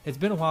Junkies. It's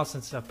been a while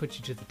since I put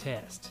you to the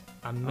test.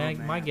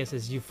 My guess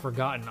is you've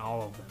forgotten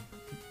all of them.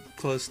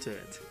 Close to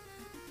it.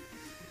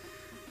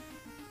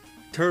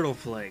 Turtle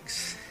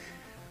Flakes.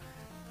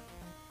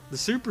 The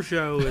Super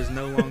Show is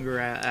no longer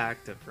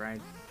active, right?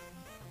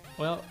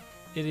 Well,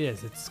 it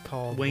is. It's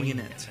called Winging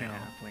It It. now. Yeah,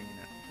 Winging It.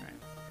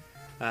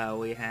 Right.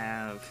 We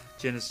have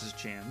Genesis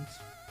Gems.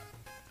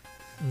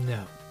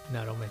 No,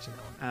 don't mention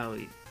that one. Oh,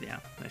 yeah,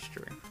 that's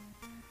true.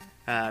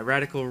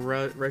 Radical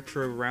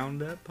Retro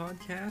Roundup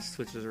podcast,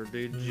 which is our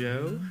dude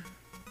Joe.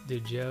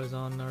 Dude Joe's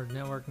on our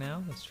network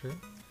now. That's true.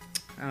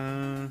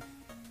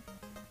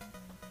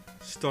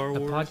 Star A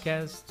Wars.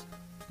 podcast.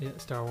 Yeah,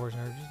 Star Wars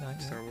Nerds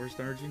Unite. Star Wars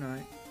Nerds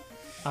Unite.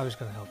 I was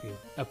going to help you.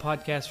 A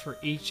podcast for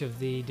each of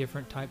the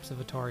different types of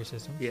Atari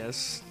systems.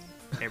 Yes.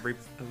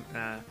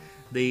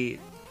 The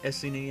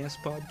SNES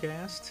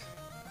podcast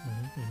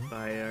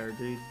by our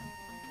dude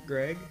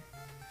Greg.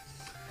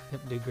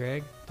 Yep, dude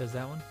Greg does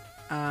that one.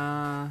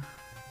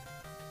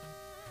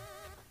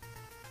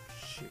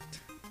 Shoot.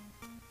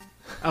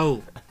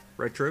 Oh,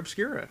 Retro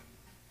Obscura.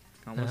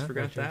 Almost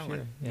forgot Retro that Obscura.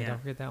 one. Yeah, don't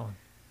forget that one.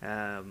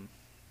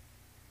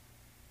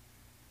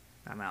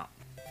 I'm out.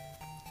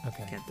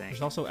 Okay. Can't think.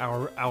 There's also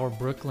our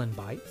Brooklyn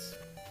Bites,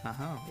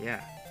 Yeah.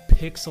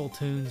 Pixel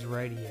Tunes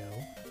Radio,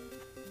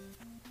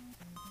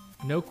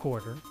 No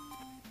Quarter,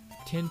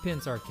 10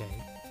 Pence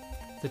Arcade,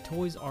 the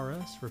Toys R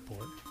Us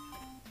Report,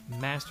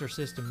 Master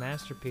System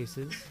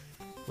Masterpieces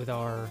with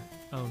our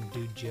own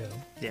dude Joe.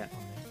 Yeah. On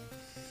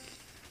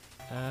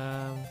there.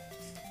 I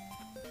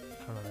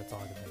don't know. That's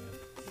all I can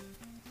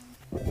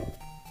think of.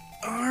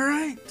 All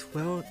right.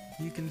 Well,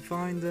 you can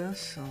find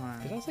us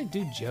on. Did I say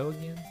dude Joe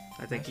again?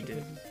 I think you did.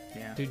 Masterpieces?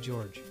 Yeah. Dude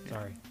George.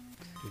 Sorry.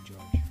 Dude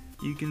George.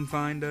 You can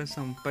find us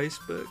on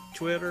Facebook,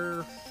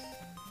 Twitter,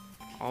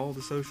 all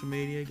the social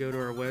media. Go to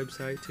our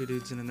website,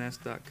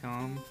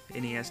 twodudesandannest.com,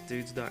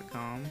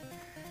 nesdudes.com,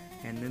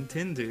 and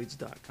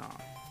nintendudes.com.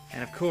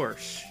 And of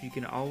course, you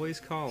can always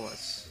call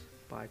us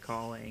by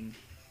calling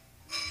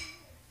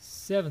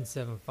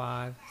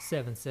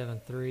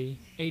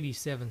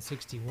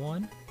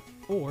 775-773-8761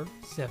 or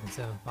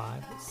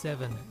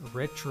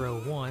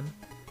 775-7retro1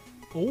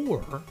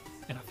 or,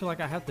 and I feel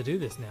like I have to do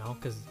this now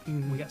because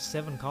we got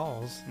 7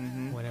 calls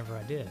whenever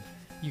I did.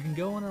 You can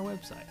go on our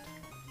website,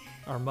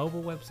 our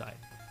mobile website,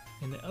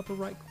 in the upper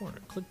right corner,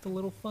 click the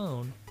little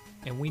phone,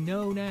 and we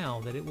know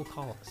now that it will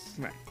call us.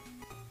 Right.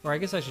 Or I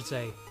guess I should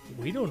say,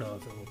 we don't know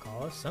if it will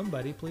call us.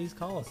 Somebody please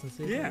call us and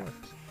see if it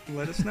works.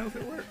 Let us know if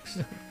it works.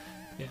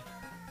 Yeah.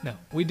 No,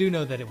 we do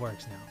know that it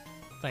works now,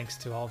 thanks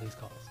to all these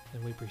calls,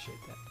 and we appreciate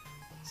that.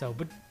 So,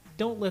 but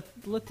don't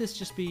let this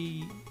just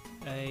be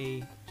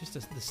the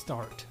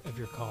start of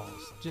your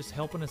calls. Just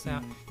helping us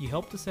out. You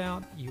helped us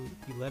out. You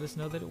let us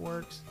know that it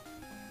works.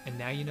 And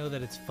now you know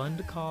that it's fun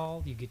to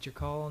call. You get your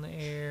call on the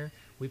air.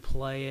 We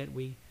play it.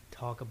 We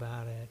talk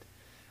about it.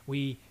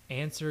 We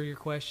answer your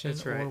question,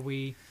 That's right. or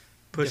we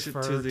Push it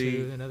defer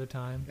to another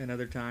time.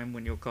 another time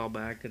when you'll call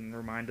back and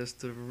remind us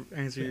to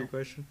answer your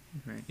question.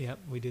 Right. Yep,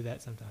 we do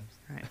that sometimes.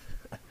 Right.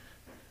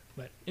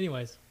 But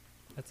anyways,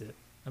 that's it.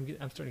 I'm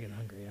starting to get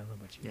hungry. I don't know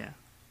about you. Yeah.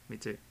 Me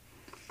too.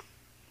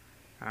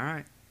 All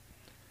right.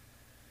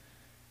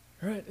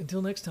 All right.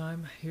 Until next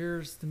time,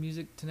 here's the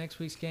music to next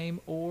week's game,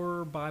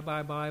 or Bye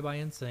Bye Bye by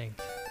NSYNC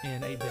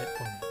in 8-bit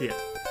format. Yeah.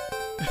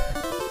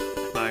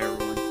 Bye,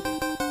 everyone.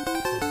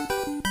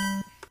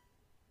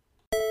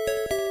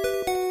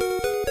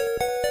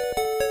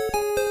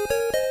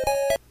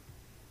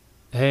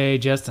 Hey,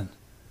 Justin.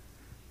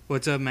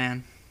 What's up,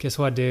 man? Guess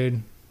what,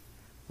 dude?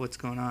 What's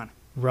going on?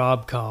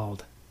 Rob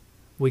called.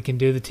 We can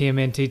do the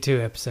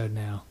TMNT2 episode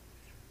now.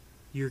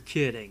 You're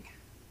kidding.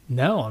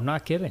 No, I'm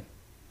not kidding.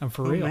 I'm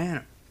for real. Oh,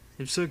 man.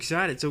 I'm so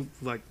excited. So,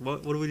 like,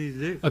 what do we need to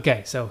do?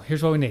 Okay, so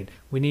here's what we need.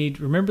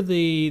 Remember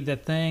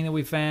that thing that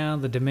we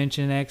found, the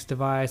Dimension X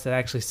device that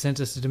actually sent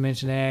us to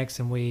Dimension X,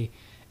 and we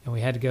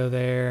had to go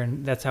there,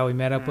 and that's how we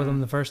met up with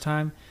them the first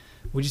time.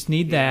 We just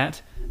need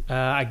that.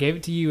 I gave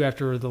it to you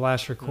after the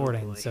last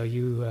recording, boy. so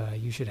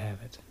you should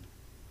have it.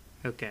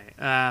 Okay.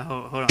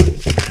 Hold on.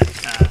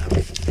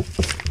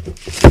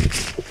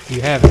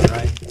 You have it,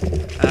 right?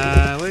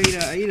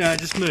 Well, I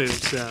just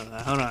moved, so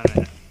hold on a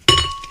minute.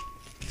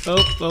 Oh,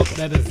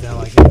 that doesn't sound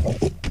like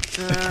it.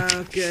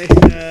 Okay.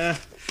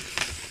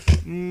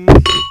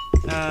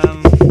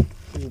 Oh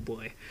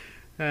boy.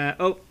 There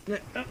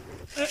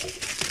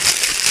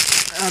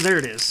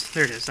it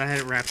is. I had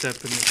it wrapped up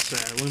in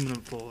this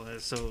aluminum foil,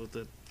 so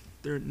that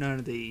none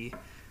of the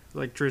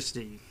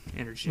electricity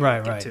energy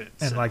Right. get to it.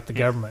 And so, like the yeah.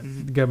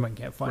 government, the government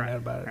can't find Right, out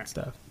about it right. and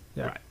stuff.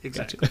 Yeah, Right,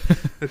 exactly.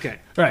 Gotcha. Okay.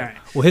 All right,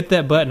 we'll hit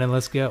that button and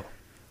let's go.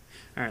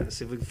 All right. Let's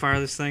see if we can fire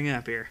this thing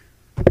up here.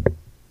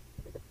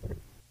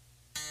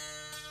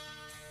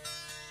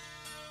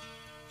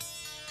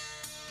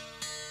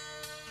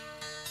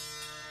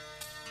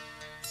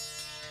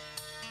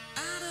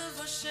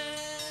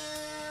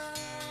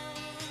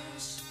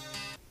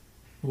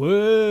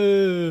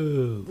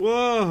 Whoa!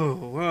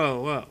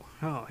 Whoa!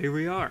 Oh, here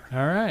we are.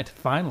 All right,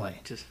 finally.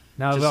 Just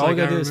Now just all like we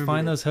gotta I do is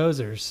find remembered those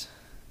hosers.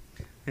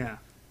 Yeah.